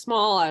out very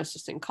small. I was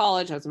just in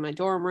college. I was in my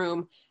dorm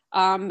room,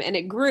 and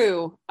it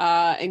grew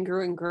and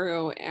grew and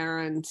grew.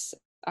 And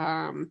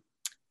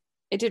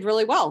it did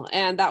really well.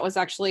 And that was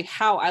actually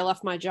how I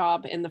left my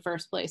job in the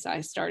first place.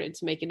 I started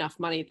to make enough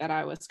money that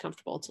I was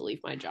comfortable to leave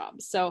my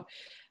job. So,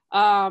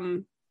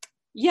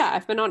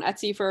 I've been on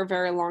Etsy for a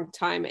very long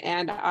time,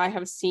 and I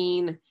have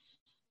seen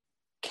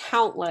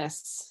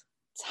countless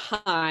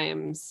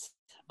times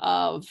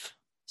of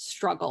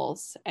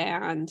struggles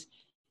and,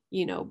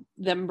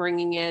 them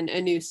bringing in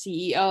a new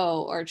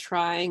CEO or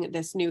trying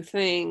this new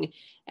thing,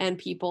 and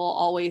people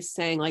always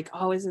saying like,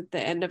 oh, is it the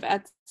end of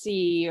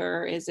Etsy,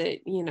 or is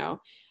it,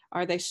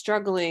 are they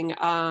struggling?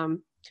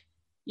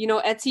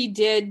 Etsy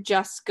did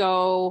just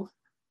go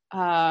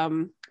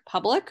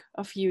public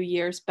a few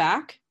years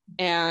back,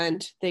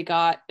 and they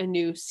got a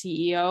new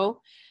CEO,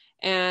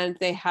 and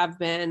they have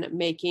been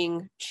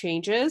making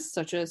changes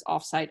such as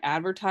offsite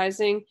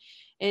advertising.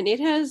 And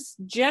it has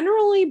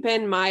generally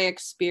been my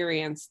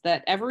experience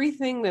that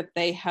everything that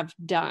they have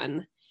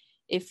done,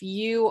 if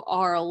you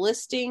are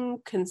listing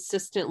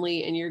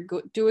consistently and you're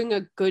doing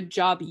a good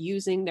job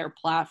using their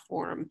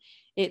platform,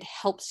 it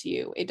helps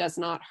you. It does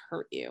not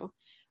hurt you.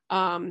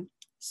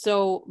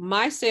 So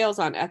my sales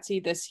on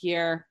Etsy this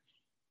year,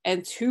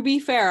 and to be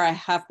fair, I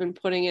have been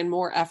putting in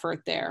more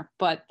effort there,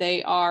 but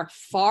they are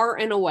far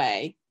and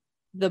away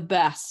the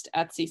best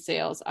Etsy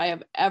sales I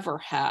have ever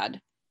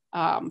had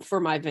for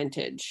my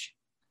vintage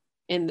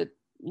in the,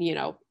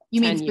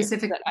 you mean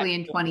specifically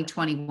in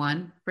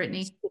 2021,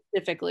 Brittany?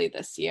 Specifically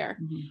this year.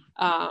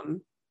 Mm-hmm.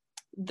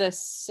 The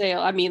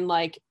sale, I mean,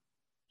 like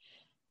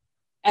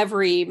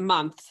every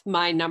month,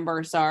 my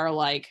numbers are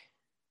like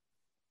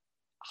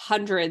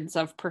hundreds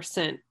of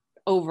 %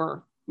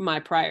 over my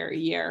prior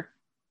year.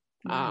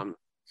 Mm-hmm.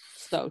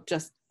 So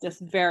just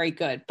very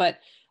good. But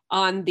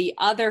on the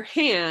other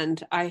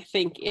hand, I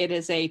think it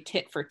is a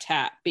tit for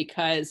tat,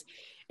 because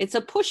it's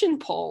a push and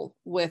pull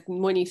with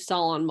when you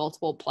sell on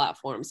multiple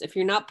platforms. If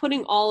you're not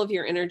putting all of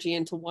your energy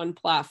into one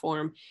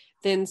platform,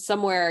 then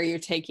somewhere you're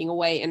taking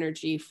away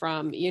energy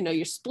from,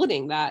 you're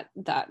splitting that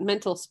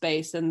mental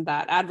space and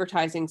that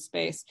advertising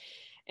space.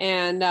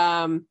 And,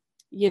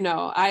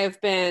 I have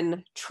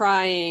been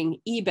trying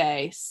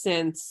eBay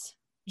since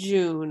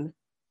June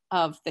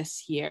of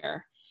this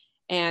year,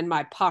 and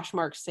my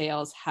Poshmark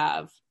sales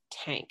have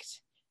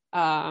tanked.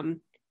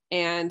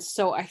 And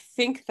so I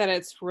think that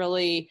it's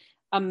really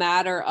a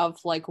matter of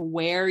like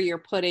where you're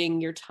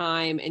putting your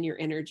time and your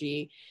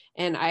energy.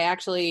 And I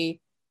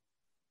actually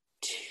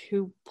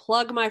to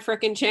plug my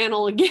frickin'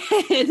 channel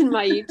again,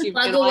 my YouTube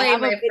plug channel. away,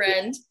 my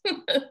friend.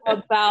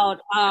 About,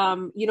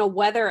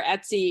 whether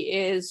Etsy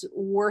is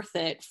worth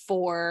it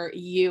for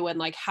you, and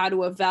like how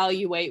to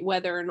evaluate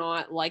whether or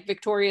not, like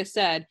Victoria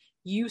said,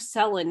 you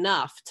sell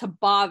enough to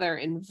bother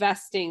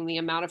investing the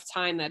amount of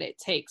time that it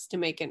takes to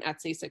make an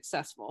Etsy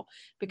successful.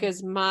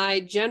 Because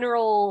my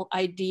general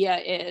idea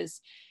is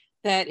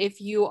that if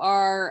you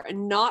are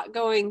not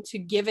going to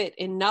give it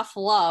enough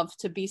love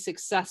to be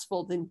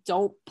successful, then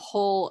don't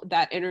pull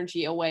that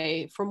energy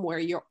away from where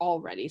you're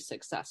already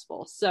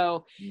successful.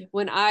 So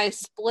when I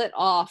split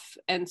off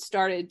and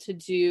started to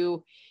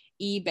do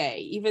eBay,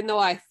 even though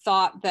I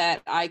thought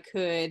that I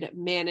could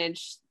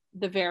manage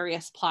the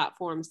various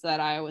platforms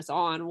that I was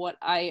on, what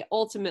I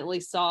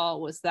ultimately saw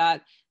was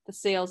that the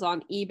sales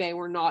on eBay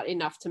were not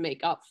enough to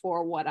make up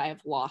for what I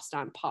have lost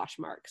on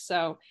Poshmark.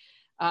 So,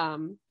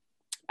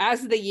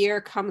 as the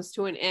year comes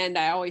to an end,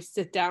 I always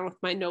sit down with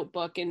my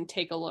notebook and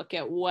take a look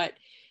at what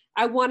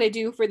I want to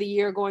do for the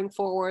year going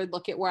forward,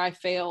 look at where I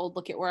failed,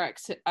 look at where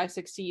I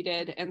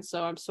succeeded. And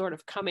so I'm sort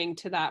of coming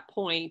to that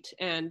point.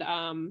 And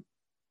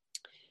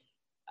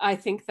I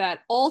think that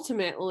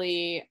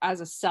ultimately,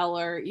 as a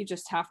seller, you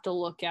just have to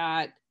look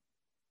at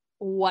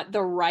what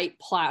the right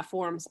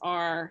platforms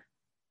are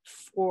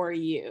for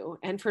you.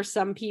 And for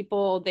some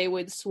people, they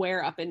would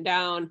swear up and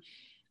down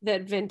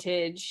that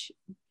Vintage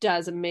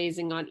does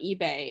amazing on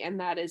eBay, and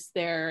that is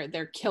their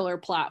killer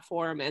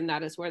platform, and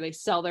that is where they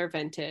sell their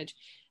vintage.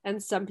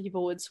 And some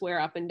people would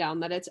swear up and down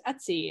that it's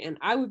Etsy, and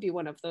I would be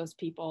one of those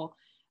people.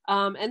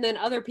 And then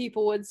other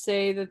people would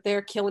say that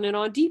they're killing it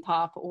on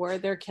Depop, or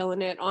they're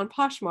killing it on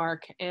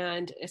Poshmark.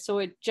 And so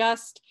it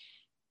just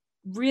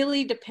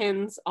really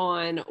depends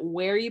on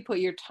where you put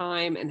your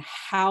time and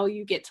how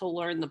you get to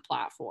learn the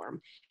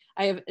platform.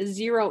 I have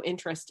zero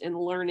interest in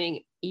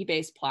learning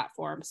eBay's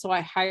platform, so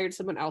I hired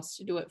someone else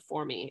to do it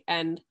for me,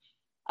 and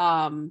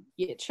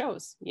it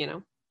shows,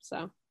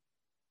 so.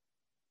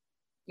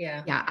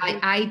 Yeah,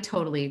 I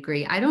totally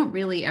agree. I don't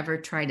really ever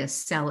try to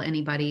sell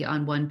anybody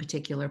on one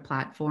particular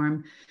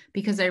platform,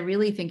 because I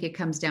really think it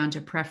comes down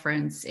to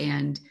preference,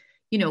 and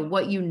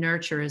what you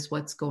nurture is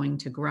what's going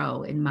to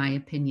grow, in my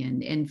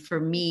opinion. And for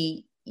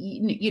me,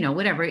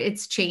 whatever,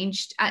 it's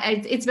changed.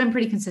 It's been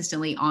pretty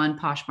consistently on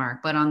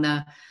Poshmark, but on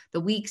the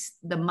weeks,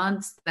 the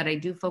months that I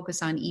do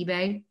focus on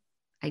eBay,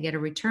 I get a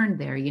return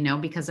there,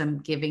 because I'm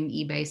giving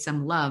eBay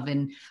some love.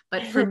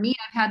 But for me,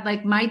 I've had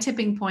like my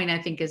tipping point,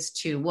 I think, is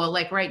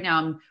like right now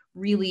I'm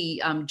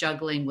really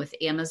juggling with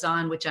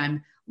Amazon, which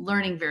I'm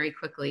learning very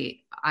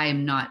quickly. I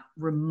am not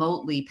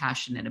remotely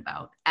passionate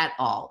about at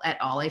all.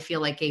 I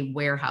feel like a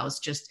warehouse,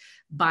 just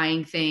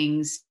buying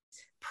things,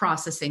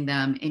 processing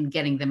them, and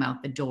getting them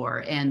out the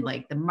door. And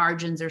like the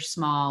margins are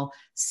small.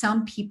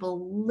 Some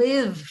people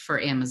live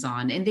for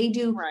Amazon, and they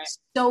do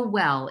so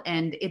well.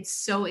 And it's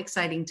so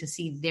exciting to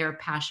see their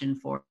passion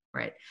for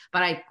it.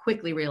 But I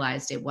quickly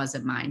realized it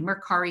wasn't mine.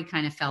 Mercari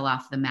kind of fell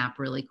off the map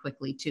really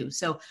quickly too.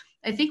 So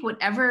I think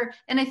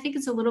and I think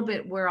it's a little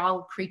bit, we're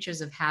all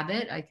creatures of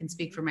habit. I can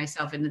speak for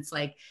myself. And it's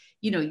like,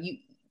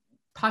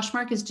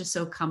 Poshmark is just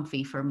so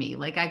comfy for me.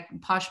 Like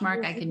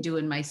Poshmark, I can do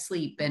in my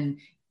sleep. And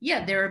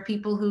yeah, there are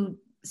people who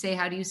say,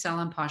 how do you sell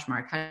on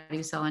Poshmark? How do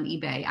you sell on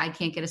eBay? I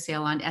can't get a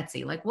sale on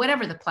Etsy. Like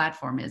whatever the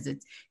platform is,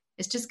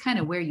 it's just kind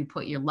of where you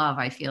put your love.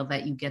 I feel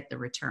that you get the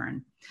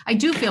return. I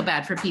do feel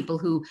bad for people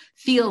who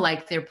feel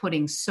like they're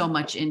putting so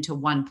much into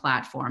one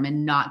platform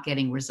and not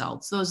getting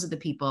results. Those are the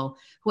people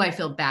who I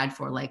feel bad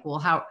for. Like, well,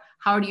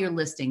 how do your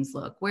listings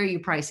look? Where are you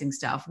pricing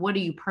stuff? What are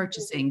you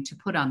purchasing to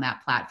put on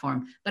that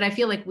platform? But I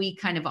feel like we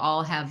kind of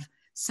all have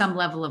some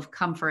level of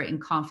comfort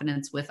and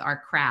confidence with our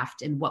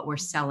craft and what we're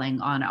selling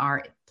on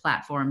our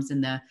platforms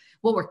and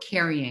what we're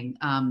carrying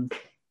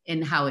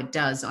and how it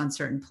does on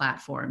certain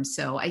platforms.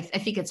 So I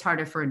think it's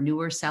harder for a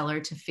newer seller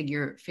to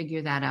figure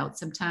that out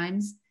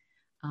sometimes.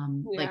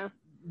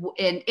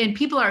 And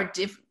people are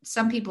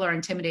some people are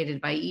intimidated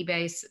by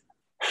eBay,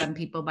 some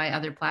people by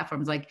other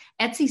platforms. Like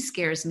Etsy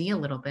scares me a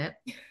little bit.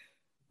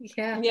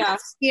 Yeah. It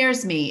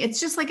scares me. It's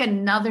just like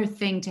another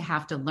thing to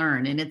have to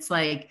learn. And it's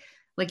like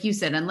you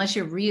said, unless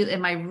you're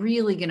am I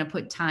really going to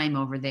put time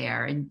over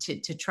there and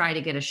to try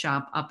to get a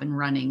shop up and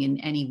running in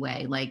any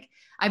way? Like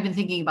I've been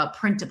thinking about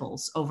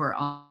printables over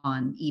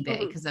on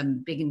eBay because I'm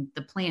big in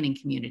the planning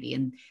community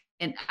and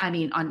I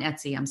mean, on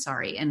Etsy, I'm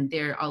sorry. And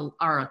there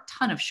are a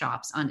ton of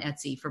shops on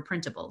Etsy for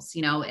printables,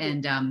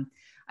 and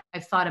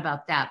I've thought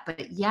about that,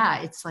 but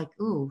yeah, it's like,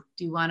 ooh,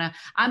 do you want to,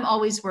 I'm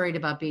always worried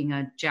about being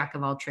a jack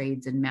of all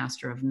trades and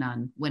master of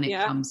none when it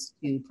comes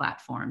to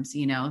platforms,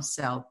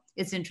 so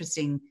it's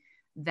interesting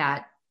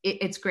that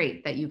it's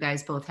great that you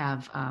guys both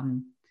have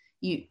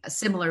a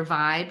similar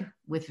vibe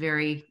with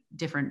very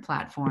different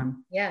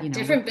platform. Yeah,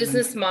 different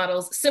business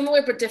models,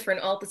 similar but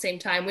different all at the same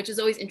time, which is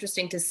always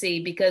interesting to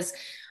see because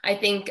I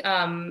think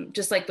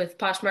just like with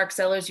Poshmark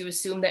sellers, you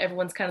assume that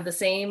everyone's kind of the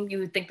same. You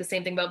would think the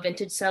same thing about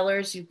vintage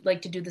sellers. You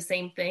like to do the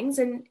same things,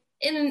 and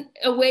in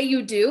a way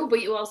you do,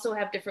 but you also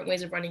have different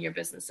ways of running your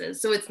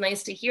businesses. So it's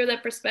nice to hear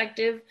that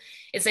perspective.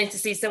 It's nice to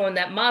see someone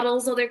that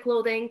models all their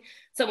clothing,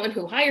 someone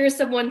who hires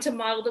someone to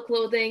model the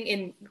clothing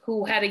and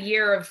who had a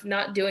year of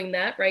not doing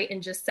that, right?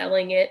 And just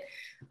selling it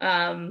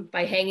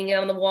by hanging it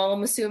on the wall,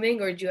 I'm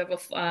assuming, or do you have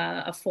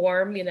a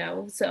form,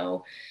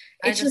 So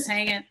I just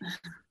hang it.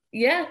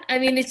 Yeah. I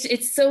mean,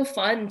 it's so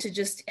fun to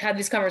just have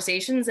these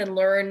conversations and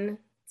learn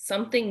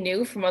something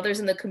new from others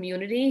in the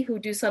community who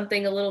do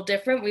something a little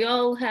different. We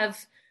all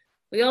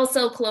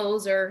sell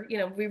clothes, or,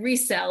 we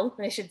resell,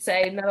 I should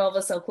say. Not all of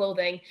us sell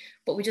clothing,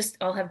 but we just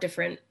all have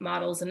different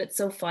models, and it's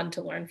so fun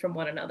to learn from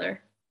one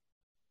another.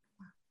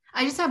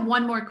 I just have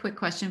one more quick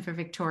question for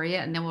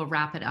Victoria, and then we'll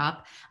wrap it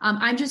up.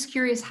 I'm just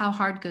curious how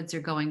hard goods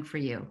are going for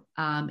you.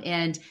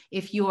 And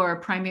if you're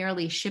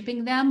primarily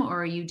shipping them,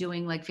 or are you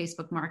doing like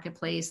Facebook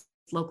Marketplace,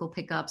 local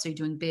pickups? Are you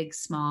doing big,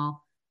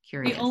 small?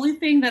 Curious. The only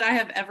thing that I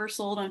have ever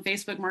sold on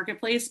Facebook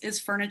Marketplace is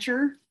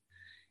furniture.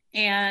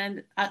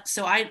 And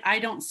so I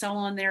don't sell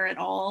on there at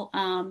all,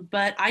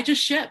 but I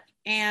just ship.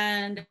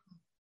 And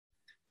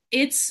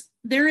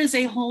there is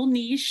a whole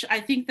niche.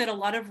 I think that a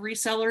lot of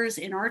resellers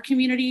in our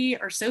community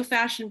are so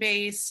fashion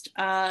based.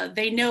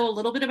 They know a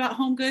little bit about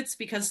home goods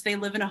because they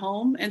live in a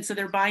home. And so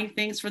they're buying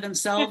things for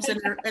themselves and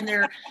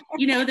they're,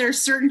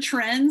 there's certain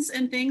trends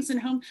and things in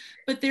home,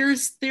 but there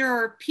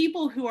are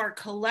people who are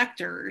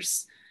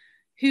collectors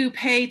who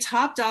pay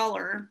top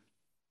dollar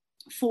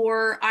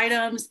for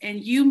items,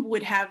 and you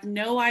would have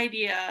no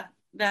idea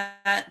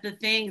that the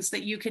things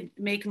that you could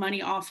make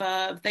money off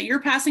of, that you're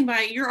passing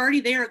by, you're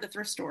already there at the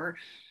thrift store.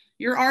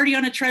 You're already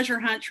on a treasure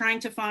hunt trying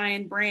to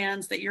find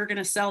brands that you're going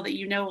to sell that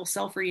will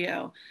sell for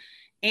you.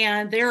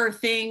 And there are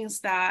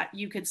things that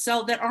you could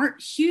sell that aren't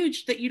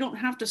huge, that you don't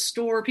have to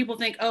store. People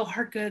think, oh,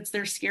 hard goods,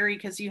 they're scary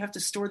because you have to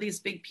store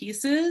these big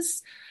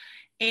pieces.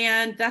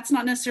 And that's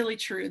not necessarily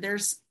true.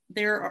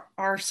 There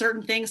are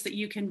certain things that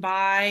you can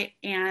buy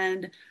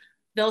and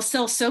they'll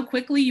sell so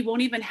quickly, you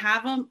won't even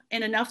have them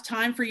in enough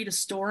time for you to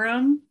store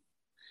them.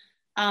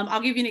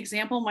 I'll give you an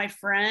example. My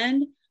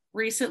friend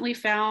recently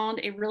found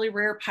a really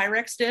rare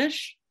Pyrex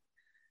dish.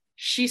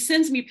 She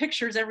sends me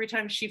pictures every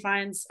time she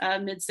finds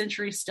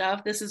mid-century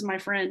stuff. This is my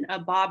friend,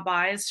 Bob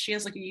Buys. She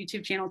has like a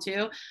YouTube channel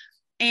too.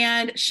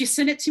 And she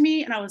sent it to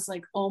me and I was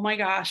like, oh my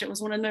gosh, it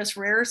was one of the most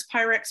rarest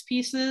Pyrex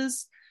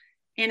pieces.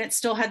 And it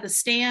still had the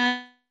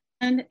stand.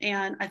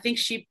 And I think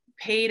she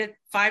paid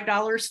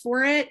 $5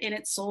 for it, and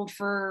it sold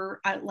for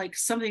like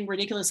something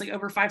ridiculous, like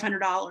over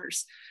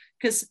 $500.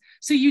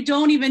 So you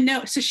don't even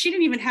know. So she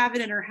didn't even have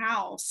it in her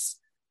house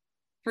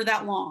for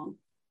that long.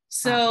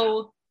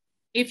 So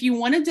if you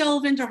want to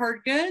delve into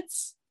hard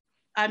goods,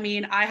 I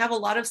mean, I have a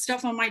lot of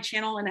stuff on my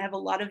channel and I have a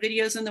lot of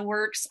videos in the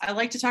works. I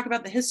like to talk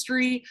about the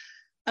history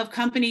of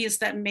companies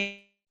that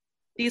make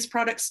these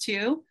products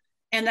too.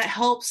 And that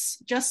helps,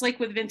 just like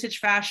with vintage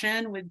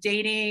fashion, with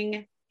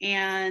dating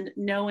and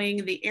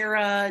knowing the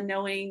era,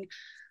 knowing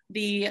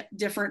the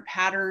different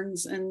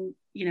patterns and,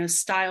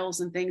 styles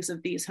and things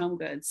of these home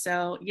goods.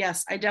 So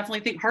yes, I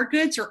definitely think hard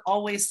goods are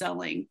always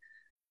selling.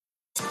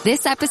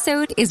 This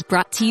episode is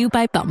brought to you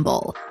by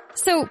Bumble.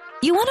 So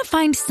you want to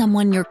find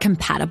someone you're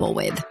compatible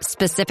with,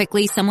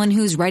 specifically someone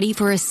who's ready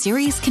for a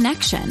serious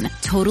connection,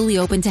 totally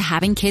open to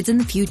having kids in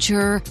the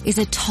future, is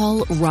a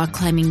tall,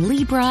 rock-climbing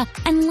Libra,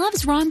 and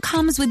loves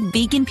rom-coms with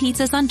vegan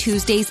pizzas on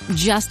Tuesdays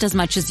just as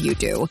much as you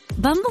do.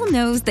 Bumble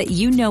knows that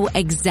you know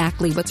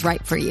exactly what's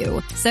right for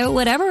you. So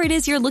whatever it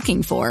is you're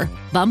looking for,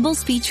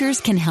 Bumble's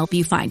features can help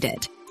you find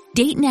it.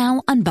 Date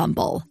now on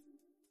Bumble.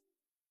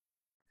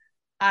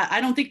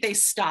 I don't think they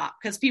stop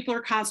because people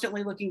are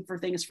constantly looking for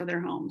things for their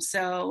homes.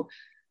 So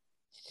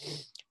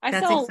that's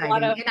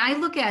exciting. And I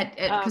look at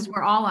it because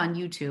we're all on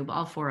YouTube,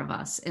 all four of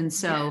us. And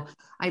so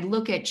I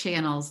look at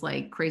channels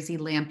like Crazy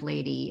Lamp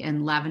Lady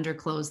and Lavender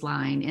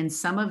Clothesline and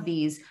some of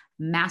these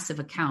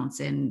massive accounts,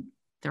 and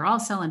they're all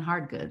selling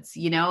hard goods,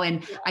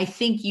 and I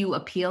think you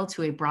appeal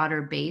to a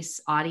broader base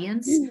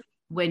audience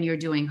when you're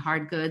doing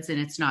hard goods and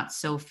it's not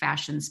so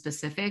fashion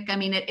specific. I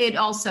mean, it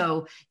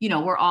also,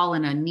 we're all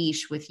in a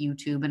niche with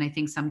YouTube. And I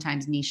think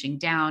sometimes niching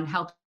down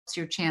helps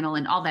your channel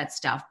and all that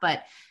stuff.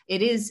 But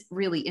it is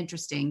really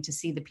interesting to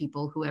see the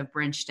people who have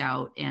branched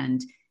out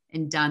and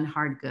done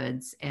hard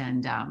goods.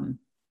 And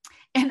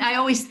I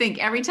always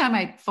think every time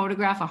I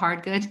photograph a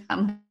hard good,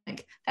 I'm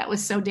like, that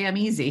was so damn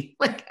easy.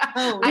 Like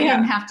I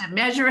didn't have to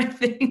measure a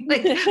thing.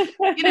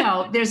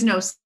 Like, there's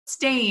no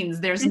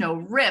stains, there's no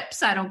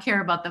rips. I don't care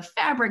about the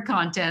fabric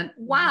content.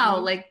 Wow.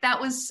 Like that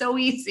was so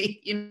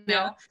easy,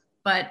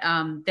 but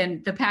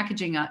then the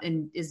packaging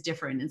is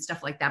different and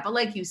stuff like that. But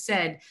like you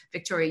said,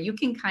 Victoria, you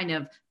can kind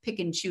of pick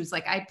and choose.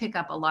 Like I pick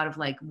up a lot of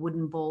like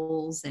wooden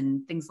bowls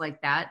and things like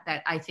that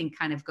I think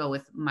kind of go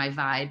with my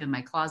vibe in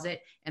my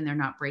closet, and they're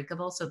not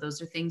breakable. So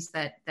those are things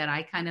that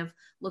I kind of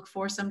look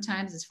for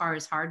sometimes as far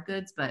as hard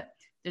goods, but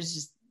there's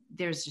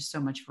just so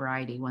much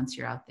variety once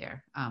you're out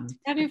there. And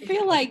I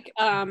feel like,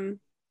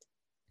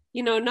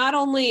 not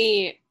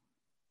only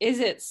is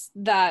it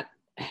that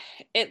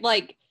it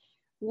like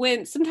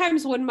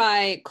sometimes when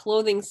my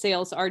clothing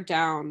sales are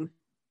down,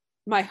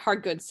 my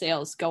hard goods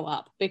sales go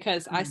up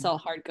because I sell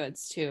hard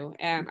goods too,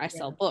 and I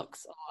sell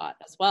books a lot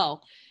as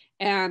well.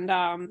 And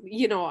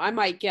you know, I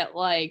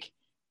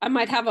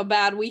might have a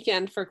bad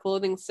weekend for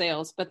clothing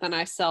sales, but then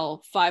I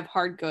sell 5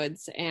 hard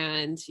goods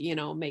and, you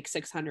know, make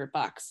 $600.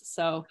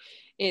 So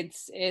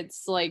it's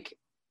like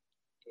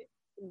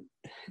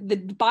the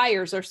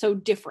buyers are so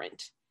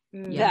different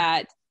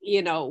that,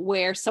 you know,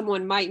 where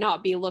someone might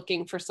not be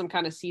looking for some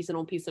kind of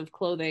seasonal piece of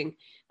clothing,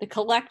 the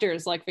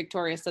collectors, like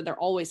Victoria said, they're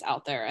always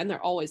out there and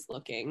they're always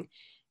looking.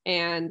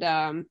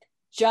 And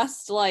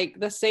just like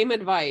the same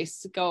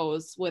advice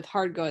goes with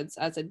hard goods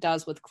as it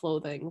does with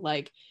clothing.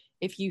 Like,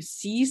 if you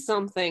see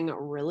something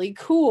really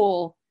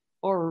cool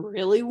or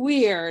really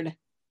weird,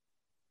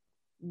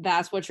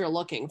 that's what you're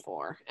looking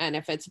for. And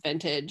if it's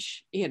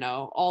vintage, you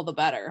know, all the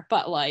better.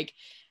 But like,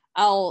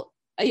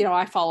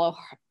 I follow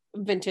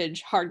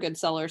vintage hard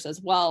goods sellers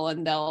as well,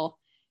 and they'll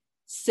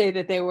say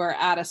that they were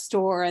at a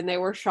store and they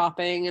were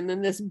shopping, and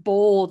then this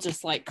bowl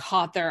just like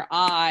caught their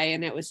eye,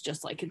 and it was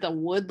just like the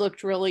wood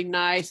looked really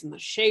nice and the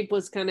shape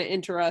was kind of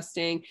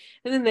interesting,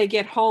 and then they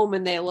get home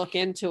and they look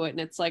into it and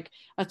it's like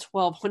a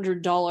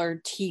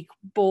 $1,200 teak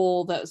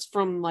bowl that was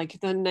from like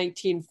the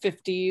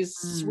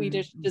 1950s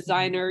Swedish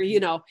designer, you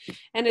know.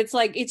 And it's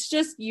like, it's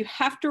just, you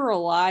have to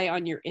rely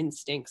on your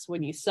instincts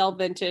when you sell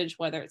vintage,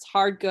 whether it's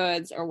hard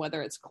goods or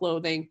whether it's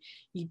clothing.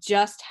 You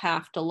just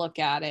have to look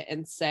at it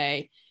and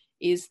say,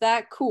 is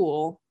that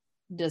cool?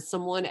 Does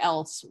someone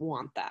else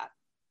want that?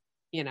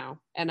 You know,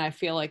 and I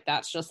feel like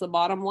that's just the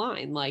bottom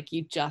line. Like,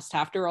 you just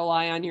have to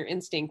rely on your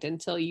instinct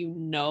until you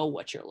know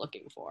what you're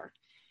looking for.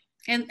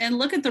 And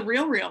look at the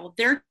Real.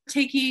 They're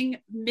taking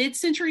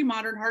mid-century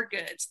modern hard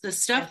goods, the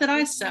stuff that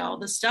I sell,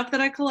 the stuff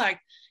that I collect,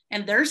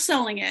 and they're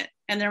selling it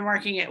and they're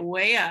marking it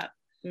way up.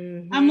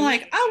 I'm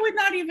like, I would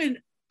not even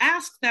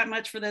ask that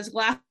much for those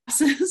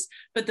glasses,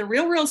 but the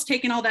Real's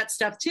taking all that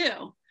stuff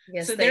too.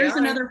 Yes, so there's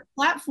another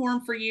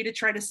platform for you to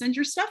try to send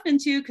your stuff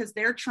into, because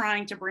they're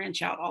trying to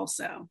branch out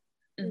also.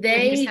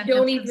 They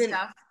don't even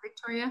stuff,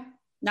 Victoria?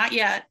 Not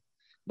yet,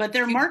 but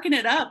they're marking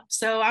it up.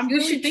 So I'm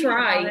really thinking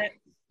about it.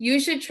 You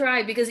should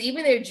try, because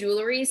even their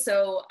jewelry.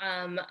 So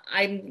I'm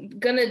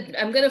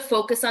gonna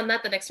focus on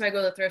that the next time I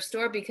go to the thrift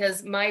store,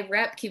 because my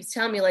rep keeps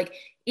telling me, like,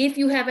 if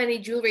you have any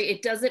jewelry,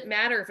 it doesn't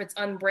matter if it's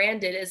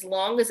unbranded, as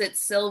long as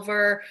it's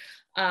silver,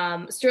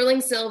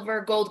 sterling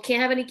silver, gold,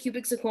 can't have any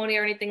cubic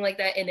zirconia or anything like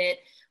that in it.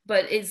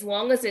 But as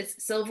long as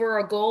it's silver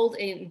or gold,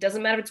 it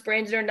doesn't matter if it's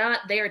branded or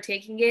not, they are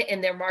taking it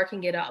and they're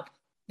marking it up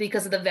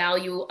because of the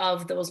value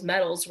of those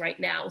metals right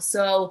now.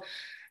 So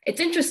it's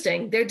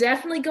interesting. They're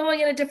definitely going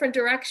in a different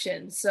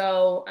direction.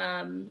 So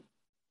I'm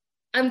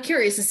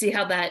curious to see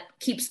how that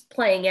keeps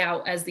playing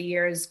out as the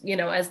years, you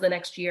know, as the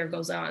next year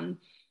goes on.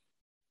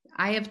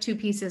 I have 2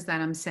 pieces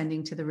that I'm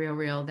sending to the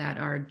Real that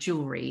are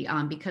jewelry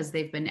because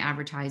they've been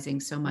advertising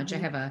so much. I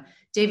have a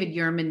David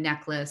Yurman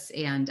necklace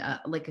and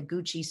like a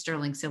Gucci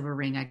sterling silver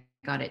ring I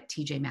got at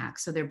TJ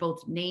Maxx. So they're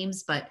both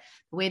names, but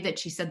the way that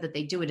she said that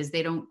they do it is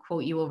they don't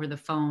quote you over the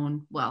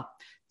phone. Well,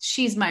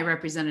 she's my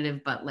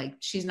representative, but like,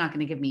 she's not going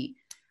to give me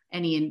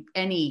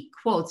any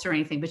quotes or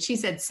anything, but she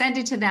said, send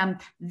it to them.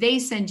 They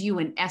send you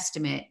an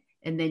estimate,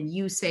 and then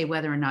you say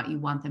whether or not you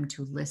want them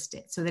to list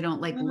it. So they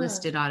don't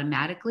list it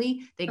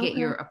automatically. They get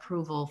your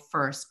approval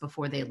first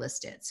before they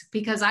list it.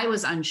 Because I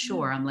was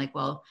unsure. I'm like,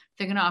 well,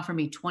 they're going to offer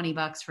me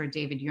 $20 for a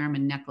David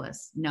Yurman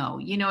necklace. No,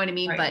 you know what I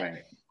mean?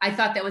 Right. I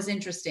thought that was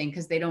interesting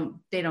because they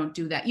don't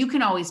do that. You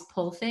can always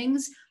pull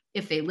things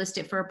if they list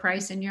it for a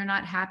price and you're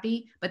not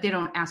happy, but they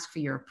don't ask for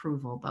your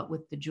approval. But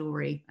with the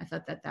jewelry, I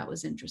thought that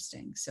was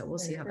interesting. So we'll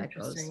see how that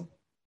goes.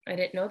 I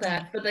didn't know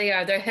that, but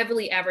they're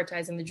heavily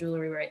advertising the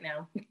jewelry right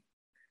now.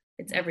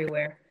 It's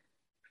everywhere.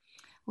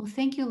 Well,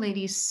 thank you,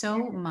 ladies, so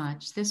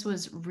much. This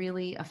was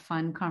really a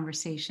fun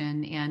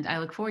conversation, and I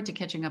look forward to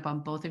catching up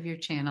on both of your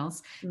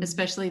channels,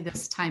 especially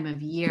this time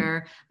of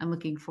year. I'm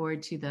looking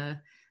forward to the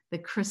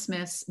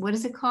Christmas. What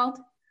is it called?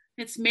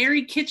 It's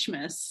Merry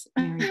Kitschmas.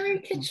 Merry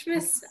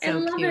Kitschmas. So I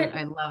love it.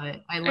 I love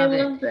it. I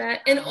love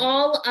that. And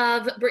all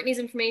of Brittany's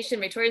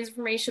information, Victoria's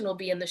information will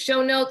be in the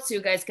show notes. So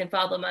you guys can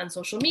follow them on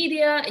social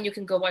media, and you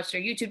can go watch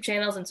their YouTube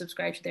channels and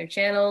subscribe to their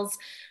channels.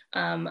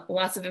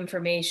 Lots of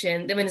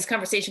information. I mean, this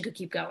conversation could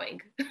keep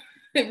going.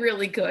 It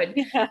really could.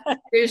 Yeah,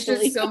 there's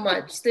just so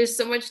much. There's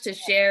so much to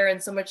share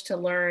and so much to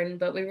learn,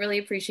 but we really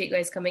appreciate you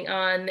guys coming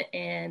on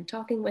and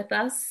talking with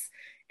us.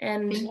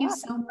 And thank you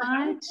so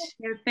much.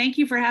 Thank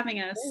you for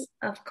having us.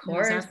 Of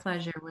course. It was our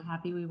pleasure. We're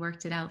happy we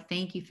worked it out.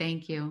 Thank you.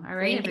 Thank you. All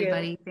right,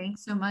 everybody.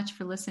 Thanks so much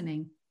for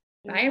listening.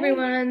 Bye,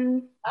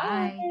 everyone.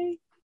 Bye.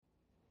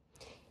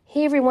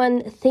 Hey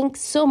everyone,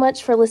 thanks so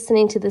much for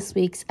listening to this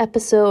week's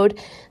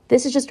episode.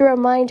 This is just a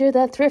reminder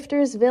that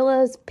Thrifters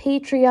Villa's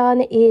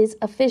Patreon is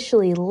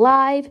officially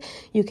live.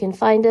 You can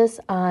find us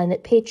on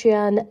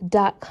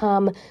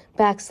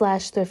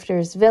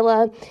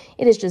patreon.com/ThriftersVilla.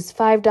 It is just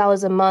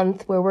 $5 a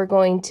month where we're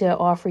going to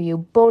offer you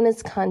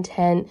bonus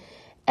content,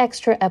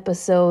 extra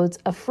episodes,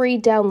 a free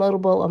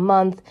downloadable a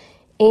month,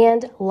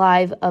 and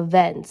live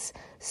events.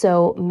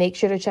 So make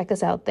sure to check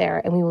us out there,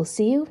 and we will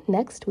see you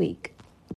next week.